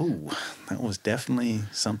say, I go, ooh, that was definitely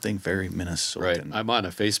something very Minnesotan. Right. I'm on a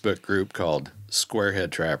Facebook group called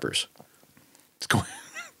Squarehead Trappers.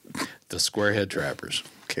 The Squarehead Trappers.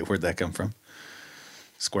 Okay, where'd that come from?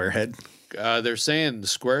 Squarehead? They're saying the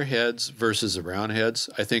squareheads versus the roundheads.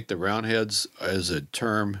 I think the roundheads is a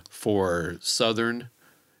term for southern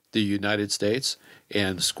the United States,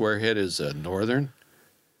 and squarehead is a northern.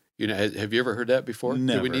 You know, have you ever heard that before? Do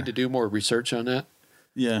Never. we need to do more research on that?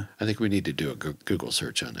 Yeah. I think we need to do a Google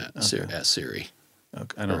search on that. Okay. Ask Siri.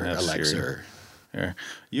 Okay. I don't or have Alexa. Siri. Here.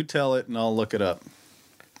 You tell it and I'll look it up.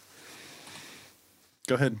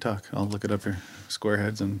 Go ahead and talk. I'll look it up here.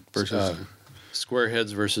 Squareheads and versus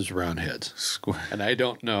Squareheads versus roundheads. square. And I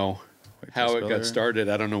don't know how it got started.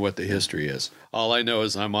 I don't know what the history is. All I know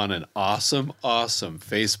is I'm on an awesome, awesome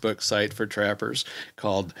Facebook site for trappers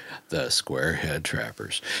called the Squarehead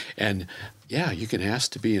Trappers. And yeah, you can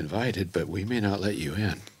ask to be invited, but we may not let you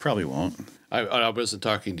in. Probably won't. I wasn't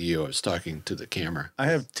talking to you. I was talking to the camera. I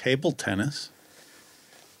have table tennis.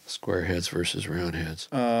 Squareheads versus roundheads.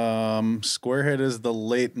 Squarehead is the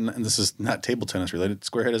late, and this is not table tennis related.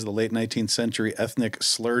 Squarehead is the late 19th century ethnic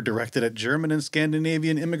slur directed at German and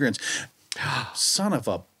Scandinavian immigrants. Son of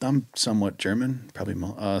a, I'm somewhat German, probably.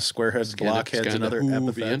 Squareheads, blockheads, and other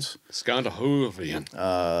epithets. Scandinavian.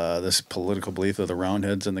 This political belief of the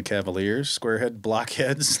Roundheads and the Cavaliers. Squarehead,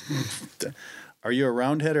 blockheads. Are you a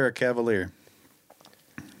Roundhead or a Cavalier?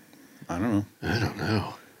 I don't know. I don't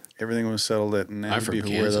know. Everything was settled at Nashville, where the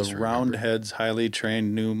Kansas, remember. Roundheads' highly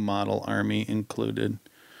trained new model army included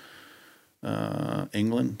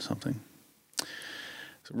England, something. So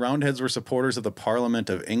Roundheads were supporters of the Parliament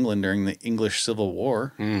of England during the English Civil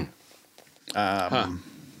War. I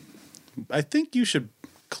think you should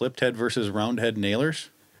clipped head versus roundhead nailers.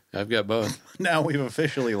 I've got both. Now we've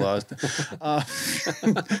officially lost. I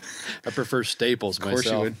prefer staples Of course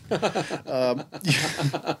myself. you would.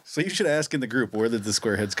 So you should ask in the group, where did the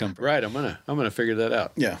squareheads come from? Right, I'm gonna figure that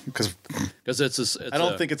out. Yeah, because It's I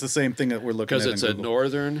don't think it's the same thing that we're looking at. because it's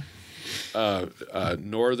a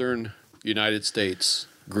northern United States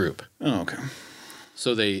group, Oh, okay.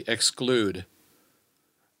 so they exclude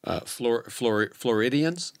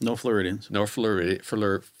Floridians, No Floridians. no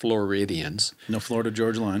Floridians. No Florida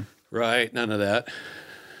Georgia line. Right, none of that.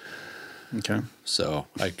 Okay. So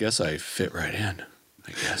I guess I fit right in.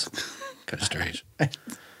 I guess kind of strange.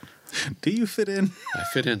 Do you fit in? I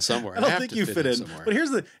fit in somewhere. I don't have think to you fit in. somewhere. But here's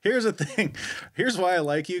the thing. Here's why I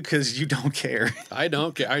like you, because you don't care. I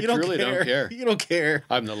don't care. I You don't truly care. don't care. You don't care.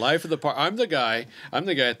 I'm the life of the bar. I'm the guy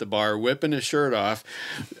at the bar whipping his shirt off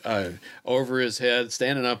over his head,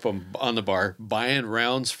 standing up on the bar, buying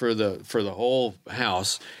rounds for the whole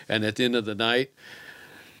house, and at the end of the night,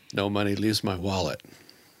 no money leaves my wallet.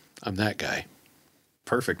 I'm that guy.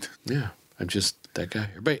 Perfect. Yeah, I'm just that guy.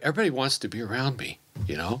 Everybody wants to be around me,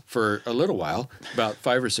 for a little while, about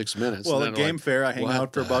 5 or 6 minutes. Well, and at then Game Fair, I hang what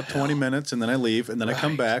out for the about 20 hell? minutes, and then I leave, and then I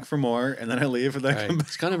come Right. back for more, and then I leave, and then I Right. come back.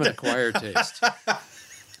 It's kind of an acquired taste.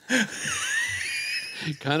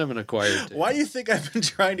 Kind of an acquired taste. Why do you think I've been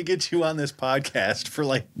trying to get you on this podcast for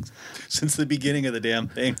since the beginning of the damn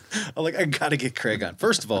thing? I'm like, I got to get Craig on.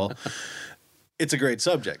 First of all, it's a great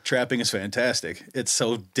subject. Trapping is fantastic. It's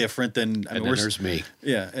so different than. And then there's me,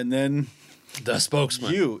 Yeah, and then the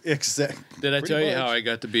spokesman. you. Exactly. Did I tell you how I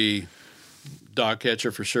got to be dog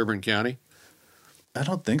catcher for Sherburne County? I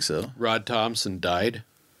don't think so. Rod Thompson died,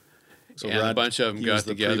 So and a bunch of them he was got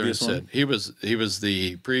the together and previous said one? he was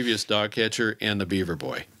the previous dog catcher and the beaver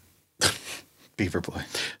boy. Beaver Boy.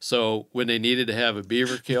 So when they needed to have a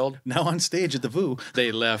beaver killed, Now on stage at the VU,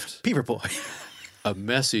 they left Beaver Boy. a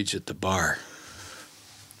message at the bar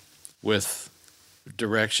with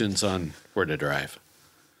directions on where to drive.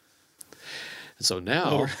 And so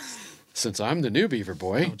now, since I'm the new beaver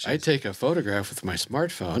boy, I take a photograph with my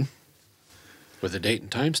smartphone with a date and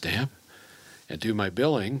timestamp and do my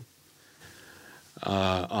billing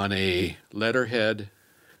on a letterhead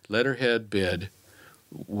bid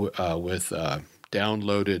with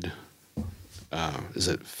downloaded is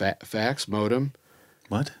it fax modem?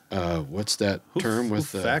 What? What's that term Who with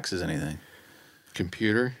faxes anything?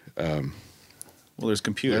 computer? Well, there's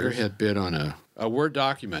computers. Letterhead bid on a Word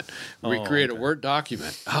document. We Oh, create a okay. Word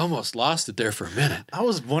document. I almost lost it there for a minute, I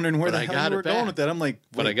was wondering where But the I hell got you it were going back. with that. I'm like,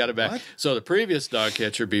 but I wait, got it back. what? So the previous dog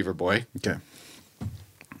catcher, Beaver Boy, Okay.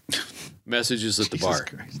 messages at the Jesus bar.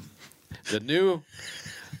 Christ.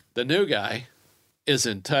 The new guy is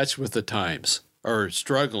in touch with the times, or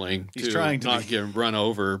struggling He's to trying to not be- get run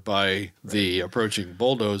over by the approaching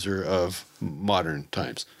bulldozer of modern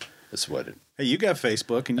times. That's what it. Hey, you got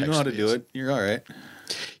Facebook and you know how to Actually do is. it. You're all right.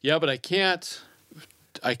 Yeah, but I can't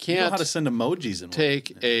I You know how can't to send emojis and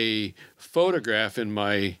take a photograph in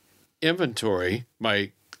my inventory,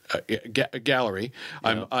 my gallery.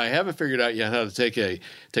 I haven't figured out yet how to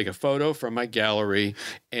take a photo from my gallery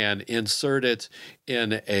and insert it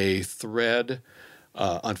in a thread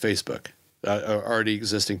on Facebook. Already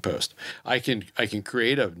existing post. I can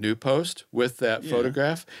create a new post with that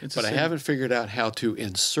photograph, but I haven't figured out how to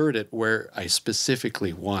insert it where I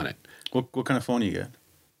specifically want it. What kind of phone you got?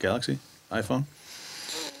 Galaxy? iPhone?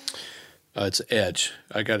 It's Edge.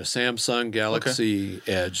 I got a Samsung Galaxy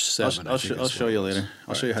Edge 7. I'll show you later.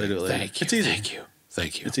 I'll show you how to do it later. Thank you. It's easy.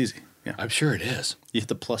 Thank you. It's easy. Yeah. I'm sure it is. You hit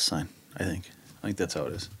the plus sign, I think. That's how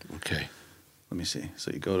it is. Okay. Let me see. So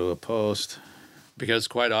you go to a post. Because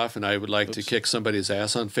quite often I would like to kick somebody's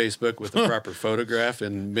ass on Facebook with a proper photograph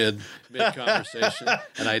in mid conversation,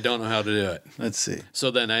 and I don't know how to do it. Let's see.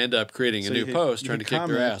 So then I end up creating a new post trying to kick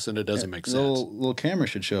their ass, and it doesn't make sense. Little camera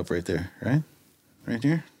should show up right there, right? Right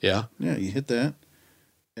here? Yeah. Yeah, you hit that.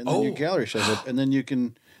 And then your gallery shows up, and then you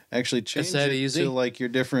can actually change Is that it easy? to like your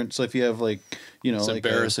different. So if you have like, It's like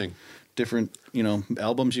embarrassing. different,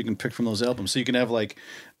 albums, you can pick from those albums. So you can have like,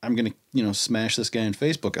 I'm going to, smash this guy in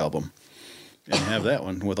Facebook album. And have that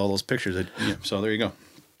one with all those pictures. So there you go.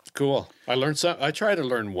 Cool. I learned something. I try to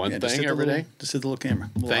learn one thing every day. Just hit the little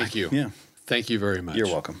camera. Thank you. Yeah. Thank you very much. You're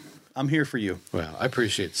welcome. I'm here for you. Well, I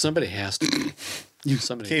appreciate it. Somebody has to be. You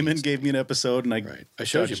Somebody came in, needs gave me an episode, and I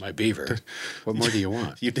showed you my beaver. What more do you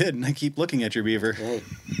want? You did, and I keep looking at your beaver.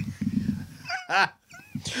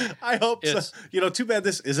 I hope so. Too bad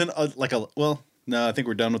this isn't no, I think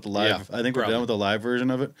we're done with the live. Yeah, I think we're done with the live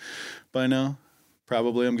version of it by now.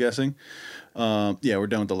 Probably, I'm guessing. We're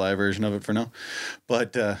done with the live version of it for now.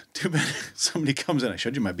 But too bad somebody comes in. I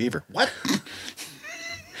showed you my beaver. What?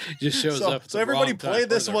 Just shows up. So everybody play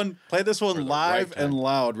this one live and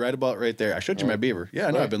loud right there. I showed you my beaver. Yeah,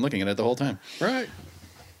 I know. I've been looking at it the whole time. Right.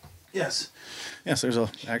 Yes. Yes, there's a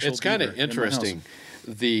actual It's kind of interesting.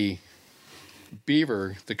 The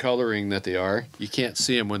beaver, the coloring that they are, you can't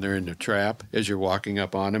see them when they're in the trap as you're walking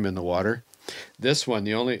up on them in the water. This one,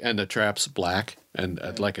 and the trap's black and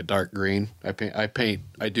like a dark green.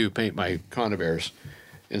 I do paint my conibears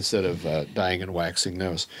instead of dyeing and waxing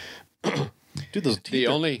those. Dude, those teeth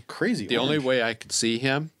are crazy. The only way I could see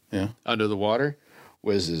him under the water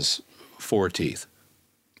was his 4 teeth.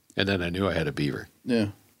 And then I knew I had a beaver. Yeah.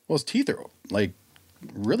 Well, his teeth are like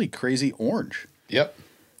really crazy orange. Yep.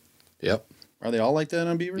 Are they all like that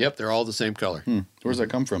on beavers? Yep, they're all the same color. Where's that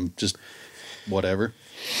come from? Just whatever.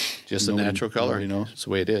 Just a natural color. It's the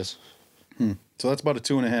way it is. So that's about a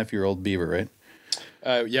 2.5-year-old beaver, right?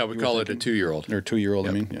 Yeah, we call it a 2-year-old. Or 2-year-old,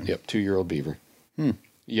 Yep. I mean. Yeah. Yep, 2-year-old beaver.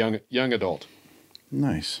 Young adult.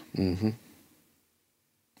 Nice. Mm-hmm.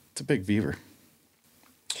 It's a big beaver.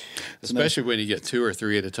 Especially when you get 2 or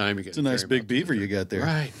 3 at a time. It's a nice big beaver you got there.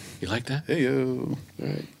 Right. You like that? Hey-yo.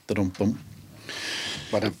 Right. Da-dum-bum.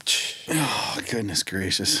 But Oh, goodness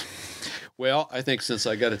gracious. well, I think since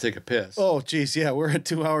I got to take a piss. Oh, geez. Yeah, we're at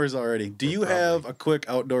 2 hours already. Do you have a quick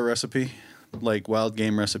outdoor recipe? Like wild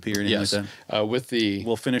game recipe or anything like that?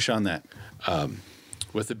 We'll finish on that.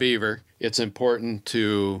 With the beaver, it's important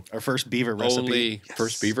to our first beaver recipe.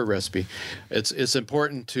 First beaver recipe. It's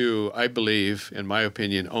important to, I believe, in my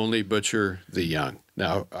opinion, only butcher the young.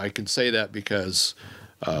 Now, I can say that because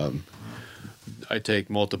I take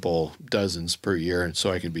multiple dozens per year, and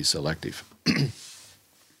so I can be selective.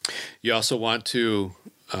 You also want to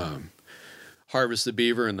harvest the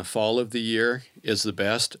beaver in the fall of the year is the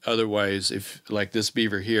best. Otherwise, if like this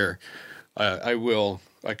beaver here, I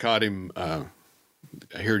caught him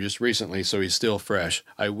here just recently, so he's still fresh.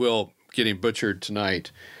 I will get him butchered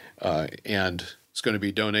tonight, and it's going to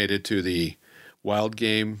be donated to the wild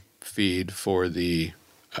game feed for the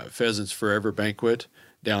Pheasants Forever banquet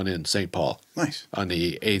down in St. Paul. Nice. On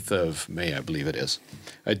the 8th of May, I believe it is.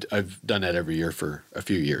 I've done that every year for a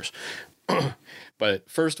few years. But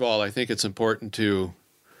first of all, I think it's important to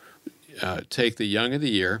take the young of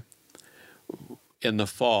the year in the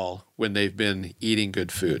fall when they've been eating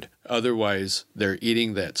good food. Otherwise, they're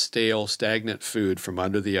eating that stale, stagnant food from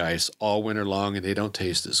under the ice all winter long, and they don't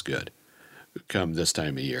taste as good come this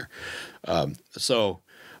time of year. So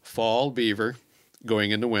fall beaver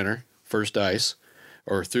going into winter, first ice,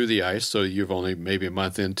 or through the ice, so you've only maybe a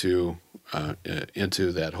month into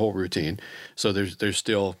that whole routine. So there's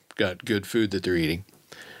still got good food that they're eating.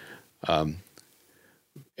 And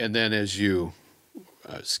then as you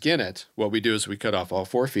skin it, what we do is we cut off all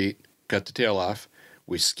 4 feet, cut the tail off,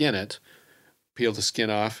 we skin it, peel the skin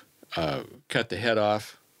off, cut the head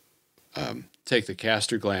off, take the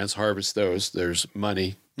castor glands, harvest those. There's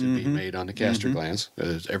money to be made on the castor glands.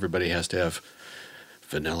 Everybody has to have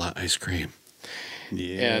vanilla ice cream.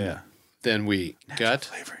 Yeah. And then we gut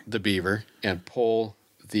flavoring. the beaver and pull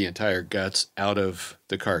the entire guts out of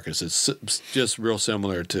the carcass. It's just real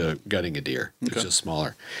similar to gutting a deer. Okay. It's just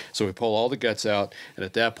smaller. So we pull all the guts out, and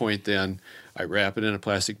at that point then I wrap it in a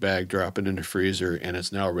plastic bag, drop it in the freezer, and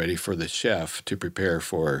it's now ready for the chef to prepare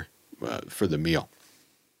for the meal.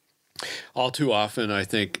 All too often, I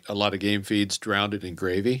think a lot of game feeds drown it in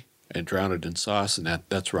gravy and drown it in sauce, and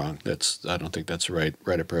that's wrong. I don't think that's the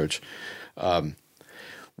right approach.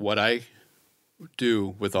 What I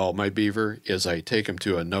do with all my beaver is I take them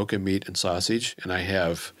to a Noka meat and sausage, and I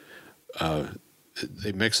have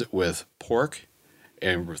they mix it with pork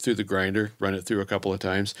and through the grinder, run it through a couple of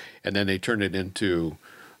times, and then they turn it into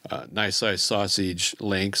nice sized sausage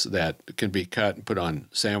links that can be cut and put on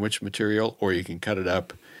sandwich material, or you can cut it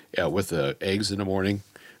up with the eggs in the morning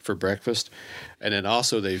for breakfast. And then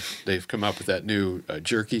also they've come up with that new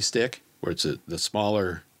jerky stick where it's the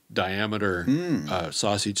smaller diameter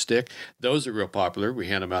sausage stick. Those are real popular. We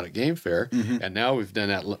hand them out at Game Fair, and now we've done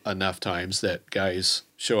that enough times that guys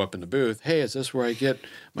show up in the booth. Hey, is this where I get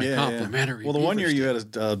my complimentary? Well, the one year you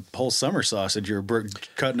had a whole summer sausage, you were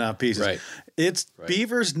cutting out pieces. Right.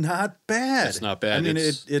 Beaver's not bad. It's not bad. I mean,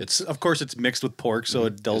 it's of course it's mixed with pork, so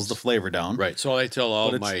it dulls the flavor down. Right. So I tell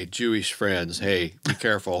all my Jewish friends, hey, be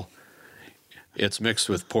careful. It's mixed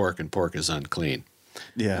with pork, and pork is unclean.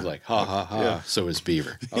 Yeah. He's like, ha, ha, ha. Yeah. So is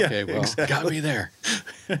beaver. Okay, well, exactly. Got me there.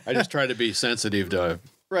 I just try to be sensitive to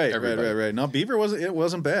everybody. Right. No, beaver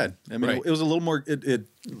wasn't bad. I mean, it was a little more, a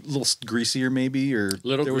little greasier maybe, or a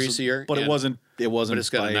little greasier, but it wasn't. But it's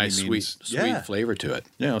got a nice sweet flavor to it.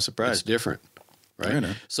 Yeah, I was surprised. It's different.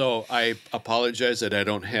 Right. So I apologize that I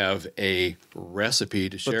don't have a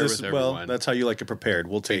recipe to share with everyone. Well, that's how you like it prepared.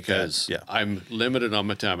 We'll take because that. Yeah. I'm limited on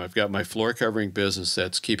my time. I've got my floor covering business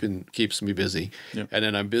that's keeps me busy, and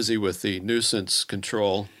then I'm busy with the nuisance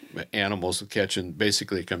control animals catching.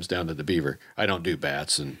 Basically, it comes down to the beaver. I don't do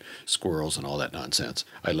bats and squirrels and all that nonsense.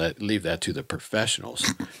 I leave that to the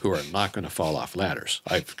professionals who are not going to fall off ladders.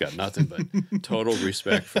 I've got nothing but total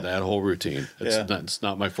respect for that whole routine. It's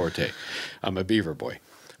not my forte. I'm a beaver boy.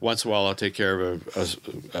 Once in a while, I'll take care of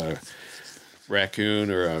a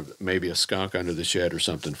raccoon or maybe a skunk under the shed or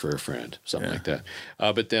something for a friend, something like that.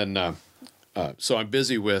 But then, so I'm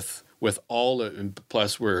busy with all, and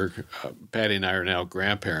plus we're Patty and I are now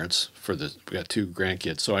grandparents we got 2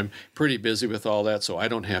 grandkids, so I'm pretty busy with all that. So I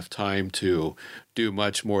don't have time to do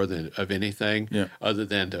much more of anything other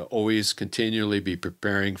than to always continually be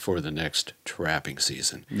preparing for the next trapping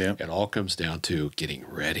season. Yeah. It all comes down to getting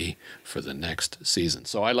ready for the next season.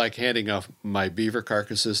 So I like handing off my beaver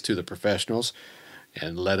carcasses to the professionals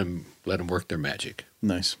and let them work their magic.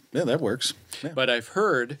 Nice. Yeah, that works. Yeah. But I've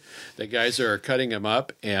heard that guys are cutting them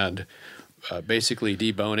up and basically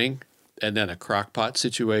deboning, and then a crock pot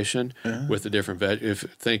situation with the different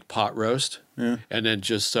think pot roast, and then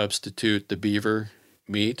just substitute the beaver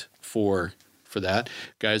meat for that.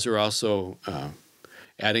 Guys are also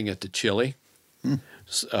adding it to chili,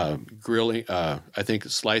 grilling. I think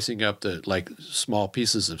slicing up the small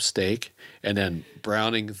pieces of steak and then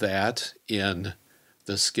browning that in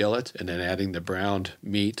the skillet, and then adding the browned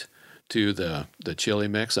meat to the chili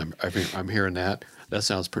mix. I'm hearing that. That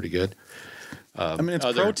sounds pretty good. I mean, it's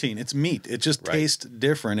protein. It's meat. It just tastes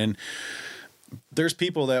different. And there's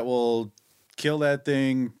people that will kill that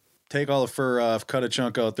thing, take all the fur off, cut a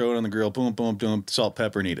chunk out, throw it on the grill, boom, boom, boom, salt,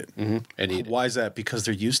 pepper, and eat it. Mm-hmm. And eat it. Why is that? Because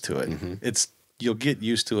they're used to it. Mm-hmm. You'll get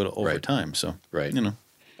used to it over time. So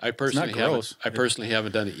I personally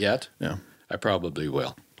haven't done it yet. Yeah, I probably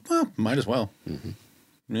will. Well, might as well. Mm-hmm.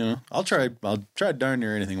 I'll try darn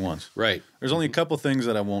near anything once. Right. There's only a couple things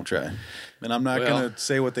that I won't try. And I'm not going to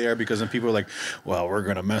say what they are, because then people are like, well, we're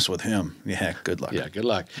going to mess with him. Yeah, good luck. Yeah, good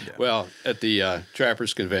luck. Yeah. Well, at the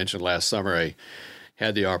Trappers Convention last summer, I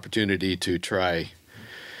had the opportunity to try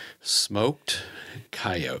smoked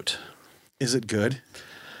coyote. Is it good?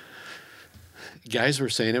 Guys were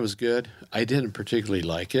saying it was good. I didn't particularly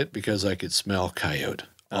like it because I could smell coyote.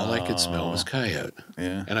 All I could smell was coyote.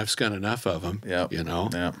 Yeah. And I've skun enough of them, Yeah.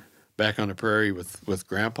 Back on the prairie with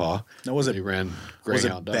Grandpa. Now, was it ran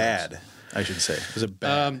greyhound dogs. Bad, I should say. Was it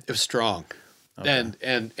bad? It was strong. Okay.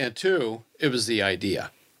 And 2, it was the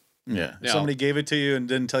idea. Yeah. If somebody gave it to you and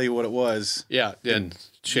didn't tell you what it was. Yeah, then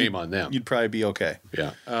shame on them. You'd probably be okay.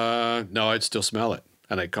 Yeah. No, I'd still smell it,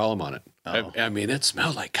 and I'd call them on it. Oh. I mean, it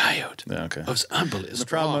smelled like coyote. Yeah, okay. It was unbelievable.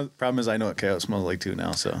 The problem is I know what coyote smells like too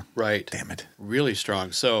now, so. Right. Damn it. Really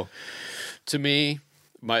strong. So, to me,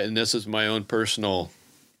 and this is my own personal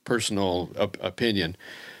opinion,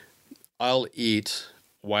 I'll eat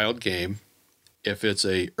wild game if it's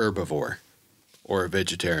a herbivore or a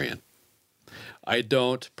vegetarian. I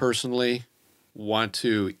don't personally want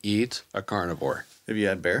to eat a carnivore. Have you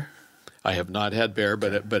had bear? I have not had bear,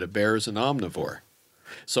 but a bear is an omnivore.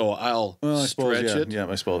 So I'll stretch it. Yeah,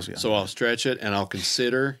 I suppose, yeah. So I'll stretch it, and I'll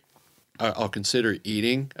consider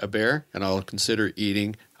eating a bear, and I'll consider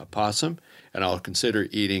eating a possum, and I'll consider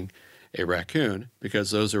eating a raccoon,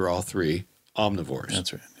 because those are all three omnivores.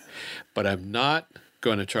 That's right. But I'm not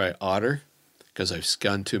going to try otter, because I've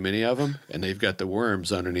skunned too many of them, and they've got the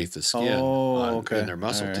worms underneath the skin in their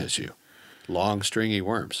muscle tissue. Long, stringy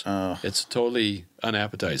worms. It's totally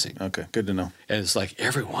unappetizing. Okay, good to know. And it's like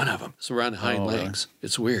every one of them. It's around the hind legs.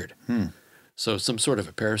 It's weird. So some sort of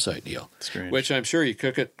a parasite deal. Strange. Which I'm sure you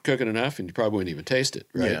cook it enough, and you probably wouldn't even taste it,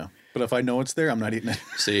 right? Yeah. But if I know it's there, I'm not eating it.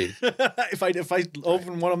 See, if I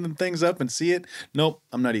open one of them things up and see it, nope,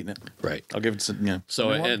 I'm not eating it. right. I'll give it to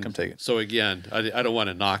come take it. So again, I don't want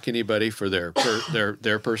to knock anybody for their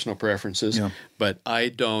personal preferences, Yeah. but I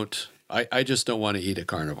just don't want to eat a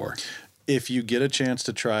carnivore. If you get a chance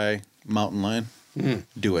to try mountain lion,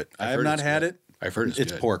 do it. I have not had it. I've heard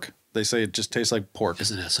it's good. pork. They say it just tastes like pork.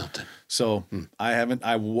 Isn't that something? So I haven't.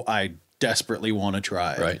 I desperately want to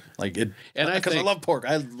try. Right. Like it, And because I love pork.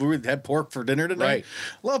 We had pork for dinner tonight. Right.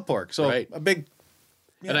 Love pork. So Right. a big.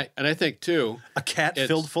 And I think too, A cat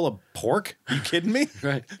filled full of pork? Are you kidding me?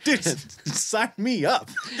 Right. Dude, sign me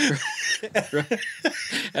up.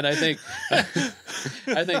 and I think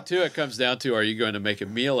too, it comes down to, are you going to make a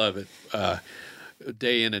meal of it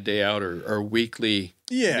day in and day out, or weekly?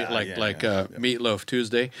 Meatloaf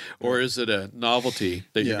Tuesday, or is it a novelty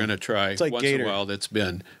that you're going to try like once gator. in a while that's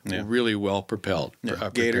been really well prepared?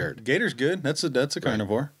 Gator's good. That's a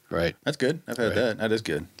carnivore. Right. That's good. I've had that. That is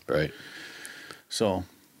good. Right. So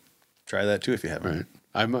try that too if you haven't. Right.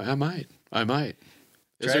 I might.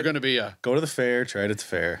 Is there going to be a go to the fair? Try it at the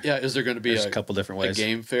fair. Yeah. Is there going to be There's a couple different ways. A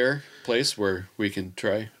game fair place where we can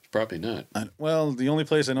try? Probably not. Well, the only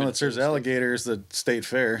place I know that serves alligator is the state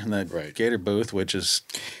fair and that gator booth, which is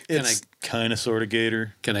kind of sort of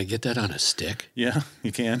gator. Can I get that on a stick? Yeah,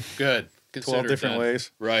 you can. Good. 12 different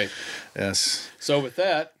ways. Right. Yes. So with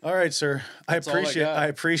that, all right, sir. I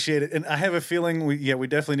appreciate it, and I have a feeling we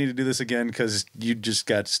definitely need to do this again, because you just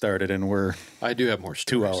got started, and I do have more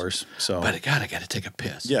stories. 2 hours. So, but I got to take a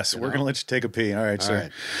piss. Yes, we're gonna let you take a pee. All right, sir. All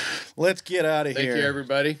right. Let's get out of here. Thank you,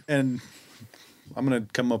 everybody. And I'm gonna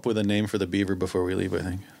come up with a name for the beaver before we leave, I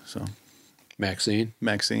think. So, Maxine.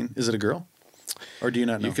 Is it a girl, or do you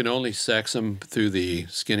not know? You can only sex them through the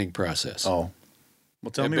skinning process. Oh. Well,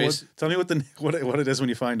 tell me what it is when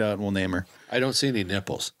you find out, and we'll name her. I don't see any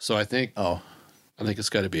nipples, so I think it's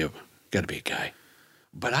got to be a guy.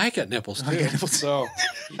 But I got nipples too. So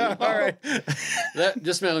all right.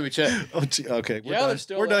 Just let me check. Oh, okay. We're done.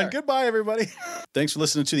 We're done. Goodbye, everybody. Thanks for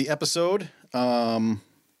listening to the episode. I'm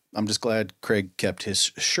just glad Craig kept his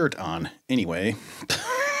shirt on. Anyway.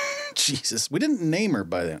 Jesus, we didn't name her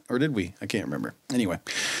by then, or did we? I can't remember. Anyway,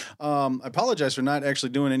 I apologize for not actually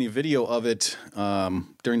doing any video of it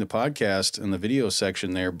during the podcast in the video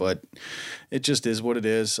section there, but it just is what it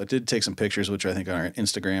is. I did take some pictures, which I think are on our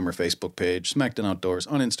Instagram or Facebook page, Smackdown Outdoors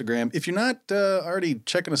on Instagram. If you're not already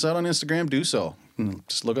checking us out on Instagram, do so.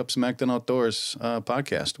 Just look up Smackdown Outdoors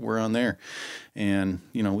podcast. We're on there. And,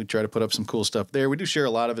 we try to put up some cool stuff there. We do share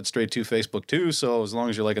a lot of it straight to Facebook, too. So as long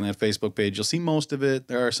as you're liking that Facebook page, you'll see most of it.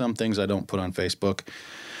 There are some things I don't put on Facebook.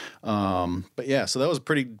 But yeah, so that was a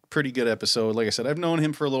pretty good episode. Like I said, I've known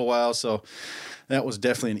him for a little while, so that was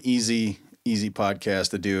definitely an easy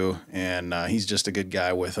podcast to do. And he's just a good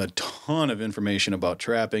guy with a ton of information about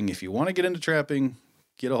trapping. If you want to get into trapping,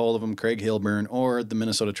 get a hold of him, Craig Hilburn, or the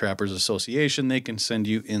Minnesota Trappers Association. They can send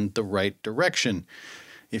you in the right direction.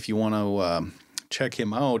 If you want to check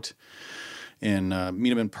him out and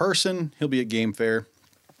meet him in person, he'll be at Game Fair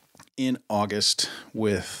in August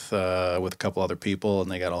with a couple other people,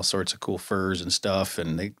 and they got all sorts of cool furs and stuff,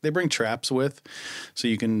 and they bring traps with, so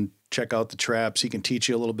you can check out the traps. He can teach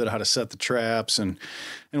you a little bit how to set the traps and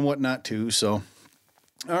whatnot too. So,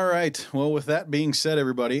 all right. Well, with that being said,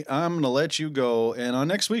 everybody, I'm going to let you go. And on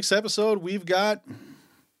next week's episode,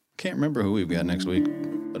 can't remember who we've got next week.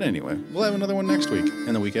 But anyway, we'll have another one next week.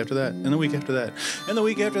 And the week after that. And the week after that. And the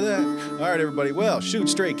week after that. All right, everybody. Well, shoot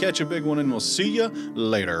straight, catch a big one, and we'll see you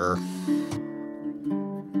later.